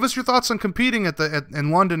 Give us your thoughts on competing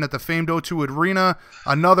in London at the famed O2 Arena.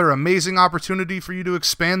 Another amazing opportunity for you to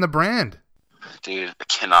expand the brand. Dude, I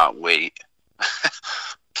cannot wait.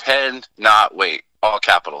 Cannot wait. All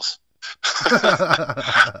capitals.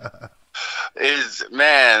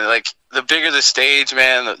 Man, like, the bigger the stage,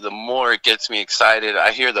 man, the more it gets me excited.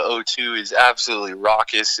 I hear the O2 is absolutely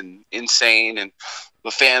raucous and insane, and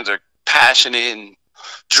the fans are passionate and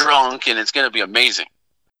drunk, and it's going to be amazing.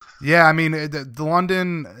 Yeah, I mean, the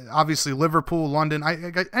London, obviously Liverpool, London,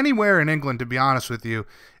 anywhere in England, to be honest with you,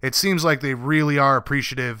 it seems like they really are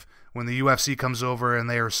appreciative when the UFC comes over, and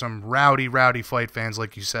they are some rowdy fight fans,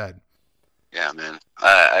 like you said. Yeah, man.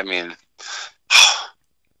 I mean,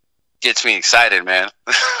 gets me excited, man.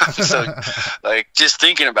 So, like, just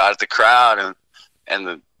thinking about it, the crowd and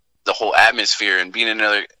the whole atmosphere, and being in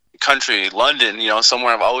another country, London,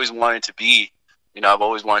 somewhere I've always wanted to be. I've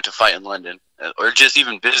always wanted to fight in London, or just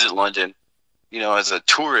even visit London, as a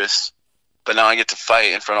tourist. But now I get to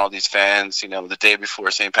fight in front of all these fans, the day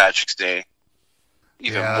before St. Patrick's Day.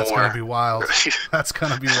 That's going to be wild. That's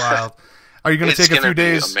going to be wild. Are you going to take a few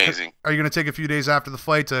days? Amazing. Are you going to take a few days after the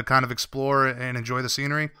fight to kind of explore and enjoy the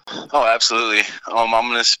scenery? Oh, absolutely. I'm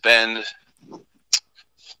going to spend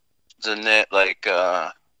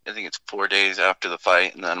I think it's 4 days after the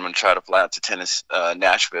fight, and then I'm going to try to fly out to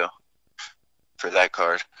Nashville for that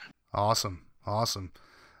card. Awesome.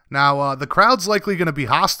 Now, the crowd's likely going to be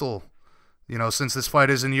hostile, since this fight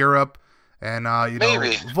is in Europe, and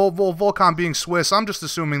Maybe. Volkan being Swiss, I'm just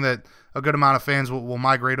assuming that a good amount of fans will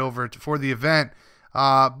migrate over for the event.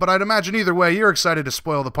 But I'd imagine either way, you're excited to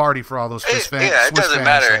spoil the party for all those Swiss fans. Yeah, it doesn't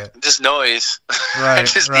matter. Just noise. Right, I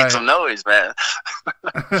just need some noise, man.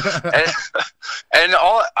 and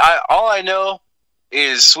all I know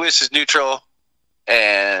is Swiss is neutral,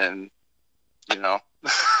 and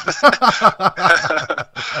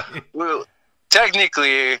well,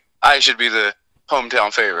 technically, I should be the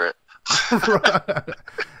hometown favorite.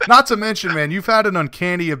 Not to mention, man, you've had an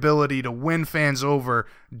uncanny ability to win fans over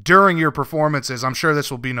during your performances. I'm sure this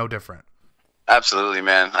will be no different. Absolutely,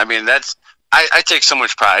 man. I mean, I take so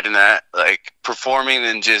much pride in that, like, performing,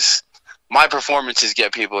 and just my performances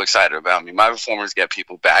get people excited about me. My performances get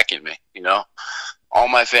people backing me, All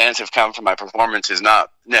my fans have come from my performances,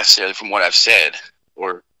 not necessarily from what I've said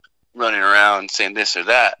or running around saying this or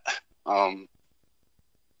that.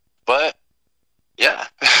 But yeah,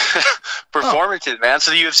 performances, man.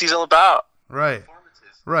 So the UFC's all about. Right.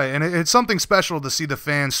 And it's something special to see the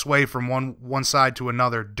fans sway from one side to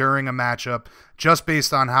another during a matchup, just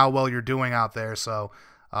based on how well you're doing out there. So,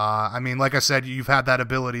 I mean, like I said, you've had that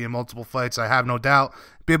ability in multiple fights. I have no doubt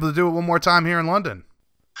be able to do it one more time here in London.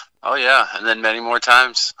 Oh yeah, and then many more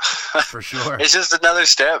times. For sure. It's just another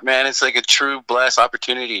step, man. It's like a true blessed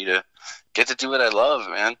opportunity to get to do what I love,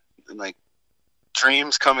 man. And like,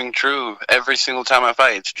 dreams coming true every single time I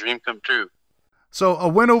fight. It's a dream come true. So a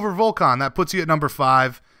win over Volkan, that puts you at number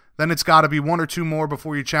 5. Then it's got to be 1 or 2 more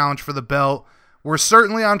before you challenge for the belt. We're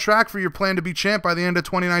certainly on track for your plan to be champ by the end of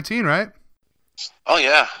 2019, right? Oh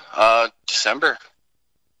yeah, December.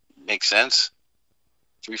 Makes sense.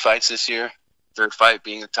 3 fights this year. 3rd fight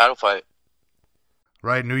being a title fight.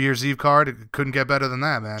 Right, New Year's Eve card. It couldn't get better than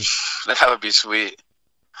that, man. That would be sweet.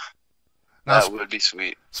 That would be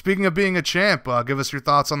sweet. Speaking of being a champ, give us your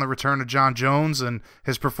thoughts on the return of John Jones and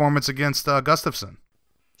his performance against Gustafsson.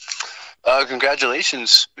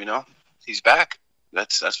 Congratulations. He's back.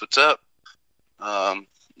 That's what's up.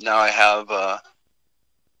 Now I have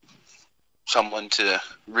someone to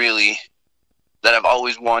really that I've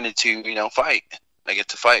always wanted to, fight. I get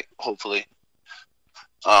to fight, hopefully.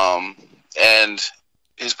 And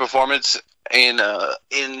his performance in LA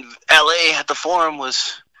at the Forum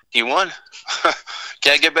he won.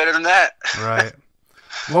 Can't get better than that. Right.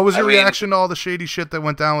 What was your reaction to all the shady shit that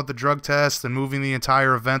went down with the drug test and moving the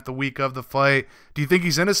entire event the week of the fight? Do you think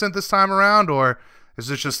he's innocent this time around, or is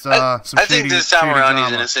this just some I shady think this time around drama?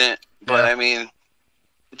 he's innocent, but Yeah.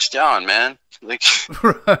 It's John, man. Like,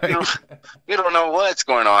 Right. you don't know what's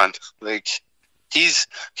going on. Like, he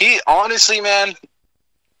honestly, man,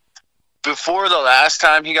 before the last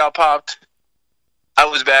time he got popped, I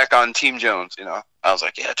was back on Team Jones, I was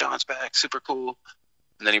like, yeah, John's back, super cool.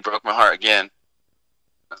 And then he broke my heart again.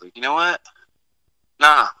 I was like, you know what?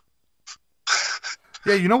 Nah.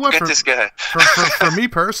 Yeah, you know what? Get this guy. for me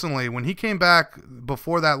personally, when he came back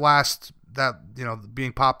before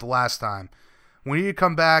being popped the last time, when he had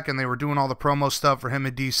come back and they were doing all the promo stuff for him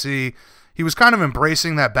in DC, he was kind of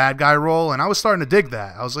embracing that bad guy role, and I was starting to dig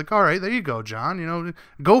that. I was like, all right, there you go, John.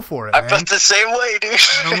 Go for it, I man. felt the same way, dude.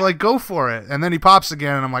 And I'm like, go for it. And then he pops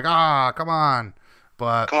again, and I'm like, come on.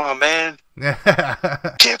 But Come on, man. yeah.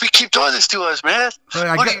 Can't keep doing this to us, man.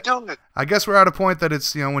 What are you doing? I guess we're at a point that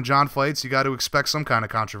it's, when John fights, you got to expect some kind of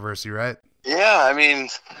controversy, right? Yeah,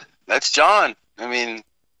 that's John.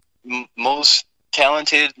 Most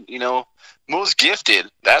talented, most gifted,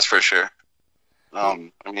 that's for sure.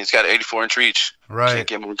 He's got 84-inch reach. Right. Can't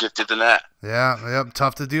get more gifted than that. Yeah,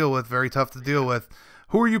 tough to deal with. Very tough to deal with.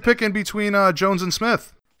 Who are you picking between Jones and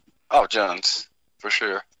Smith? Oh, Jones, for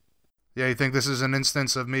sure. Yeah, you think this is an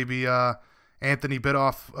instance of maybe Anthony bit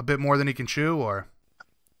off a bit more than he can chew, or?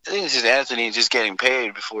 I think it's just Anthony just getting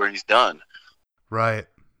paid before he's done. Right.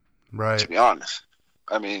 To be honest.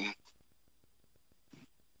 I'm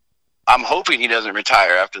hoping he doesn't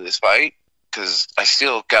retire after this fight, because I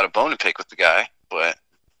still got a bone to pick with the guy, but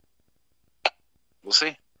we'll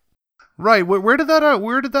see. Right. Where did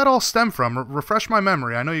that all stem from? Refresh my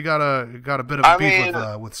memory. I know you got a bit of a beef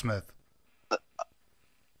with Smith.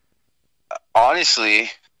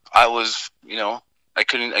 Honestly, I was, I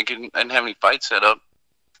didn't have any fights set up.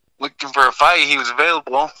 Looking for a fight, he was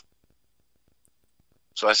available.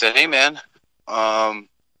 So I said, hey, man,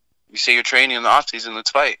 you say you're training in the offseason,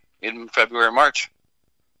 let's fight in February, March.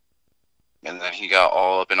 And then he got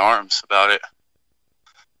all up in arms about it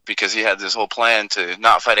because he had this whole plan to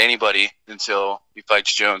not fight anybody until he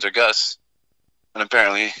fights Jones or Gus. And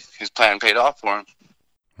apparently his plan paid off for him.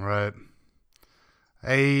 Right.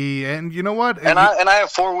 Hey, and you know what? And I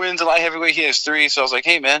have 4 wins at light heavyweight. He has 3. So I was like,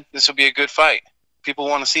 hey, man, this will be a good fight. People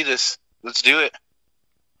want to see this. Let's do it.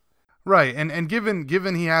 Right, and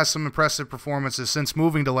given he has some impressive performances since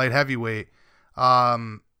moving to light heavyweight, at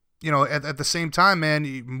the same time,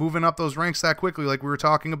 man, moving up those ranks that quickly, like we were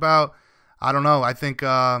talking about, I don't know. I think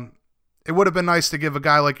it would have been nice to give a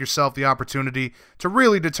guy like yourself the opportunity to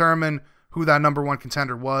really determine who that number 1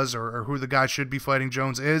 contender was, or who the guy should be fighting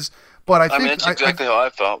Jones is. But I think that's exactly how I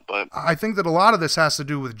felt. But I think that a lot of this has to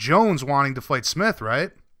do with Jones wanting to fight Smith, right?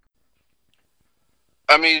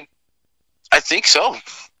 I think so.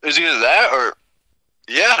 It's either that or,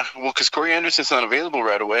 yeah, well, because Corey Anderson's not available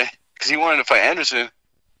right away because he wanted to fight Anderson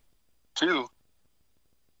too.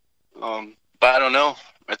 But I don't know.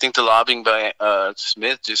 I think the lobbying by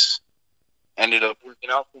Smith just ended up working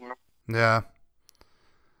out for him. Yeah.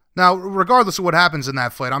 Now, regardless of what happens in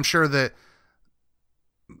that fight, I'm sure that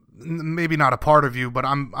maybe not a part of you, but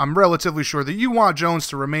I'm relatively sure that you want Jones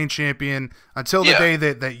to remain champion until the day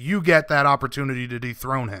that you get that opportunity to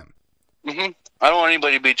dethrone him. Mm-hmm. I don't want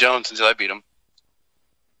anybody to beat Jones until I beat him.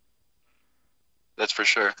 That's for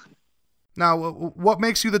sure. Now, what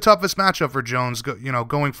makes you the toughest matchup for Jones,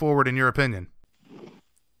 going forward, in your opinion?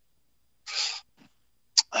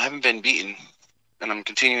 I haven't been beaten, and I'm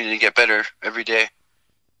continuing to get better every day.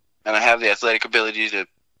 And I have the athletic ability to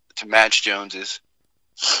match Jones's.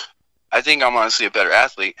 I think I'm honestly a better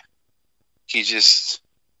athlete. He just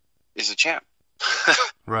is a champ.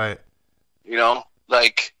 Right.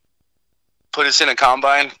 Put us in a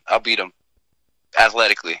combine, I'll beat him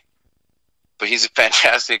athletically. But he's a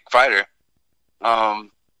fantastic fighter.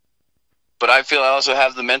 But I feel I also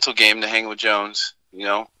have the mental game to hang with Jones.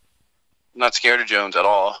 I'm not scared of Jones at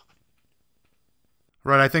all.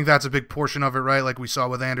 Right, I think that's a big portion of it, right? Like we saw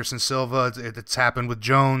with Anderson Silva, it's happened with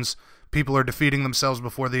Jones. People are defeating themselves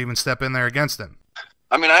before they even step in there against him.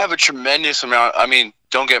 I have a tremendous amount.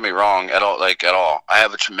 don't get me wrong at all. Like at all, I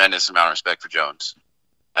have a tremendous amount of respect for Jones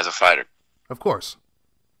as a fighter. Of course.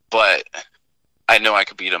 But I know I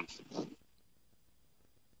could beat him.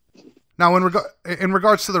 Now, in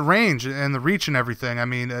regards to the range and the reach and everything, I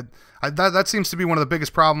mean, that seems to be one of the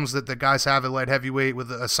biggest problems that the guys have at light heavyweight.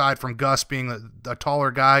 With aside from Gus being a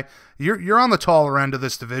taller guy, you're on the taller end of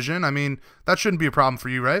this division. I mean, that shouldn't be a problem for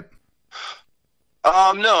you, right?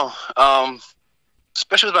 No.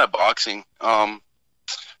 Especially with my boxing. I'm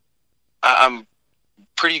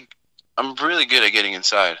really good at getting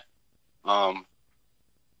inside. And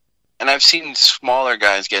I've seen smaller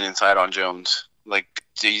guys get inside on Jones, like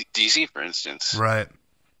DC, for instance. Right.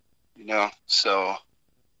 You know, so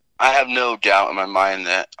I have no doubt in my mind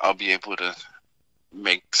that I'll be able to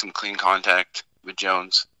make some clean contact with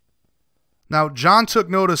Jones. Now, John took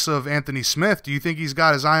notice of Anthony Smith. Do you think he's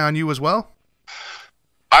got his eye on you as well?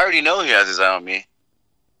 I already know he has his eye on me.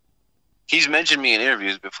 He's mentioned me in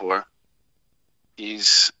interviews before.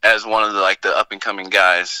 He's as one of the up and coming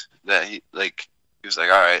guys that he was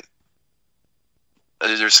like, all right,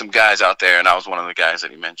 there's some guys out there, and I was one of the guys that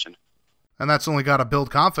he mentioned. And that's only got to build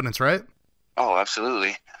confidence, right? Oh,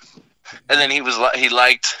 absolutely. And then he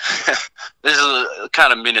liked this is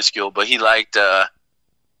kind of minuscule, but he liked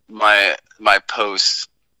my posts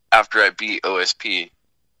after I beat OSP.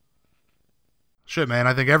 Shit, man,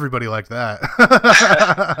 I think everybody liked that.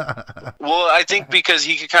 Well, I think because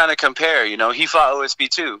he could kind of compare, you know, he fought OSP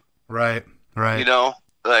too. Right. You know,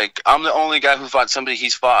 like, I'm the only guy who fought somebody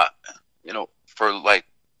he's fought, you know, for in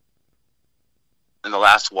the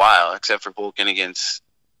last while, except for Volkan against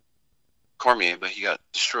Cormier, but he got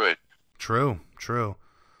destroyed. True.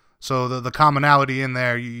 So the commonality in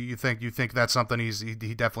there, you think that's something he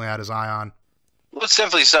definitely had his eye on. Well, it's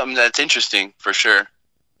definitely something that's interesting for sure.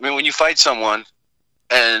 I mean, when you fight someone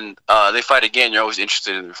and they fight again, you're always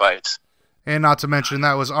interested in their fights. And not to mention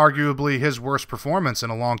that was arguably his worst performance in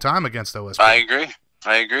a long time against OSP. I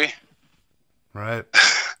agree. Right.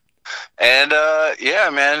 And yeah,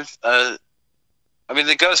 man. I mean,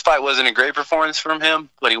 the Gus fight wasn't a great performance from him,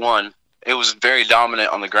 but he won. It was very dominant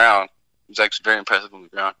on the ground. It was actually very impressive on the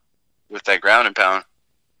ground with that ground and pound.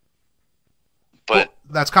 But well,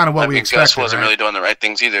 that's kind of what we expected. Gus wasn't really doing the right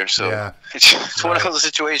things either. So yeah. It's one of those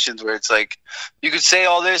situations where it's like, you could say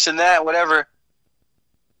all this and that, whatever,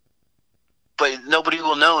 but nobody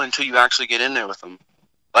will know until you actually get in there with them.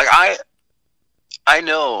 Like, I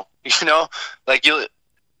know, you know, like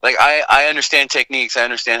I understand techniques. I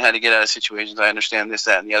understand how to get out of situations. I understand this,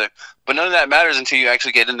 that, and the other. But none of that matters until you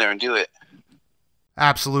actually get in there and do it.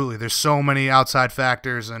 Absolutely. There's so many outside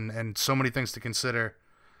factors and so many things to consider.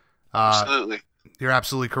 Absolutely. You're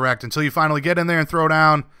absolutely correct. Until you finally get in there and throw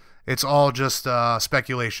down, it's all just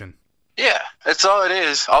speculation. Yeah, that's all it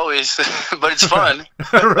is, always. But it's fun.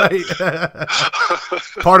 Right.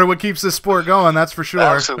 Part of what keeps this sport going, that's for sure.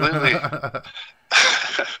 Absolutely.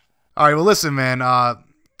 All right, well, listen, man.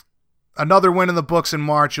 Another win in the books in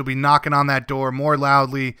March. You'll be knocking on that door more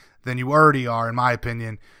loudly than you already are, in my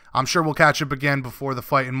opinion. I'm sure we'll catch up again before the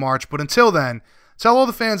fight in March. But until then, tell all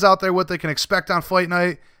the fans out there what they can expect on fight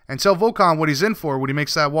night, and tell Volkan what he's in for when he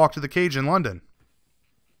makes that walk to the cage in London.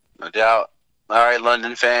 No doubt. All right,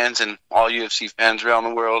 London fans and all UFC fans around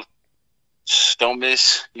the world, don't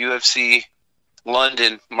miss UFC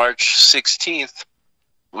London, March 16th.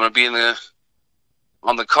 I'm going to be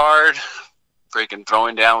on the card, freaking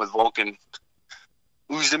throwing down with Volkan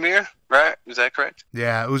Oezdemir, right? Is that correct?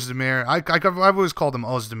 Yeah, Oezdemir. I've always called him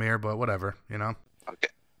Oezdemir, but whatever, you know. Okay.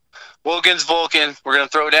 Well, against Volkan, we're going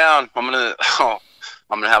to throw down. I'm going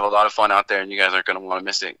to have a lot of fun out there, and you guys aren't going to want to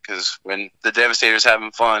miss it, because when the Devastator's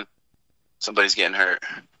having fun, somebody's getting hurt.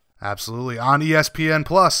 Absolutely. On ESPN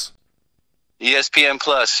Plus. ESPN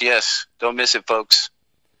Plus, yes. Don't miss it, folks.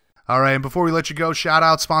 All right, and before we let you go, shout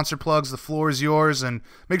out, sponsor plugs, the floor is yours, and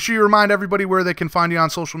make sure you remind everybody where they can find you on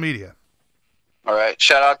social media. All right,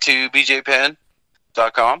 shout out to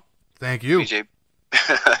bjpen.com. Thank you. BJ.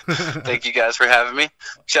 Thank you guys for having me.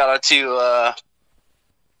 Shout out to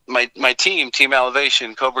my team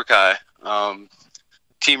Elevation, Cobra Kai,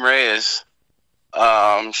 Team Reyes.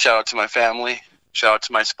 Shout out to my family. Shout out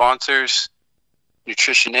to my sponsors,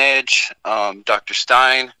 Nutrition Edge, Dr.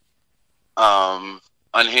 Stein,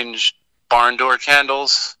 Unhinged Barn Door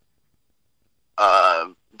Candles,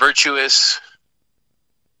 Virtuous,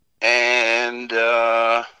 and if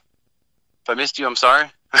I missed you, I'm sorry.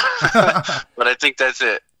 But I think that's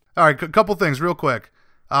it. All right, a couple things real quick.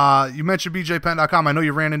 You mentioned bjpen.com. I know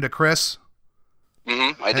you ran into Chris.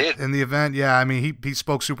 I did. In the event, yeah. I mean, he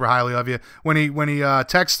spoke super highly of you. When he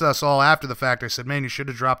texted us all after the fact, I said, man, you should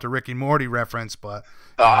have dropped a Ricky Morty reference, but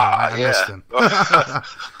I missed him.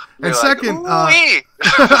 And They're second, like,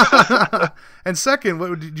 and second,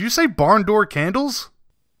 what, did you say Barn Door Candles?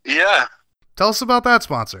 yeah. Tell us about that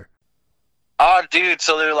sponsor. Oh, dude,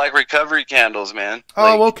 so they're like recovery candles, man.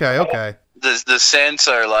 Oh, Like, okay. the scents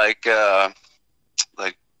are like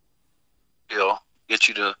get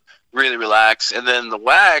you to really relax, and then the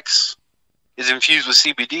wax is infused with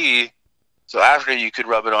CBD, so after you could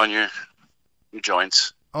rub it on your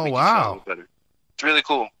joints. Oh, Make you feel a wow. little better. It's really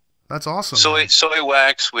cool. That's awesome. Soy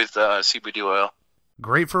wax with CBD oil.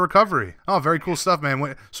 Great for recovery. Oh, very cool stuff, man.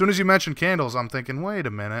 As soon as you mentioned candles, I'm thinking, wait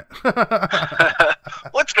a minute.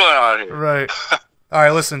 What's going on here? Right. All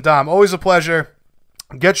right, listen, Dom, always a pleasure.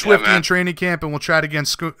 Get Swifty man. in training camp, and we'll chat again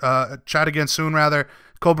soon, rather.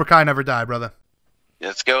 Cobra Kai never die, brother.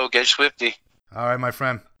 Let's go. Get Swifty. All right, my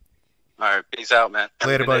friend. All right. Peace out, man. Have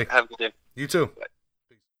a Later, good day. buddy. Have a good day. You too.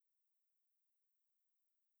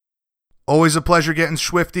 Always a pleasure getting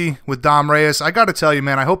Swifty with Dom Reyes. I got to tell you,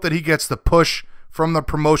 man, I hope that he gets the push from the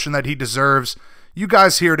promotion that he deserves. You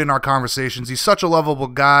guys hear it in our conversations. He's such a lovable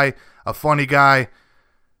guy, a funny guy,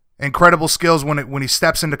 incredible skills when he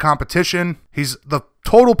steps into competition. He's the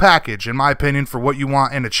total package, in my opinion, for what you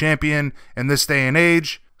want in a champion in this day and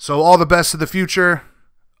age. So all the best to the future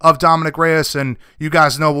of Dominic Reyes, and you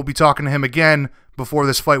guys know we'll be talking to him again before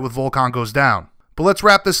this fight with Volkan goes down. But let's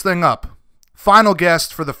wrap this thing up. Final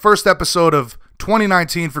guest for the first episode of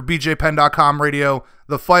 2019 for BJPenn.com Radio,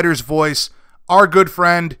 the fighter's voice, our good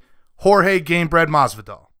friend, Jorge Gamebred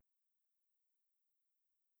Masvidal.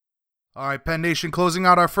 All right, Penn Nation, closing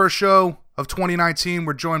out our first show of 2019,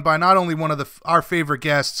 we're joined by not only one of our favorite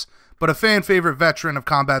guests, but a fan-favorite veteran of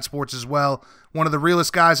combat sports as well, one of the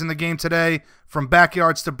realest guys in the game today, from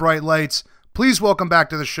backyards to bright lights. Please welcome back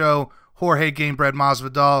to the show, Jorge Gamebred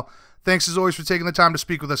Masvidal. Thanks as always for taking the time to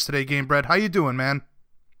speak with us today, Gamebred. How you doing, man?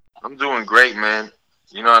 I'm doing great, man.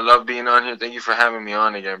 You know, I love being on here. Thank you for having me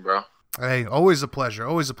on again, bro. Hey, always a pleasure,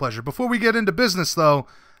 always a pleasure. Before we get into business, though,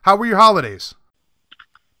 how were your holidays?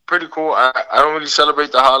 Pretty cool. I don't really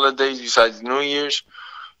celebrate the holidays besides New Year's,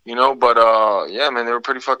 you know, but yeah, man, they were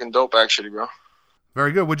pretty fucking dope, actually, bro.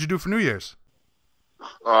 Very good. What'd you do for New Year's?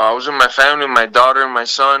 I was with my family, my daughter and my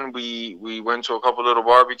son. We went to a couple little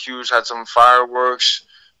barbecues, had some fireworks,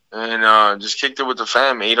 and just kicked it with the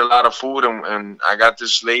fam. Ate a lot of food, and I got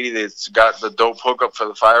this lady that's got the dope hookup for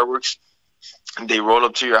the fireworks. They roll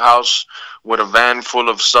up to your house with a van full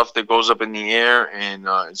of stuff that goes up in the air, and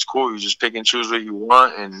it's cool. You just pick and choose what you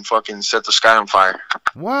want and fucking set the sky on fire.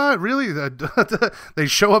 What? Really? They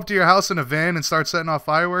show up to your house in a van and start setting off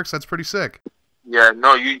fireworks? That's pretty sick. Yeah,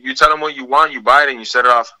 no, you tell them what you want, you buy it, and you set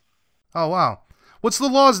it off. Oh, wow. What's the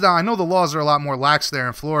laws now? I know the laws are a lot more lax there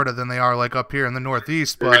in Florida than they are like up here in the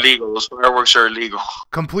Northeast, They're but illegal. Those fireworks are illegal.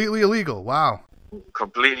 completely illegal. Wow.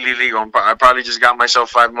 Completely illegal. I probably just got myself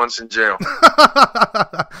 5 months in jail.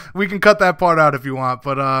 We can cut that part out if you want,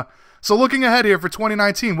 but so looking ahead here for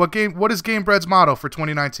 2019, what is Gamebred's motto for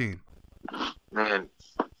 2019? Man,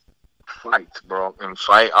 fight, bro, and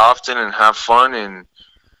fight often and have fun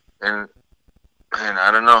and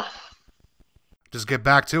I don't know. Just get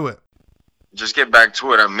back to it. Just get back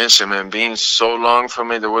to it. I miss it, man. Being so long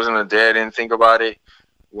from it, there wasn't a day I didn't think about it.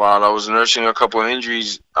 While I was nursing a couple of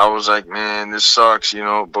injuries, I was like, man, this sucks, you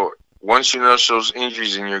know. But once you nurse those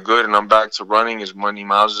injuries and you're good and I'm back to running as many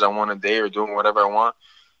miles as I want a day or doing whatever I want,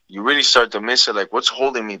 you really start to miss it. Like, what's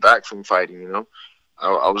holding me back from fighting, you know?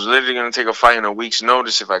 I was literally going to take a fight in a week's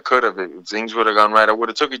notice if I could have. If things would have gone right, I would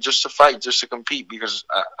have took it just to fight, just to compete, because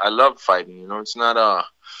I love fighting, you know? It's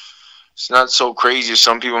not so crazy as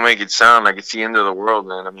some people make it sound like it's the end of the world,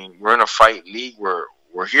 man. I mean, we're in a fight league where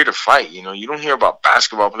we're here to fight, you know. You don't hear about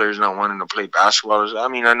basketball players not wanting to play basketball. I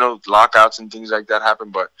mean, I know lockouts and things like that happen,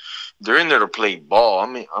 but they're in there to play ball. I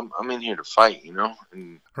mean, I'm in here to fight, you know.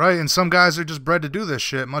 Right, and some guys are just bred to do this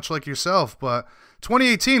shit, much like yourself. But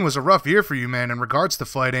 2018 was a rough year for you, man, in regards to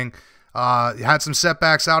fighting. You had some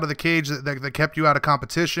setbacks out of the cage that kept you out of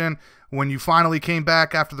competition. When you finally came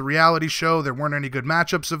back after the reality show, there weren't any good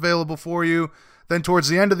matchups available for you. Then towards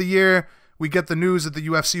the end of the year, we get the news that the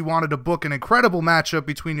UFC wanted to book an incredible matchup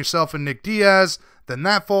between yourself and Nick Diaz. Then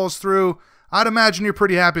that falls through. I'd imagine you're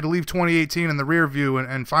pretty happy to leave 2018 in the rear view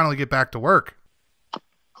and finally get back to work.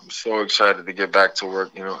 I'm so excited to get back to work.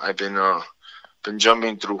 You know, I've been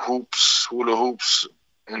jumping through hula hoops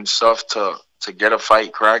and stuff to get a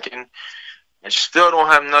fight cracking. I still don't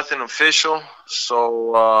have nothing official,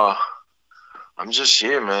 so I'm just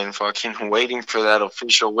here, man, fucking waiting for that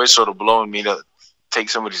official whistle to blow and me to take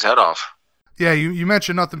somebody's head off. Yeah, you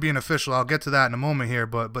mentioned nothing being official. I'll get to that in a moment here,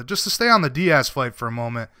 but just to stay on the Diaz fight for a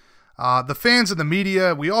moment, the fans and the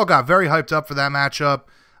media, we all got very hyped up for that matchup.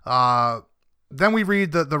 then we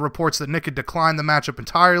read the reports that Nick had declined the matchup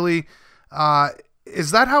entirely.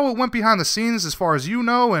 Is that how it went behind the scenes as far as you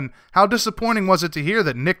know? And how disappointing was it to hear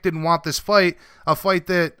that Nick didn't want this fight, a fight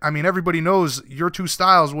that, I mean, everybody knows your two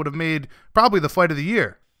styles would have made probably the fight of the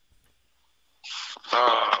year?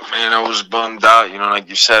 Oh, man, I was bummed out. You know, like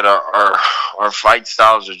you said, our fight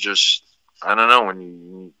styles are just, I don't know,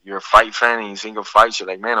 when you're a fight fan and you think of fights, you're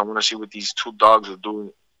like, man, I want to see what these two dogs are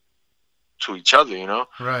doing to each other, you know?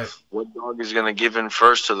 Right. What dog is going to give in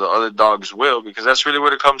first to the other dog's will? Because that's really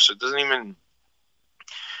what it comes to. It doesn't even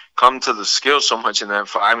come to the skill so much in that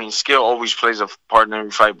fight. I mean, skill always plays a part in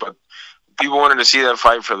every fight, but people wanted to see that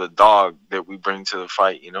fight for the dog that we bring to the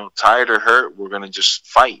fight, you know? Tired or hurt, we're going to just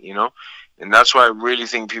fight, you know? And that's why I really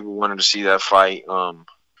think people wanted to see that fight.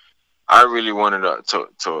 I really wanted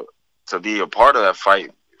to be a part of that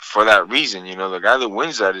fight for that reason. You know, the guy that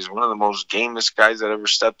wins that is one of the most gamest guys that ever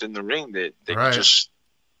stepped in the ring that Right. can just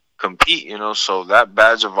compete, you know? So that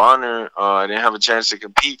badge of honor, I didn't have a chance to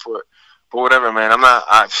compete for it. But whatever, man.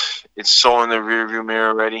 It's so in the rearview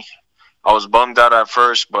mirror already. I was bummed out at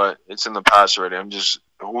first, but it's in the past already. I'm just,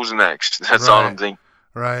 who's next? That's all I'm thinking.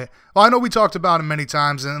 Right. Well, I know we talked about it many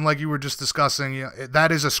times, and like you were just discussing, you know,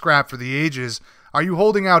 that is a scrap for the ages. Are you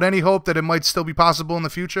holding out any hope that it might still be possible in the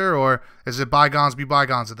future, or is it bygones be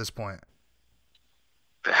bygones at this point?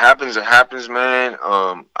 If it happens, man.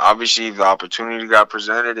 Obviously, the opportunity got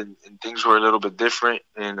presented, and things were a little bit different,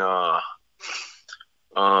 and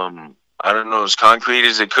I don't know, as concrete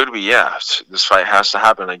as it could be, yeah, this fight has to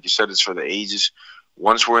happen. Like you said, it's for the ages.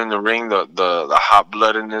 Once we're in the ring, the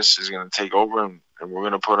hot-bloodedness is going to take over, and we're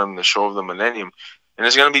going to put on the show of the millennium. And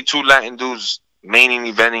it's going to be two Latin dudes main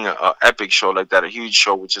eventing an epic show like that, a huge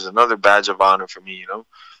show, which is another badge of honor for me, you know?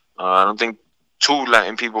 I don't think two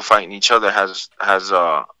Latin people fighting each other has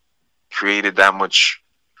created that much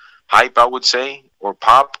hype, I would say, or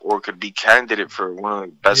pop, or could be candidate for one of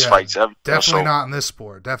the best fights ever. Definitely not in this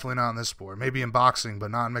sport. Definitely not in this sport. Maybe in boxing,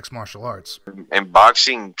 but not in mixed martial arts. And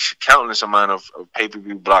boxing, countless amount of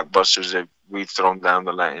pay-per-view blockbusters that we've thrown down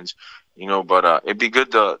the Latins, you know. But it'd be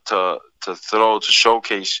good to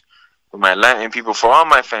showcase for my Latin people, for all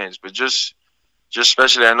my fans, but just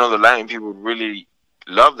especially, I know the Latin people would really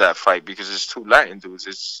love that fight because it's two Latin dudes.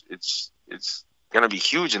 It's gonna be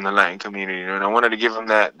huge in the Latin community, you know, and I wanted to give them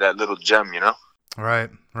that little gem, you know. Right,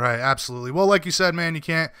 absolutely. Well, like you said, man, you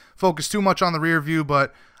can't focus too much on the rear view,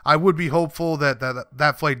 but I would be hopeful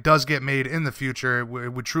that fight does get made in the future. It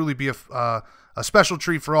would truly be a special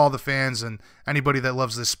treat for all the fans and anybody that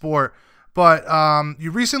loves this sport. But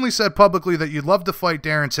you recently said publicly that you'd love to fight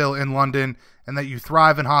Darren Till in London and that you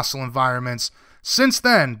thrive in hostile environments. Since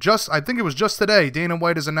then, I think it was just today, Dana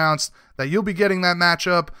White has announced that you'll be getting that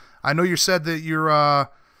matchup. I know you said that you're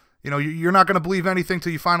not going to believe anything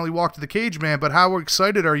till you finally walk to the cage, man, but how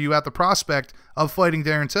excited are you at the prospect of fighting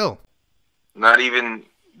Darren Till? Not even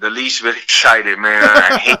the least bit excited, man.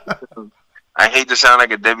 I hate to sound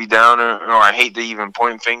like a Debbie Downer, or I hate to even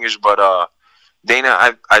point fingers, but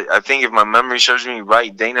Dana, I think if my memory serves me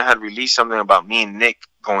right, Dana had released something about me and Nick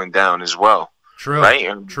going down as well. True.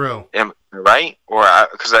 Right? True. Right? Or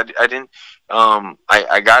because I didn't,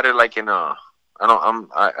 I got it like in a,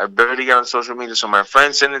 I barely got on social media, so my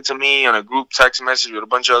friend sent it to me on a group text message with a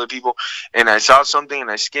bunch of other people, and I saw something and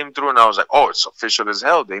I skimmed through and I was like, oh, it's official as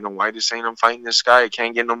hell. Dana White is saying I'm fighting this guy. It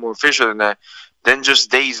can't get no more official than that. Then just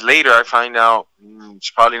days later, I find out it's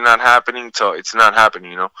probably not happening till it's not happening,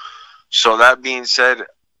 you know. So that being said,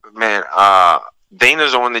 man,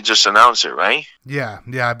 Dana's the one that just announced it, right? Yeah,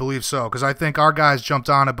 I believe so, because I think our guys jumped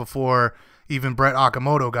on it before even Brett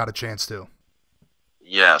Okamoto got a chance to.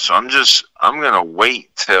 Yeah, so I'm gonna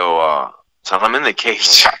wait till I'm in the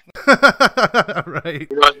cage. Right.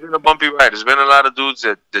 You know, it's been a bumpy ride. There's been a lot of dudes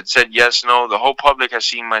that said yes, no. The whole public has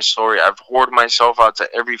seen my story. I've poured myself out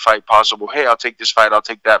to every fight possible. Hey, I'll take this fight. I'll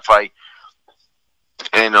take that fight.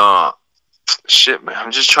 And shit, man,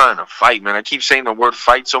 I'm just trying to fight, man. I keep saying the word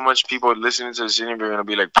fight so much. People listening to this interview are gonna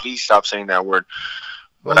be like, please stop saying that word.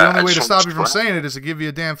 Well, the only way to stop you from saying it is to give you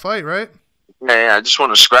a damn fight, right? Yeah, I just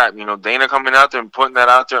want to scrap. You know, Dana coming out there and putting that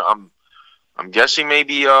out there. I'm guessing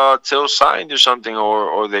maybe Till signed or something,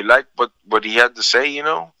 or they like what he had to say. You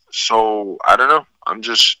know, so I don't know. I'm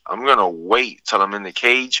gonna wait till I'm in the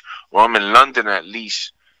cage, or I'm in London at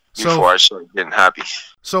least before I start getting happy.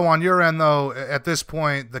 So on your end, though, at this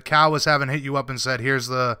point, the Cowas haven't hit you up and said, "Here's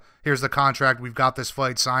the contract. We've got this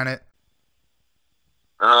fight. Sign it."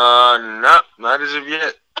 Not as of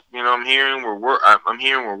yet. You know, I'm hearing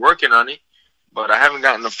we're working on it. But I haven't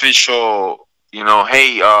gotten official, you know,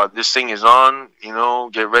 hey, this thing is on, you know,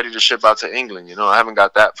 get ready to ship out to England. You know, I haven't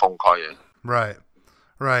got that phone call yet. Right.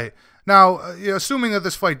 Now, assuming that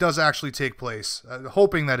this fight does actually take place,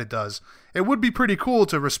 hoping that it does, it would be pretty cool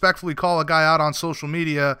to respectfully call a guy out on social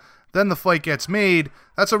media, then the fight gets made.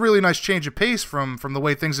 That's a really nice change of pace from the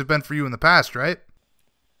way things have been for you in the past, right?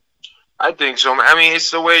 I think so. I mean,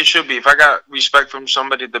 it's the way it should be. If I got respect from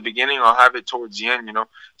somebody at the beginning, I'll have it towards the end,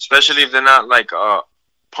 especially if they're not like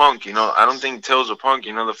Punk, I don't think Till's a punk.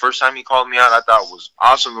 The first time he called me out, I thought it was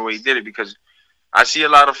awesome the way he did it, because I see a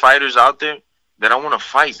lot of fighters out there that I want to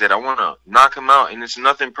fight, that I want to knock them out, and it's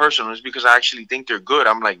nothing personal. It's because I actually think they're good.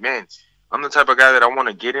 I'm like, man, I'm the type of guy that I want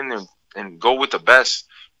to get in there and go with the best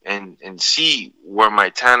and see where my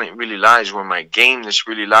talent really lies, where my gameness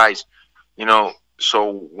really lies,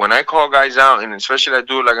 So when I call guys out, and especially I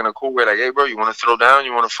do it like in a cool way, like, hey, bro, you want to throw down?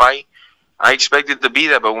 You want to fight? I expect it to be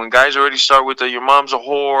that. But when guys already start with your mom's a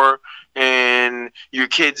whore and your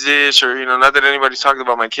kid's this, or, not that anybody's talking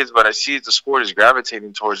about my kids, but I see the sport is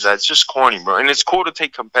gravitating towards that. It's just corny, bro. And it's cool to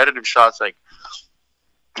take competitive shots like,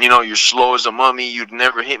 you're slow as a mummy, you'd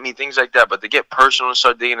never hit me, things like that. But to get personal and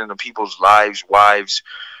start digging into people's lives, wives,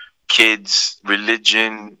 kids,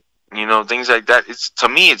 religion, things like that. To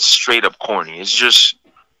me, it's straight up corny. It's just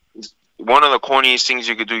one of the corniest things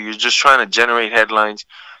you could do. You're just trying to generate headlines.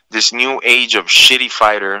 This new age of shitty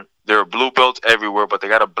fighter, there are blue belts everywhere, but they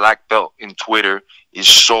got a black belt in Twitter, is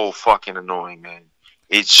so fucking annoying, man.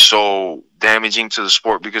 It's so damaging to the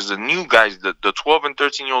sport, because the new guys, the 12 and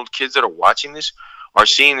 13-year-old kids that are watching this are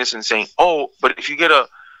seeing this and saying, oh, but if you get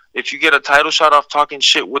a title shot off talking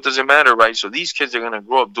shit, what does it matter, right? So these kids are going to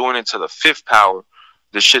grow up doing it to the fifth power,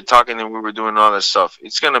 the shit talking that we were doing, all that stuff.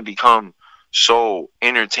 It's going to become so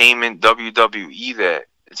entertainment WWE that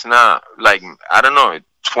it's not, like, I don't know,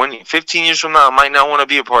 15 years from now, I might not want to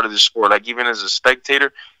be a part of this sport. Like, even as a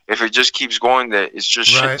spectator, if it just keeps going, that it's just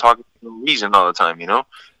shit talking for no reason all the time,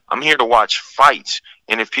 I'm here to watch fights.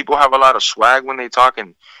 And if people have a lot of swag when they talk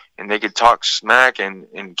and they could talk smack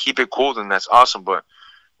and keep it cool, then that's awesome. But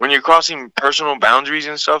when you're crossing personal boundaries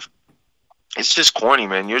and stuff, it's just corny,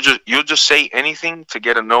 man. You'll just say anything to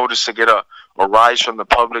get a notice, to get a rise from the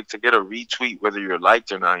public, to get a retweet, whether you're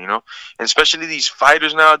liked or not, And especially these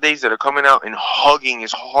fighters nowadays that are coming out and hugging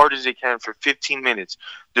as hard as they can for 15 minutes.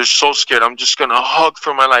 They're so scared. I'm just going to hug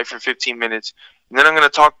for my life for 15 minutes. And then I'm going to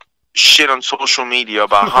talk shit on social media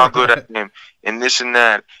about how good I am and this and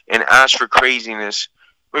that, and ask for craziness.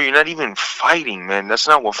 Bro, you're not even fighting, man. That's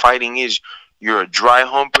not what fighting is. You're a dry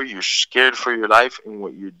humper. You're scared for your life, and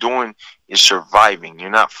what you're doing is surviving.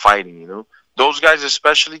 You're not fighting, Those guys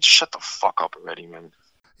especially, just shut the fuck up already, man.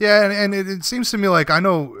 Yeah, and it seems to me like, I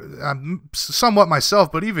know I'm somewhat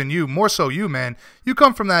myself, but even you, more so you, man, you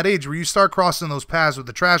come from that age where you start crossing those paths with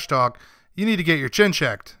the trash talk. You need to get your chin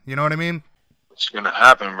checked. You know what I mean? It's going to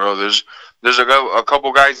happen, bro. There's a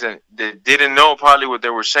couple guys that didn't know probably what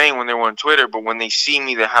they were saying when they were on Twitter, but when they see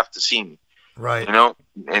me, they have to see me. Right.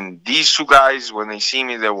 And these two guys, when they see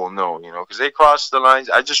me, they will know, because they cross the lines.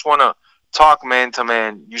 I just want to talk man to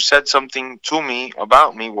man. You said something to me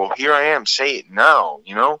about me. Well, here I am. Say it now,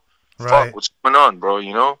 Right. Fuck, what's going on, bro?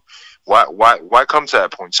 Why come to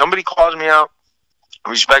that point? Somebody calls me out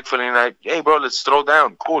respectfully and like, hey, bro, let's throw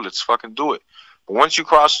down. Cool, let's fucking do it. But once you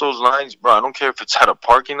cross those lines, bro, I don't care if it's at a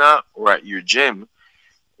parking lot or at your gym.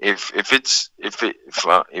 If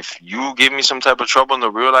you give me some type of trouble in the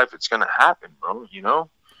real life, it's gonna happen, bro.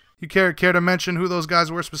 You care to mention who those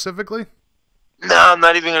guys were specifically? Nah, I'm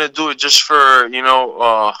not even gonna do it just for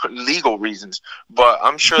legal reasons. But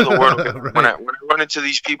I'm sure the word will get Right. when I run into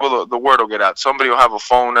these people, the word will get out. Somebody will have a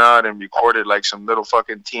phone out and record it like some little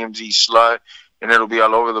fucking TMZ slut, and it'll be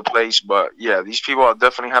all over the place. But yeah, these people, I'll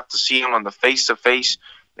definitely have to see them on the face to face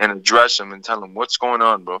and address them and tell them what's going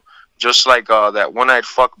on, bro. Just like that one-eyed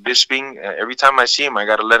fuck Bisping. Every time I see him, I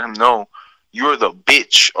gotta let him know, you're the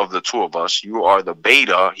bitch of the two of us. You are the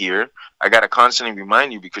beta here. I gotta constantly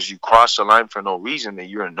remind you, because you crossed the line for no reason, that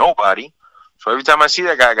you're a nobody. So every time I see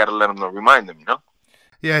that guy, I gotta let him know, remind him,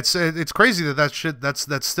 Yeah, it's crazy that shit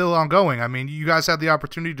that's still ongoing. I mean, you guys had the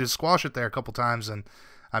opportunity to squash it there a couple times, and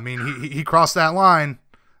I mean, he crossed that line.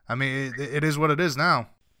 I mean, it is what it is now.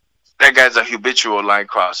 That guy's a habitual line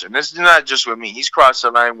crosser. And this is not just with me. He's crossed the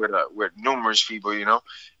line with numerous people,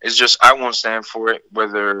 It's just I won't stand for it,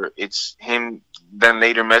 whether it's him then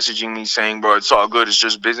later messaging me saying, bro, it's all good, it's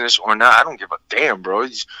just business, or not. I don't give a damn, bro.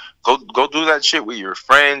 Just go do that shit with your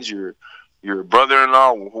friends, your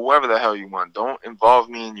brother-in-law, whoever the hell you want. Don't involve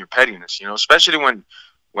me in your pettiness, Especially when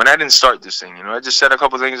I didn't start this thing, I just said a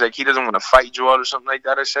couple things like he doesn't want to fight Joel or something like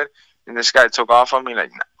that, I said. And this guy took off on me like,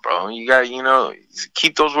 nah, bro, you got to,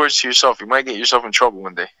 keep those words to yourself. You might get yourself in trouble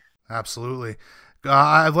one day. Absolutely.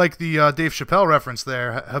 I like the Dave Chappelle reference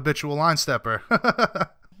there, habitual line stepper.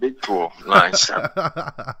 Big pool. Nice.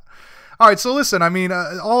 All right, so listen, I mean,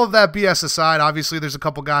 all of that BS aside, obviously there's a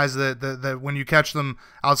couple guys that when you catch them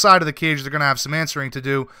outside of the cage, they're going to have some answering to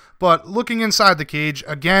do. But looking inside the cage,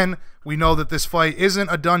 again, we know that this fight isn't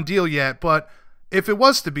a done deal yet. But if it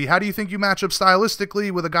was to be, how do you think you match up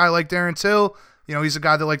stylistically with a guy like Darren Till? You know, he's a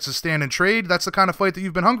guy that likes to stand and trade. That's the kind of fight that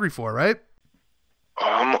you've been hungry for, right?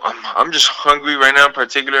 I'm just hungry right now, in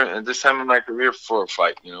particular, at this time in my career, for a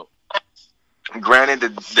fight, you know. Granted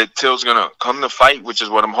that Till's going to come to fight, which is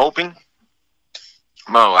what I'm hoping.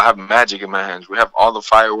 No, I have magic in my hands. We have all the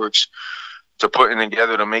fireworks to put in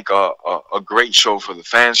together to make a great show for the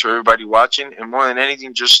fans, for everybody watching, and more than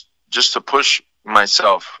anything, just to push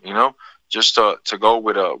myself, you know, just to go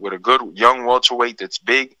with a good young welterweight that's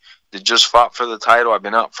big, that just fought for the title. I've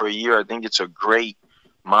been out for a year. I think it's a great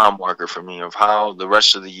mile marker for me of how the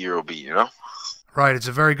rest of the year will be, you know? Right. It's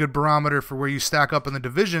a very good barometer for where you stack up in the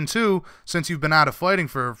division, too, since you've been out of fighting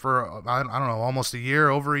for I don't know, almost a year,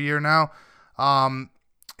 over a year now.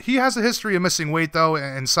 He has a history of missing weight, though,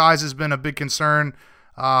 and size has been a big concern,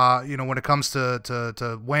 you know, when it comes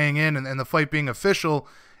to weighing in and the fight being official.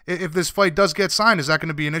 If this fight does get signed, is that going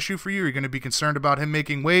to be an issue for you? Are you going to be concerned about him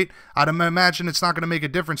making weight? I'd imagine it's not going to make a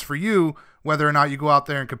difference for you whether or not you go out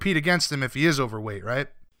there and compete against him if he is overweight, right?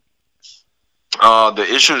 The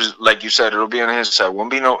issues, like you said, it'll be on his side. Won't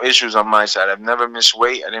be no issues on my side. I've never missed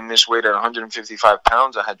weight. I didn't miss weight at 155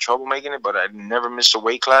 pounds. I had trouble making it, but I never missed a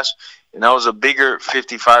weight class. And I was a bigger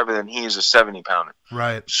 55er than he is a 70-pounder.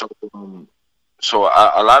 Right. So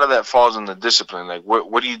a lot of that falls in the discipline. Like,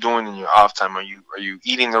 what are you doing in your off time? Are you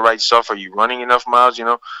eating the right stuff? Are you running enough miles? You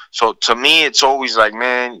know. So to me, it's always like,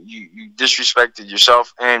 man, you disrespected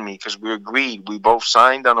yourself and me, because we agreed. We both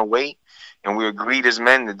signed on a weight, and we agreed as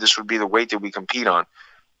men that this would be the weight that we compete on.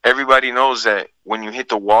 Everybody knows that when you hit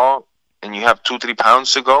the wall and you have 2-3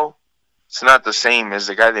 pounds to go, it's not the same as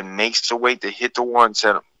the guy that makes the weight, that hit the wall and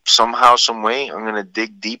said, somehow, some way, I'm going to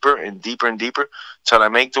dig deeper and deeper and deeper till I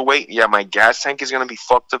make the weight. Yeah, my gas tank is going to be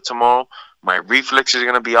fucked up tomorrow. My reflex is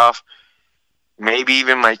going to be off. Maybe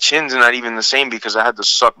even my chin's not even the same because I had to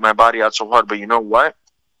suck my body out so hard. But you know what?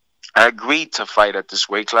 I agreed to fight at this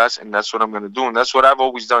weight class, and that's what I'm going to do. And that's what I've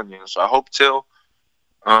always done, you know. So I hope Till,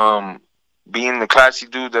 being the classy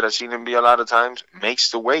dude that I've seen him be a lot of times,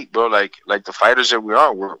 makes the weight, bro. Like the fighters that we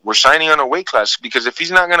are, we're signing on a weight class, because if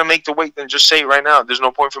he's not gonna make the weight, then just say it right now. There's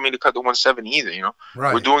no point for me to cut the 170 either, you know.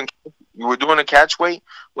 Right. We're doing a catch weight.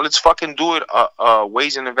 Well, let's fucking do it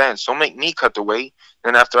ways in advance. Don't make me cut the weight.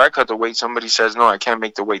 Then after I cut the weight, somebody says no, I can't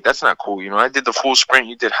make the weight. That's not cool, you know. I did the full sprint.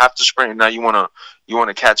 You did half the sprint, and now you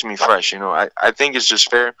wanna catch me fresh, you know. I think it's just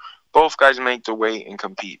fair. Both guys make the weight and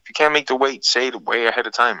compete. If you can't make the weight, say it way ahead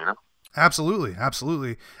of time, you know. Absolutely,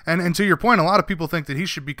 absolutely. And to your point, a lot of people think that he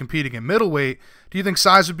should be competing at middleweight. Do you think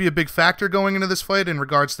size would be a big factor going into this fight in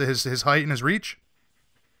regards to his height and his reach?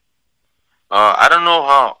 I don't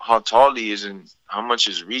know how tall he is and how much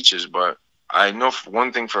his reach is, but I know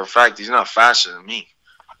one thing for a fact, he's not faster than me.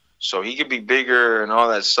 So he could be bigger and all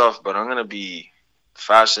that stuff, but I'm going to be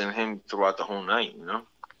faster than him throughout the whole night, you know?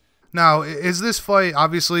 Now, is this fight,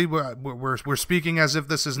 obviously, we're speaking as if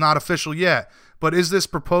this is not official yet, but is this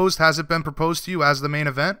proposed? Has it been proposed to you as the main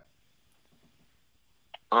event?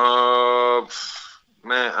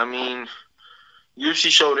 Man, I mean, UFC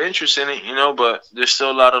showed interest in it, you know, but there's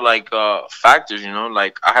still a lot of, factors, you know,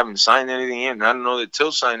 like I haven't signed anything yet, and I don't know that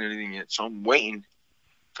Till signed anything yet, so I'm waiting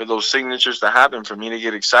for those signatures to happen for me to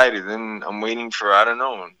get excited. Then I'm waiting for, I don't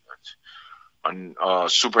know,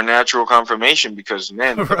 supernatural confirmation, because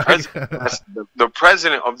man, the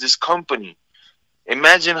president of this company,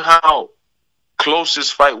 imagine how close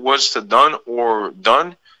this fight was to done,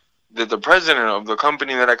 that the president of the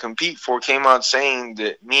company that I compete for came out saying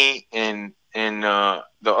that me and the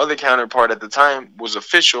other counterpart at the time was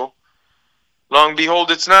official. Long and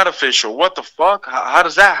behold, it's not official. What the fuck? How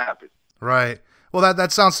does that happen? Right. Well,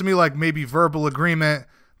 that sounds to me like maybe verbal agreement.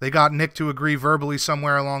 They got Nick to agree verbally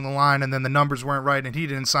somewhere along the line, and then the numbers weren't right, and he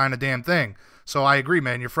didn't sign a damn thing. So I agree,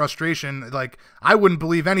 man. Your frustration, like, I wouldn't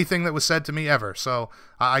believe anything that was said to me ever. So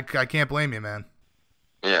I can't blame you, man.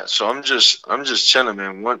 Yeah. So I'm just chilling,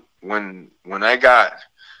 man. When I got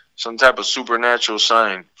some type of supernatural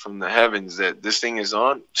sign from the heavens that this thing is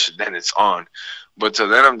on, then it's on. But till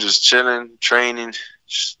then, I'm just chilling, training,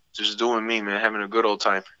 just doing me, man, having a good old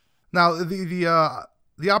time. Now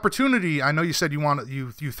the opportunity, I know you said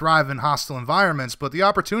you thrive in hostile environments, but the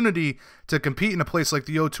opportunity to compete in a place like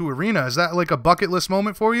the O2 Arena, is that like a bucket list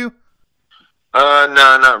moment for you? No,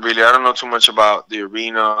 not really. I don't know too much about the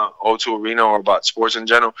arena, O2 Arena, or about sports in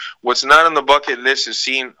general. What's not on the bucket list is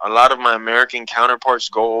seeing a lot of my American counterparts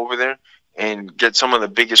go over there and get some of the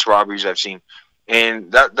biggest robberies I've seen.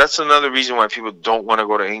 And that's another reason why people don't want to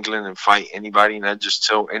go to England and fight anybody, and I just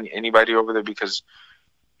tell anybody over there, because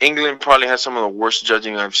England probably has some of the worst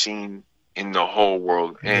judging I've seen in the whole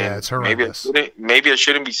world. And yeah, it's horrendous. Maybe I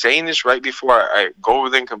shouldn't be saying this right before I go over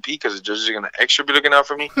there and compete, because the judges are going to extra be looking out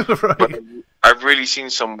for me. Right. But I've really seen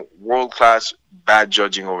some world-class bad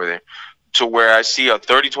judging over there, to where I see a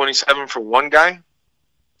 30-27 for one guy,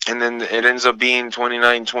 and then it ends up being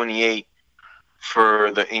 29-28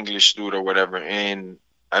 for the English dude or whatever. And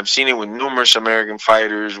I've seen it with numerous American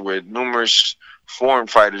fighters, with numerous foreign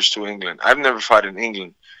fighters to England. I've never fought in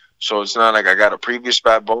England, so it's not like I got a previous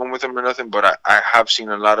bad bone with him or nothing, but I have seen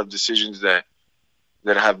a lot of decisions that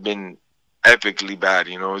have been epically bad.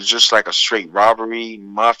 You know, it's just like a straight robbery,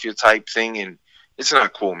 mafia type thing, and it's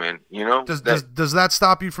not cool, man. You know? Does that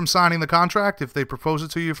stop you from signing the contract if they propose it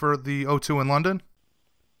to you for the O2 in London?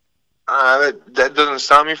 That doesn't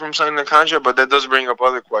stop me from signing the contract, but that does bring up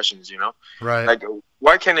other questions, you know? Right. Like,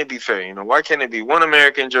 why can't it be fair, you know? Why can't it be one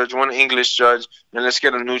American judge, one English judge, and let's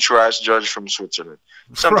get a neutral-ass judge from Switzerland?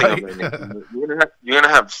 Something Right. like that. You're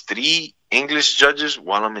gonna have 3 English judges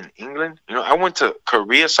while I'm in England? You know, I went to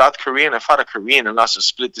Korea, South Korea, and I fought a Korean and lost a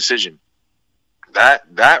split decision. That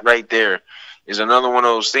right there is another one of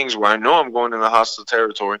those things where I know I'm going in the hostile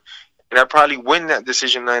territory, and I probably win that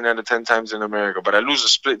decision 9 out of 10 times in America, but I lose a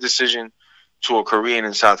split decision to a Korean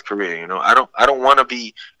in South Korea. You know, I don't want to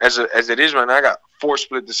be as it is right now. I got 4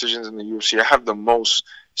 split decisions in the UFC. I have the most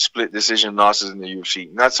split decision losses in the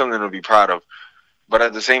UFC. Not something to be proud of, but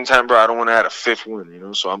at the same time, bro, I don't want to add a 5th win. You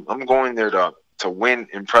know, so I'm going there to win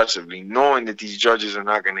impressively, knowing that these judges are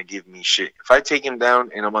not going to give me shit. If I take him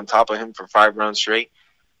down and I'm on top of him for 5 rounds straight,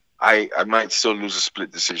 I might still lose a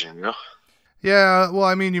split decision. You know. Yeah, well,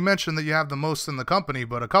 I mean, you mentioned that you have the most in the company,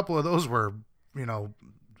 but a couple of those were, you know,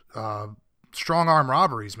 strong arm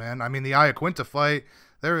robberies, man. I mean, the Iaquinta fight,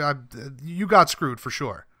 you got screwed for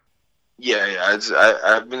sure. Yeah,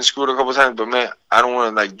 I've been screwed a couple times, but man, I don't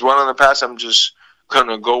want to like dwell on the past. I'm just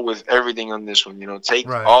gonna go with everything on this one. You know, take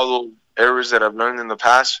all those errors that I've learned in the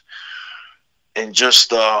past and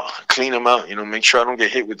just clean them out. You know, make sure I don't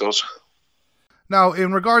get hit with those. Now,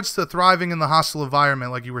 in regards to thriving in the hostile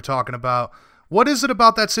environment, like you were talking about, what is it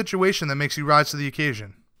about that situation that makes you rise to the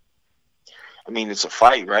occasion? I mean, it's a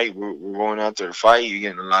fight, right? We're going out there to fight. You're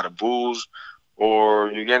getting a lot of boos,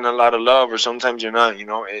 or you're getting a lot of love, or sometimes you're not. You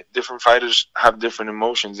know, different fighters have different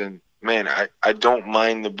emotions, and man, I don't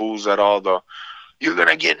mind the boos at all. You're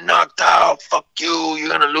gonna get knocked out, fuck you, you're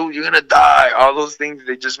gonna lose, you're gonna die. All those things,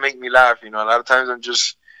 they just make me laugh. You know, a lot of times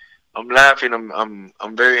I'm laughing.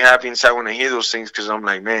 I'm very happy inside when I hear those things, because I'm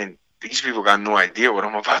like, man, these people got no idea what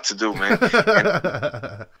I'm about to do, man.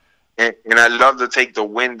 And I love to take the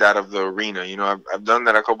wind out of the arena. You know, I've done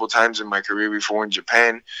that a couple times in my career before in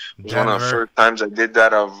Japan. It was one of the first times I did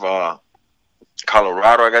that of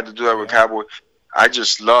Colorado. I got to do that with Cowboy. I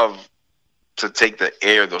just love to take the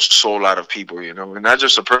air, the soul out of people, you know, and not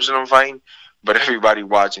just the person I'm fighting, but everybody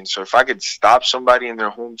watching. So if I could stop somebody in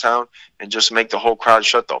their hometown and just make the whole crowd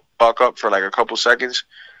shut the fuck up for like a couple seconds,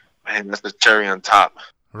 man, that's the cherry on top.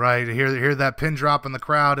 Right, to hear that pin drop in the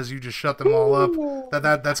crowd as you just shut them all up,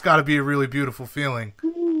 that's got to be a really beautiful feeling.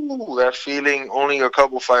 Ooh, that feeling, only a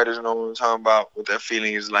couple fighters know what I'm talking about. What that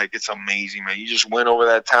feeling is like, it's amazing, man. You just went over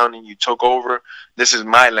that town and you took over. This is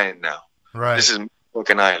my land now. Right. This is my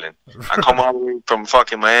fucking island. I come all the way from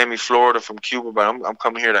fucking Miami, Florida, from Cuba, but I'm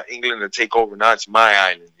coming here to England to take over. Now it's my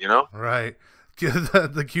island, you know? Right.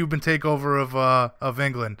 The Cuban takeover of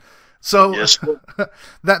England. So yes,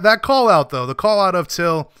 that call out though, the call out of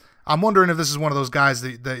Till, I'm wondering if this is one of those guys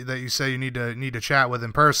that you say you need to chat with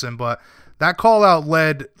in person, but that call out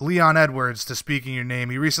led Leon Edwards to speaking your name.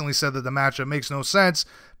 He recently said that the matchup makes no sense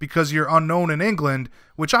because you're unknown in England,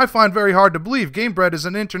 which I find very hard to believe. Gamebred is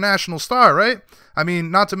an international star, right? I mean,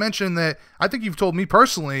 not to mention that I think you've told me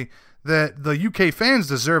personally that the UK fans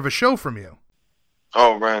deserve a show from you.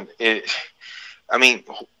 Oh man, I mean,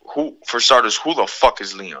 who for starters, who the fuck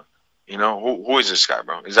is Leon? You know, who is this guy,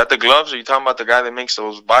 bro? Is that the gloves? Are you talking about the guy that makes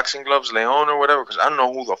those boxing gloves, Leon or whatever? Because I don't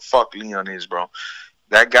know who the fuck Leon is, bro.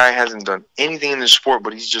 That guy hasn't done anything in the sport,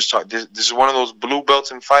 but he's just taught. This is one of those blue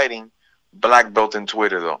belts in fighting, black belt in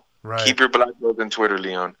Twitter, though. Right. Keep your black belt in Twitter,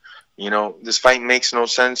 Leon. You know, this fight makes no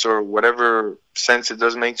sense, or whatever sense it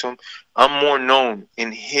does make to him. I'm more known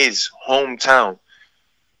in his hometown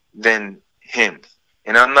than him.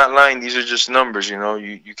 And I'm not lying. These are just numbers, you know.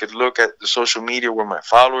 You could look at the social media where my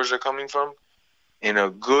followers are coming from, and a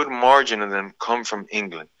good margin of them come from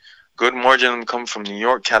England. Good margin of them come from New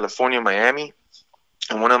York, California, Miami.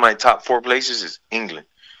 And one of my top 4 places is England.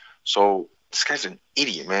 So this guy's an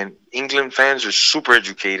idiot, man. England fans are super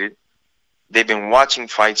educated. they've been watching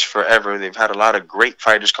fights forever. They've had a lot of great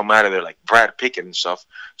fighters come out of there, like Brad Pickett and stuff.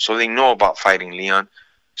 So they know about fighting, Leon.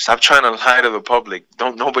 Stop trying to lie to the public.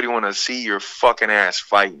 Don't nobody want to see your fucking ass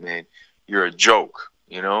fight, man. You're a joke.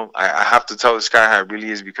 You know, I have to tell this guy how it really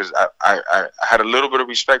is, because I had a little bit of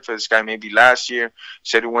respect for this guy maybe last year.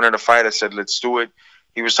 Said he wanted to fight. I said, let's do it.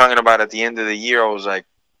 He was talking about at the end of the year. I was like,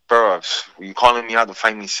 bro, were you calling me out to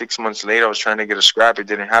fight me 6 months later? I was trying to get a scrap. It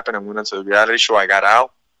didn't happen. I went into the reality show. I got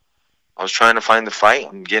out. I was trying to find the fight.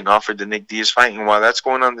 I'm getting offered the Nick Diaz fight. And while that's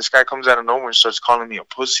going on, this guy comes out of nowhere and starts calling me a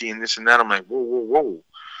pussy and this and that. I'm like, whoa, whoa, whoa.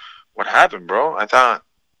 What happened, bro? I thought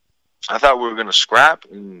we were going to scrap,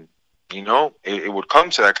 and, you know, it would come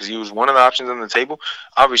to that, because he was one of the options on the table.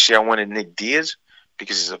 Obviously, I wanted Nick Diaz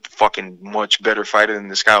because he's a fucking much better fighter than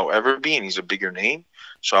this guy will ever be, and he's a bigger name.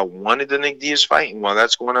 So I wanted the Nick Diaz fight, and while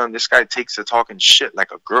that's going on, this guy takes to talking shit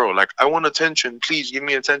like a girl. Like, I want attention. Please give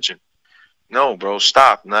me attention. No, bro,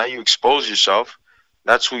 stop. Now you expose yourself.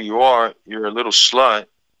 That's who you are. You're a little slut.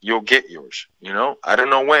 You'll get yours, you know? I don't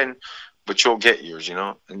know when, but you'll get yours, you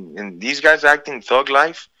know? And these guys acting thug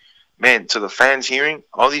life, man, to the fans hearing,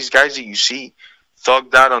 all these guys that you see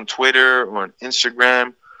thugged out on Twitter or on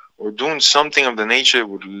Instagram or doing something of the nature that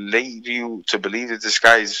would lead you to believe that this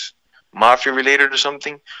guy's mafia related or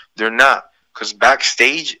something, they're not. Because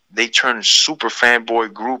backstage, they turn super fanboy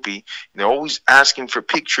groupie. They're always asking for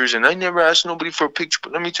pictures, and I never asked nobody for a picture,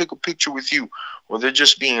 but let me take a picture with you. Or they're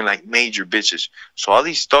just being like major bitches. So all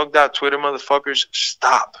these thugged out Twitter motherfuckers,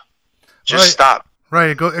 stop. Just stop. Right.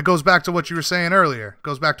 It goes back to what you were saying earlier.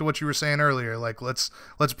 Like, let's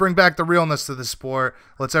bring back the realness to the sport.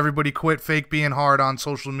 Let's everybody quit fake being hard on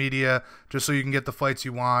social media just so you can get the fights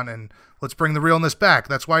you want, and let's bring the realness back.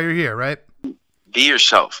 That's why you're here, right? Be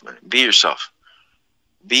yourself, man. Be yourself.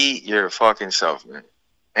 Be your fucking self, man.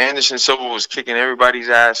 Anderson Silva was kicking everybody's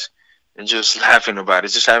ass and just laughing about it,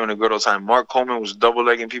 just having a good old time. Mark Coleman was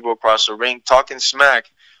double-legging people across the ring, talking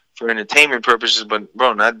smack for entertainment purposes, but,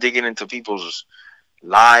 bro, not digging into people's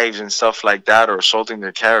lives and stuff like that or assaulting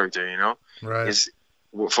their character, you know? Right. It's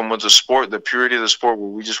from what the sport, the purity of the sport, where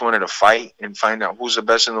we just wanted to fight and find out who's the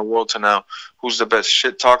best in the world, to now who's the best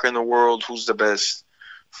shit talker in the world, who's the best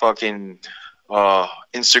fucking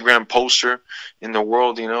Instagram poster in the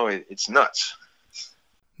world, you know? It's nuts.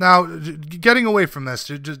 Now, getting away from this,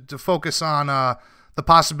 to focus on the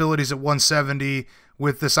possibilities at 170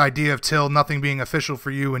 with this idea of Till nothing being official for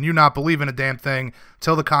you and you not believing a damn thing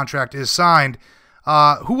till the contract is signed.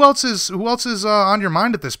 Who else is on your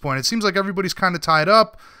mind at this point? It seems like everybody's kind of tied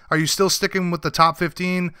up. Are you still sticking with the top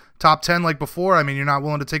 15, top 10 like before? I mean, you're not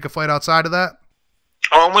willing to take a fight outside of that?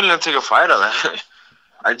 Oh, I'm willing to take a fight out of that.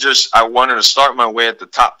 I wanted to start my way at the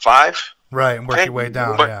top 5. Right, and work your way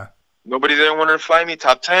down, yeah. Nobody there wanted to fight me,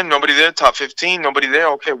 top 10. Nobody there, top 15. Nobody there.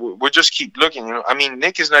 Okay, we'll just keep looking. You know, I mean,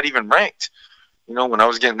 Nick is not even ranked, you know, when I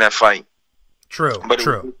was getting that fight. True.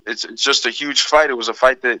 It's just a huge fight. It was a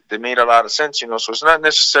fight that made a lot of sense, you know. So it's not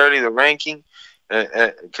necessarily the ranking.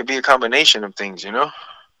 It could be a combination of things, you know.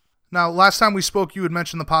 Now, last time we spoke, you had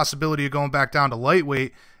mentioned the possibility of going back down to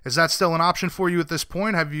lightweight. Is that still an option for you at this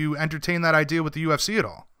point? Have you entertained that idea with the UFC at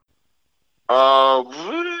all?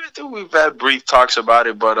 I think we've had brief talks about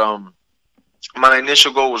it, but my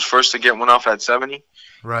initial goal was first to get one off at 70.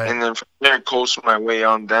 Right. And then from there, coast my way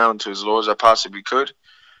on down to as low as I possibly could.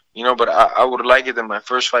 You know, but I would like it that my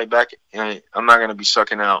first fight back, I'm not going to be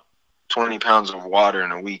sucking out 20 pounds of water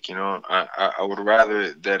in a week, you know. I would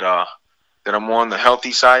rather that I'm more on the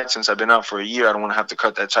healthy side. Since I've been out for a year, I don't want to have to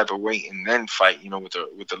cut that type of weight and then fight, you know, with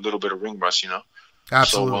a little bit of ring rust, you know.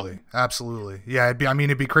 Absolutely. Absolutely. Yeah,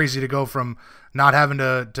 it'd be crazy to go from not having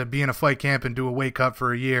to be in a fight camp and do a weight cut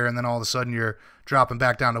for a year, and then all of a sudden you're dropping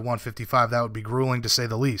back down to 155. That would be grueling, to say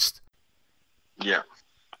the least. Yeah.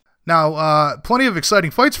 Now, plenty of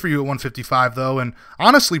exciting fights for you at 155, though, and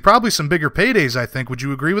honestly, probably some bigger paydays, I think. Would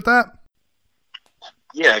you agree with that?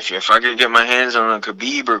 Yeah, if I could get my hands on a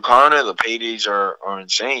Khabib or Conor, the paydays are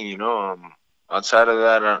insane, you know. Outside of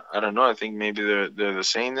that, I don't know. I think maybe they're the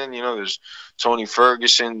same then, you know. There's Tony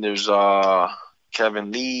Ferguson, there's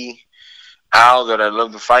Kevin Lee, Al that I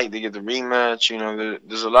love to fight. They get the rematch, you know.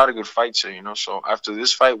 There's a lot of good fights there, you know. So after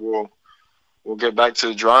this fight, we'll get back to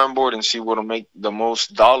the drawing board and see what'll make the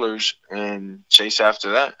most dollars and chase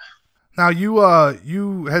after that. Now,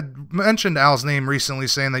 you had mentioned Al's name recently,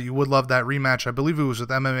 saying that you would love that rematch. I believe it was with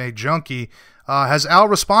MMA Junkie. Has Al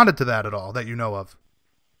responded to that at all, that you know of?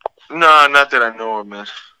 No, not that I know of, man.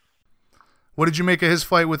 What did you make of his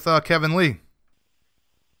fight with Kevin Lee?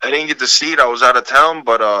 I didn't get to see it. I was out of town,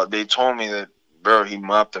 but they told me that, bro, he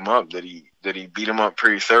mopped him up, that he beat him up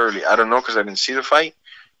pretty thoroughly. I don't know because I didn't see the fight,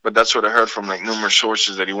 but that's what I heard from like numerous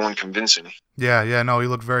sources that he won convincingly. Yeah, no, he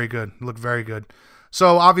looked very good.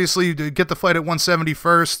 So obviously you get the fight at 170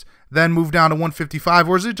 first, then move down to 155,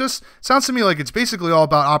 or is it just, sounds to me like it's basically all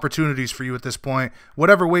about opportunities for you at this point.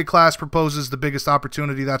 Whatever weight class proposes the biggest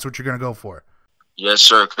opportunity, that's what you're going to go for. Yes,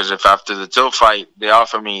 sir, because if after the Till fight they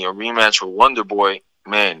offer me a rematch with Wonder Boy,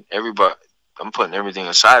 man, everybody, I'm putting everything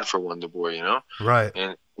aside for Wonder Boy, you know? Right.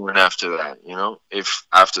 And going after that, you know? If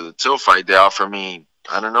after the Till fight they offer me,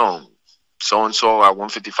 I don't know, so-and-so at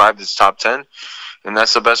 155 that's top 10, and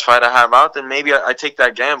that's the best fight I have out, then maybe I take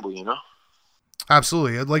that gamble, you know?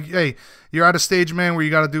 Absolutely. Like, hey, you're at a stage, man, where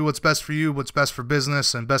you got to do what's best for you, what's best for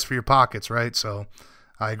business, and best for your pockets, right? So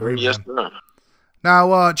I agree with Yes, him. sir.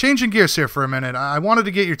 Now, changing gears here for a minute, I wanted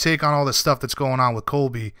to get your take on all this stuff that's going on with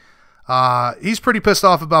Colby. He's pretty pissed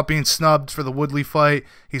off about being snubbed for the Woodley fight.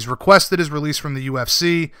 He's requested his release from the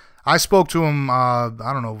UFC. I spoke to him,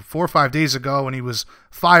 4 or 5 days ago, and he was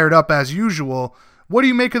fired up as usual. What do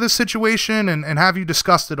you make of this situation, and have you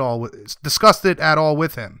discussed it at all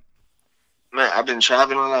with him? Man, I've been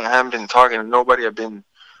traveling a lot. I haven't been talking to nobody. I've been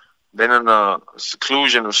in a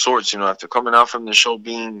seclusion of sorts, you know, after coming out from the show,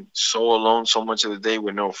 being so alone so much of the day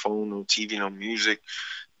with no phone, no TV, no music.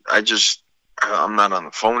 I'm not on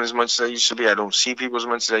the phone as much as I used to be. I don't see people as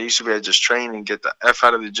much as I used to be. I just train and get the F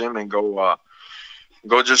out of the gym and go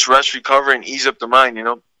just rest, recover, and ease up the mind, you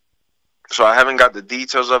know. So I haven't got the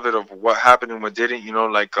details of it, of what happened and what didn't, you know,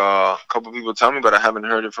 like a couple people tell me, but I haven't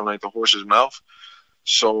heard it from like the horse's mouth.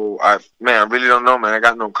 So I really don't know, man. I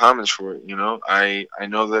got no comments for it, you know. I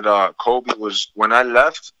know that Colby was, when I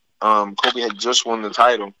left, Colby had just won the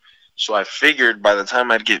title. So I figured by the time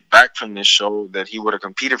I'd get back from this show that he would have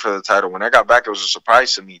competed for the title. When I got back, it was a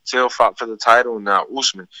surprise to me. Till fought for the title, and now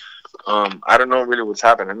Usman. I don't know really what's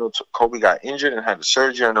happened. I know Colby got injured and had a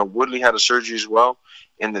surgery. I know Woodley had a surgery as well,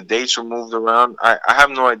 and the dates were moved around. I have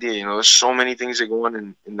no idea. You know, there's so many things that go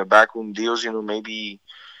on in the backroom deals. You know, maybe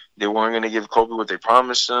they weren't going to give Colby what they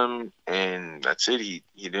promised him, and that's it. He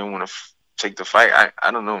didn't want to take the fight.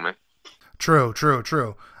 I don't know, man. True.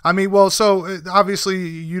 I mean, well, so obviously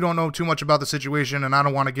you don't know too much about the situation, and I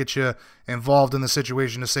don't want to get you involved in the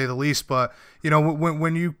situation to say the least, but, you know,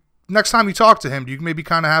 when you, next time you talk to him, do you maybe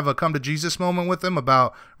kind of have a come to Jesus moment with him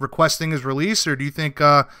about requesting his release, or do you think,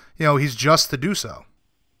 he's just to do so?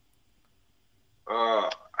 I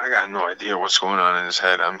got no idea what's going on in his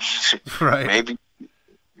head. I mean, right.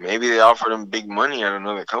 Maybe they offered him big money at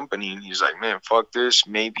another company, and he's like, man, fuck this.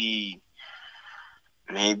 Maybe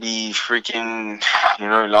freaking, you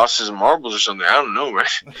know, he lost his marbles or something. I don't know, man.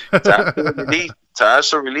 To ask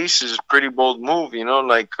for release is a pretty bold move, you know,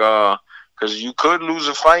 like, because you could lose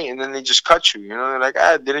a fight and then they just cut you, you know. They're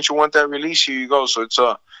like, didn't you want that release? Here you go. So it's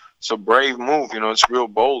a brave move, you know. It's real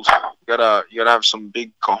bold. You gotta have some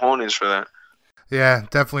big cojones for that. Yeah,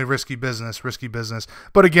 definitely risky business.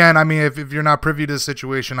 But again, I mean, if you're not privy to the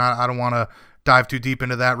situation, I don't want to dive too deep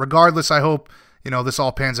into that. Regardless, I hope, you know, this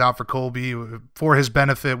all pans out for Colby for his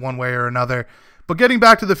benefit one way or another. But getting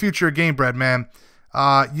back to the future of Gamebred, man,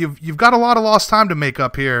 you've got a lot of lost time to make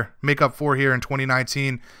up for here in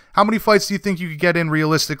 2019. How many fights do you think you could get in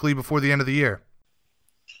realistically before the end of the year?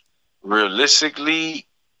 Realistically,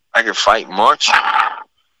 I could fight March,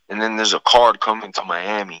 and then there's a card coming to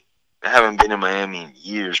Miami. I haven't been in Miami in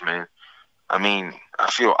years, man. I mean, I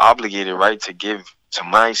feel obligated, right, to give to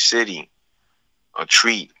my city a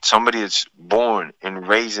treat. Somebody that's born and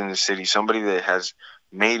raised in the city, somebody that has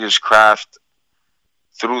made his craft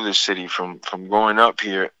through the city from growing up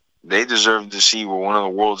here. They deserve to see what one of the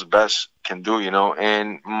world's best can do, you know.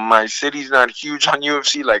 And my city's not huge on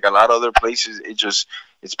UFC like a lot of other places.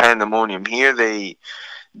 It's pandemonium. Here they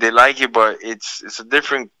like it, but it's a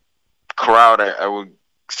different crowd, I would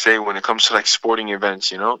say, when it comes to like sporting events,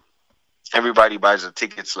 you know. Everybody buys the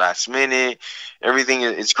tickets last minute. Everything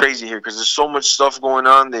is crazy here because there's so much stuff going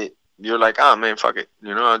on that you're like, man, fuck it,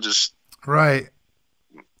 you know. I'll just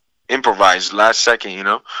improvise last second, you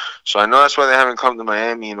know. So I know that's why they haven't come to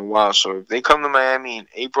Miami in a while. So if they come to Miami in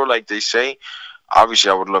April, like they say,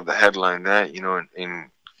 obviously I would love to headline that, you know, and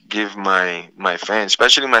give my fans,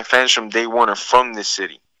 especially my fans from day one, are from this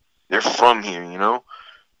city. They're from here, you know.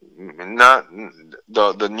 Not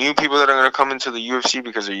the new people that are going to come into the UFC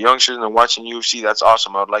because they're youngsters and they're watching UFC. That's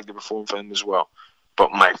awesome. I would like to perform for them as well.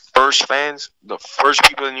 But my first fans, the first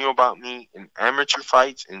people that knew about me in amateur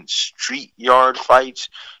fights, in street yard fights,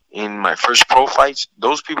 in my first pro fights,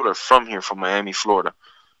 those people are from here, from Miami, Florida.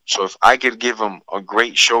 So if I could give them a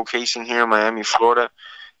great showcasing here in Miami, Florida,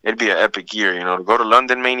 it'd be an epic year, you know. To go to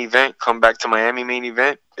London main event, come back to Miami main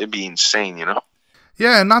event, it'd be insane, you know.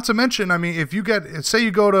 Yeah, and not to mention, I mean, if you let's say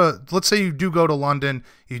you do go to London,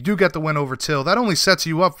 you do get the win over Till, that only sets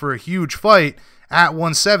you up for a huge fight at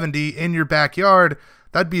 170 in your backyard.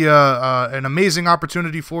 That'd be an amazing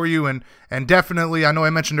opportunity for you, and definitely, I know I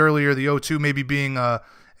mentioned earlier the O2 maybe being a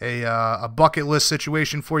bucket list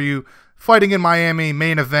situation for you. Fighting in Miami,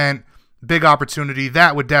 main event, big opportunity,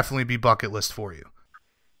 that would definitely be bucket list for you.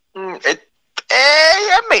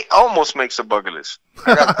 It almost makes the bucket list.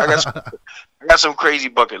 I got some crazy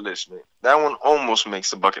bucket list, man. That one almost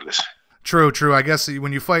makes the bucket list. True. I guess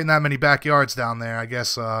when you fight in that many backyards down there, I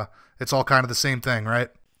guess it's all kind of the same thing, right?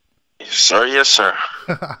 Yes, sir.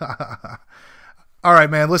 All right,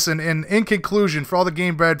 man. Listen, in conclusion, for all the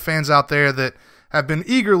Gamebred fans out there that have been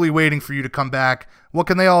eagerly waiting for you to come back, what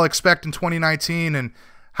can they all expect in 2019, and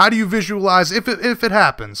how do you visualize, if it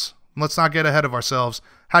happens, let's not get ahead of ourselves,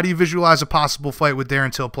 how do you visualize a possible fight with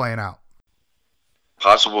Darren Till playing out?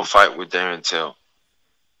 Possible fight with Darren Till.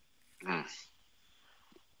 I'm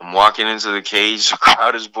walking into the cage, the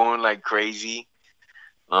crowd is booing like crazy.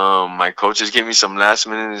 My coaches give me some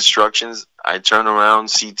last-minute instructions. I turn around,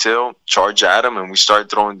 see Till, charge at him, and we start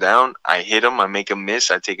throwing down. I hit him. I make him miss.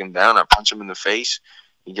 I take him down. I punch him in the face.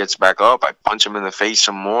 He gets back up. I punch him in the face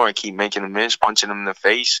some more. I keep making him miss, punching him in the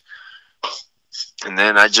face. And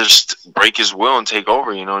then I just break his will and take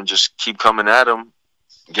over, and just keep coming at him.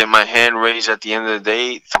 Get my hand raised at the end of the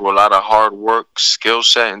day through a lot of hard work, skill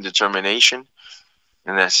set, and determination.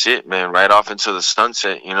 And that's it, man. Right off into the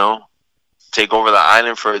sunset, Take over the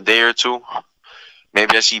island for a day or two.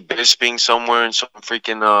 Maybe I see Bisping somewhere in some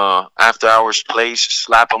freaking after-hours place.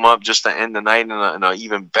 Slap him up just to end the night in an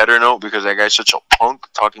even better note, because that guy's such a punk,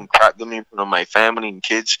 talking crap to me in front of my family and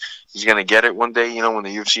kids. He's going to get it one day, when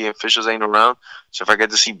the UFC officials ain't around. So if I get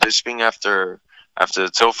to see Bisping after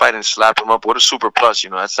the Till fight and slap him up, what a super plus,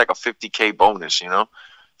 That's like a $50K bonus,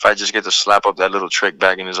 if I just get to slap up that little trick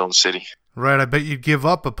back in his own city. Right, I bet you'd give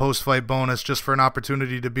up a post-fight bonus just for an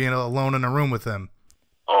opportunity to be alone in a room with him.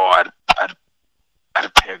 Oh, I'd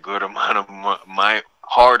pay a good amount of my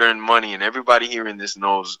hard-earned money, and everybody hearing this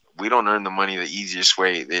knows we don't earn the money the easiest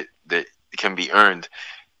way that can be earned.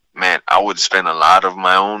 Man, I would spend a lot of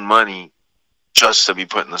my own money just to be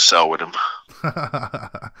put in a cell with him.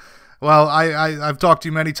 Well, I've talked to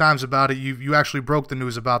you many times about it. You actually broke the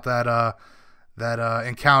news about that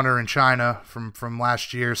encounter in China from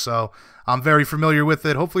last year, so I'm very familiar with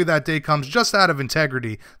it. Hopefully that day comes just out of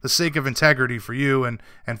integrity, the sake of integrity for you and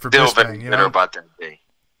for Bisping. Still very bitter about that day.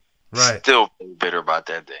 Right. Still very bitter about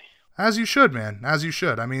that day. As you should, man. As you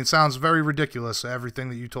should. I mean, it sounds very ridiculous, everything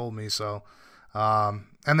that you told me. So, and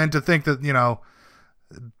then to think that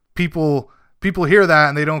people hear that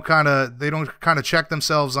and they don't kind of check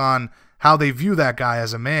themselves on how they view that guy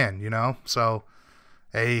as a man. So,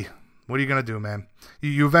 hey. What are you going to do, man?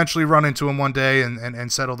 You eventually run into him one day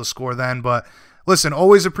and settle the score then. But listen,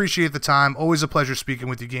 always appreciate the time. Always a pleasure speaking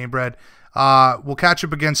with you, Gamebred. We'll catch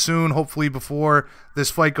up again soon, hopefully before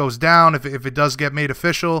this fight goes down, if it does get made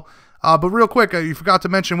official. But real quick, you forgot to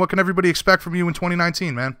mention, what can everybody expect from you in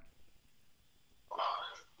 2019, man?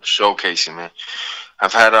 Showcasing, man.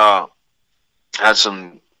 I've had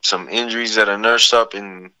some injuries that I nursed up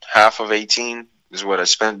in half of 18. Is what I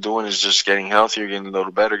spent doing, is just getting healthier, getting a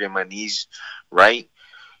little better, getting my knees right.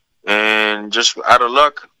 And just out of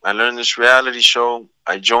luck, I learned this reality show.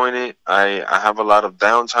 I joined it. I have a lot of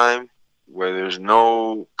downtime where there's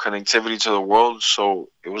no connectivity to the world. So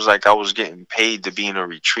it was like I was getting paid to be in a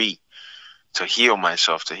retreat, to heal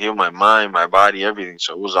myself, to heal my mind, my body, everything.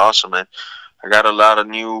 So it was awesome, man. I got a lot of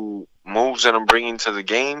new moves that I'm bringing to the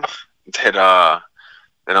game that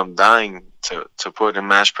I'm dying to put in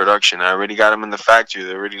mass production. I already got them in the factory.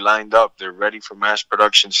 They're already lined up. They're ready for mass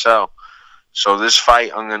production sell. So this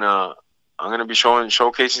fight, I'm gonna be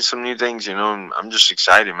showcasing some new things. And I'm just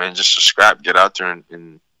excited, man. Just to scrap, get out there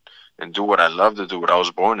and do what I love to do, what I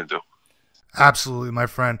was born to do. Absolutely, my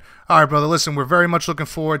friend. All right, brother. Listen, we're very much looking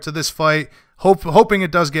forward to this fight. Hoping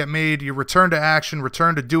it does get made. You return to action,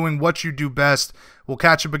 return to doing what you do best. We'll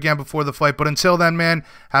catch up again before the fight. But until then, man,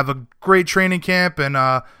 have a great training camp and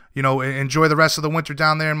enjoy the rest of the winter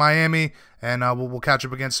down there in Miami. And we'll catch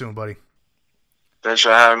up again soon, buddy. Thanks for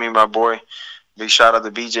having me, my boy. Big shout out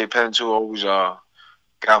to BJ Penn too. Always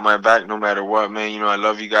got my back no matter what, man. I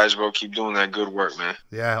love you guys, bro. Keep doing that good work, man.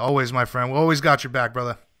 Yeah, always, my friend. We always got your back,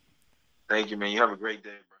 brother. Thank you, man. You have a great day,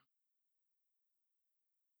 bro.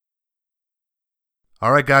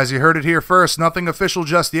 All right, guys, you heard it here first. Nothing official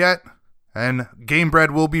just yet. And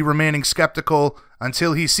Gamebred will be remaining skeptical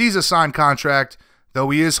until he sees a signed contract, though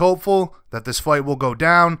he is hopeful that this fight will go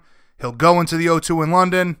down. He'll go into the O2 in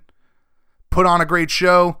London, put on a great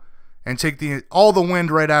show, and take all the wind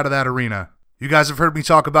right out of that arena. You guys have heard me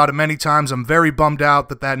talk about it many times. I'm very bummed out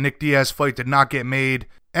that Nick Diaz fight did not get made.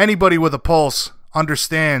 Anybody with a pulse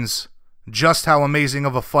understands just how amazing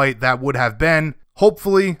of a fight that would have been.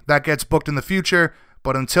 Hopefully that gets booked in the future,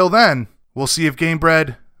 but until then, we'll see if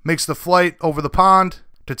Gamebred makes the flight over the pond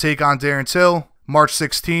to take on Darren Till March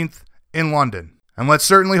 16th in London. And let's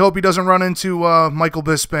certainly hope he doesn't run into Michael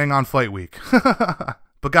Bisping on fight week.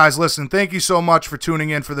 But guys, listen, thank you so much for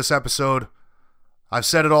tuning in for this episode. I've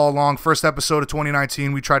said it all along, first episode of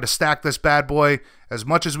 2019, we tried to stack this bad boy as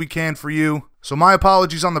much as we can for you. So my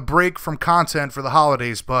apologies on the break from content for the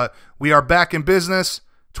holidays, but we are back in business.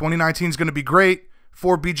 2019 is going to be great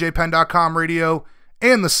for BJPenn.com radio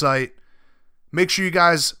and the site. Make sure you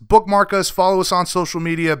guys bookmark us, follow us on social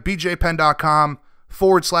media,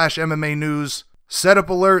 BJPenn.com/MMA news. Set up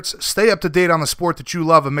alerts, stay up to date on the sport that you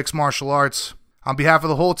love of mixed martial arts. On behalf of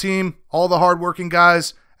the whole team, all the hardworking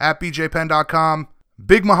guys at BJPenn.com,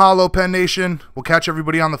 big mahalo, Penn Nation. We'll catch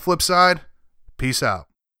everybody on the flip side. Peace out.